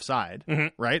auditioning on the left side,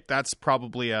 right? That's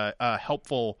probably a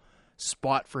helpful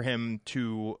spot for him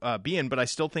to be in, but I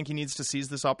still think he needs to seize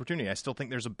this opportunity. I still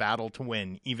think there's a battle to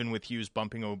win, even with Hughes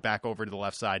bumping back over to the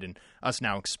left side and us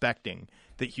now expecting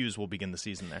that Hughes will begin the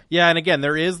season there. Yeah, and again,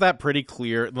 there is that pretty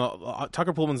clear...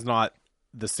 Tucker Poolman's not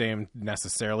the same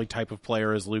necessarily type of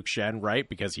player as Luke Schenn, right?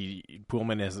 Because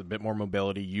Poolman has a bit more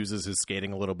mobility, uses his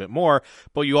skating a little bit more,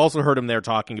 but you also heard him there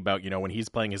talking about, you know, when he's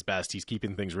playing his best, he's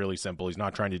keeping things really simple. He's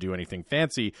not trying to do anything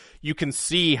fancy. You can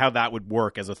see how that would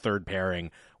work as a third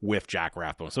pairing with Jack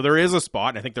Rathbone. So there is a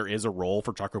spot, and I think there is a role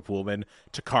for Tucker Poolman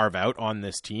to carve out on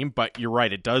this team, but you're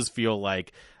right, it does feel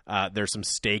like there's some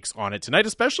stakes on it tonight,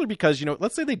 especially because, you know,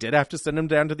 let's say they did have to send him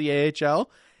down to the AHL.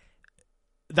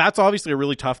 That's obviously a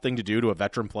really tough thing to do to a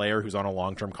veteran player who's on a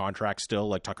long-term contract still,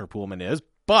 like Tucker Poolman is,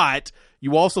 but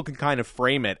you also can kind of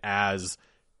frame it as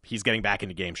he's getting back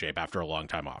into game shape after a long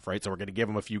time off, right? So we're going to give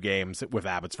him a few games with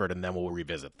Abbotsford, and then we'll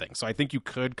revisit things. So I think you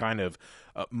could kind of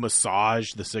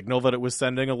massage the signal that it was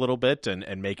sending a little bit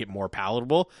and make it more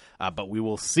palatable, but we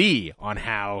will see on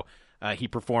how he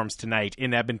performs tonight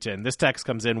in Edmonton. This text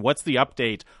comes in, what's the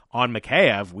update on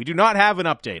Mikheyev? We do not have an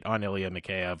update on Ilya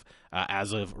Mikheyev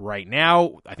as of right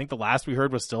now. I think the last we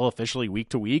heard was still officially week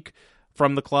to week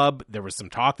from the club. There was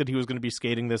some talk that he was going to be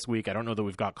skating this week. I don't know that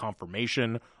we've got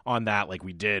confirmation on that like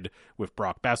we did with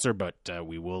Brock Besser, but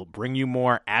we will bring you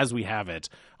more as we have it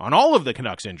on all of the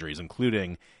Canucks injuries,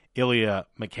 including Ilya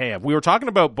Mikheyev. We were talking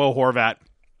about Bo Horvat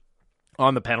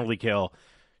on the penalty kill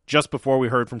just before we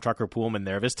heard from Tucker Poolman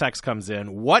there. This text comes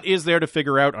in. What is there to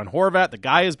figure out on Horvat? The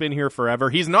guy has been here forever.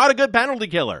 He's not a good penalty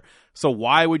killer. So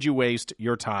why would you waste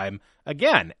your time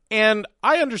again? And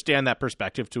I understand that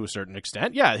perspective to a certain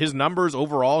extent. Yeah, his numbers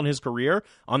overall in his career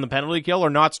on the penalty kill are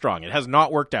not strong. It has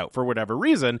not worked out for whatever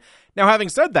reason. Now, having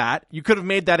said that, you could have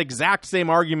made that exact same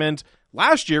argument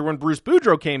last year when Bruce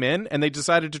Boudreau came in and they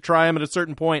decided to try him at a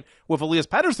certain point with Elias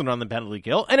Pettersson on the penalty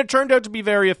kill, and it turned out to be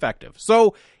very effective.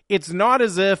 So it's not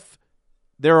as if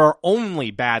there are only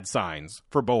bad signs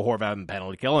for Bo Horvat in the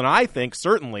penalty kill, and I think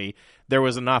certainly there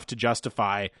was enough to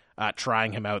justify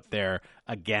trying him out there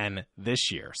again this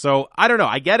year. So I don't know.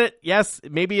 I get it. Yes,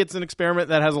 maybe it's an experiment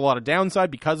that has a lot of downside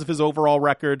because of his overall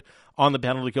record on the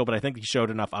penalty kill, but I think he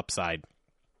showed enough upside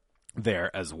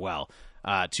there as well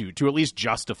to at least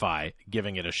justify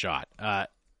giving it a shot.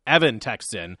 Evan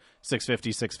texts in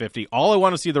 650. All I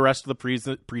want to see the rest of the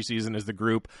preseason is the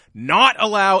group not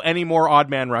allow any more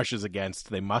odd man rushes against.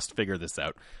 They must figure this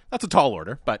out. That's a tall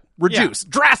order, but reduce. Yeah.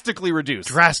 Drastically reduce.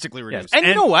 Yes. And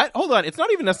you know what? Hold on. It's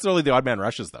not even necessarily the odd man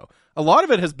rushes, though. A lot of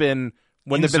it has been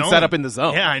when they've been set up in the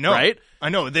zone. Yeah, I know. Right? I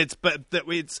know.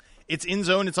 It's in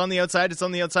zone. It's on the outside. It's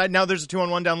on the outside. Now there's a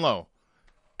 2-on-1 down low.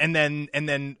 And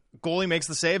then goalie makes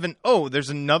the save, and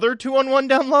there's another 2-on-1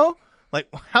 down low? Like,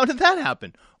 how did that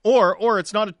happen? Or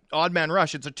it's not an odd man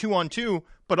rush. It's a 2-on-2,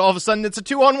 but all of a sudden it's a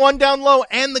 2-on-1 down low,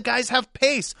 and the guys have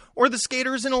pace, or the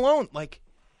skater isn't alone. Like,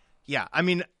 yeah, I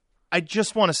mean, I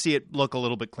just want to see it look a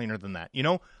little bit cleaner than that. You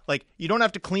know, like you don't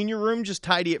have to clean your room, just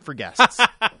tidy it for guests,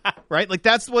 right? Like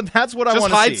that's what I want to see.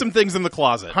 Just hide some things in the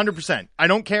closet. 100%. I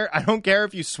don't care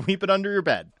if you sweep it under your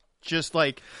bed. Just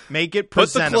like make it Put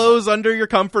presentable. the clothes under your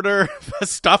comforter.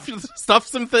 stuff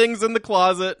some things in the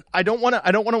closet. I don't want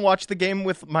to watch the game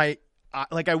with my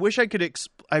like. I wish I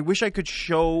could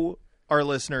show our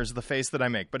listeners the face that I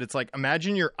make, but it's like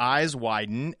imagine your eyes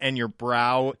widen and your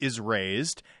brow is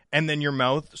raised, and then your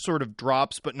mouth sort of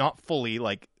drops, but not fully,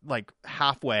 like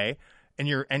halfway, and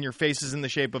your face is in the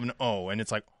shape of an O, and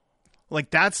it's like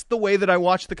that's the way that I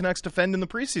watch the Canucks defend in the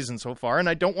preseason so far, and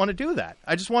I don't want to do that.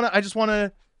 I just want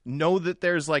to know that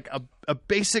there's like a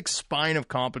basic spine of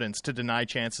competence to deny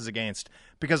chances against,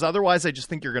 because otherwise I just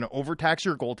think you're going to overtax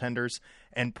your goaltenders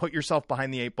and put yourself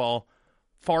behind the 8 ball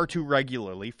far too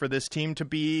regularly for this team to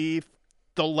be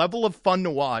the level of fun to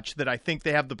watch that I think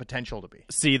they have the potential to be.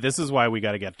 See, this is why we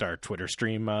got to get our Twitter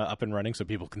stream up and running so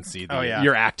people can see yeah.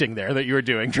 your acting there that you were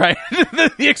doing, trying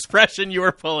the expression you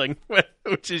were pulling,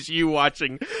 which is you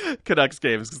watching Canucks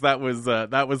games, because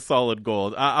that was solid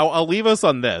gold. I'll leave us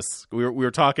on this. We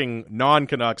were talking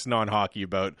non-Canucks, non-hockey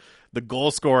about the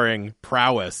goal-scoring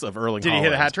prowess of Erling Haaland. Did he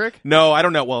hit a hat trick? No, I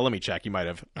don't know. Well, let me check. He might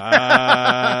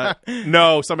have.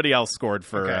 No, somebody else scored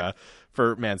for. Okay.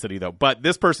 For Man City, though. But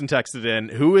this person texted in,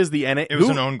 who is the It was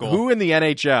an own goal. Who in the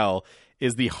NHL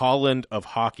is the Haaland of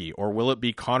hockey? Or will it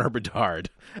be Connor Bedard?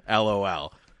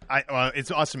 LOL. It's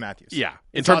Austin Matthews. Yeah.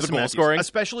 In It's terms Austin of goal Matthews. scoring?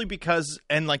 Especially because,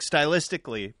 and like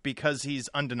stylistically, because he's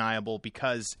undeniable,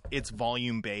 because it's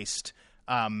volume-based,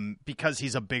 because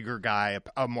he's a bigger guy,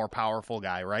 a more powerful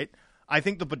guy, right? I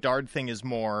think the Bedard thing is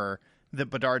more that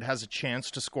Bedard has a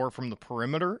chance to score from the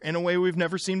perimeter in a way we've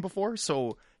never seen before.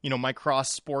 So, you know, my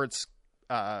cross-sports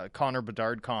Connor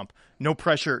Bedard comp, no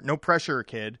pressure,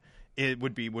 kid. It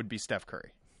would be Steph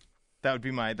Curry. That would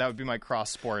be my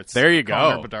cross sports. There you go.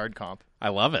 Connor Bedard comp. I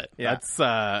love it. Yeah.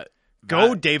 That's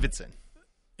Go Davidson.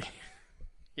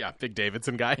 Yeah, big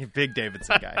Davidson guy. Big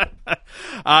Davidson guy.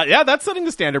 Yeah, that's setting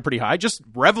the standard pretty high. Just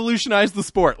revolutionize the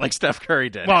sport like Steph Curry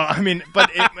did. Well, I mean, but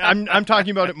I'm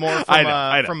talking about it more from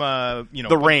I know. from a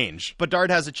the range. Bedard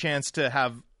has a chance to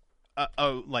have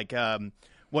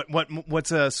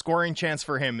what's a scoring chance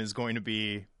for him is going to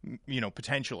be, you know,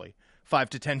 potentially 5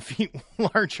 to 10 feet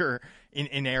larger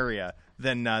in area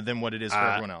than what it is for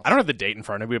everyone else. I don't have the date in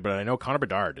front of me, but I know Connor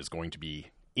Bedard is going to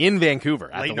be in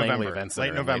Vancouver at Late the Langley November. Event Center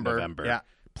Late November. Yeah.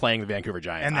 playing the Vancouver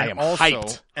Giants. And then I am also,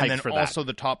 hyped for that. Also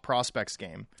the Top Prospects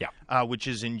game, which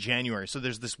is in January. So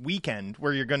there's this weekend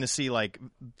where you're going to see like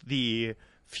the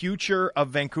future of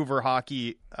Vancouver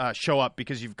hockey show up,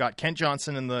 because you've got Kent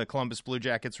Johnson and the Columbus Blue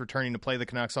Jackets returning to play the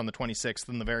Canucks on the 26th,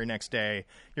 and the very next day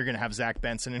you're going to have Zach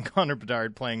Benson and Connor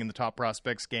Bedard playing in the Top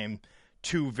Prospects game,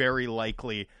 two very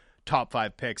likely top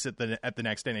 5 picks at the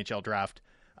next NHL draft.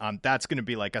 That's going to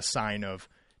be like a sign of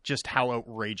just how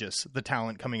outrageous the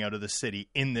talent coming out of the city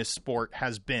in this sport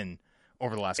has been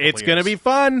over the last couple of years. It's going to be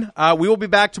fun. We will be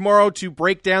back tomorrow to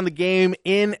break down the game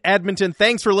in Edmonton.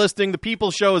 Thanks for listening. The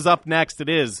People's Show is up next. It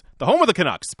is the home of the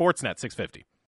Canucks, Sportsnet 650.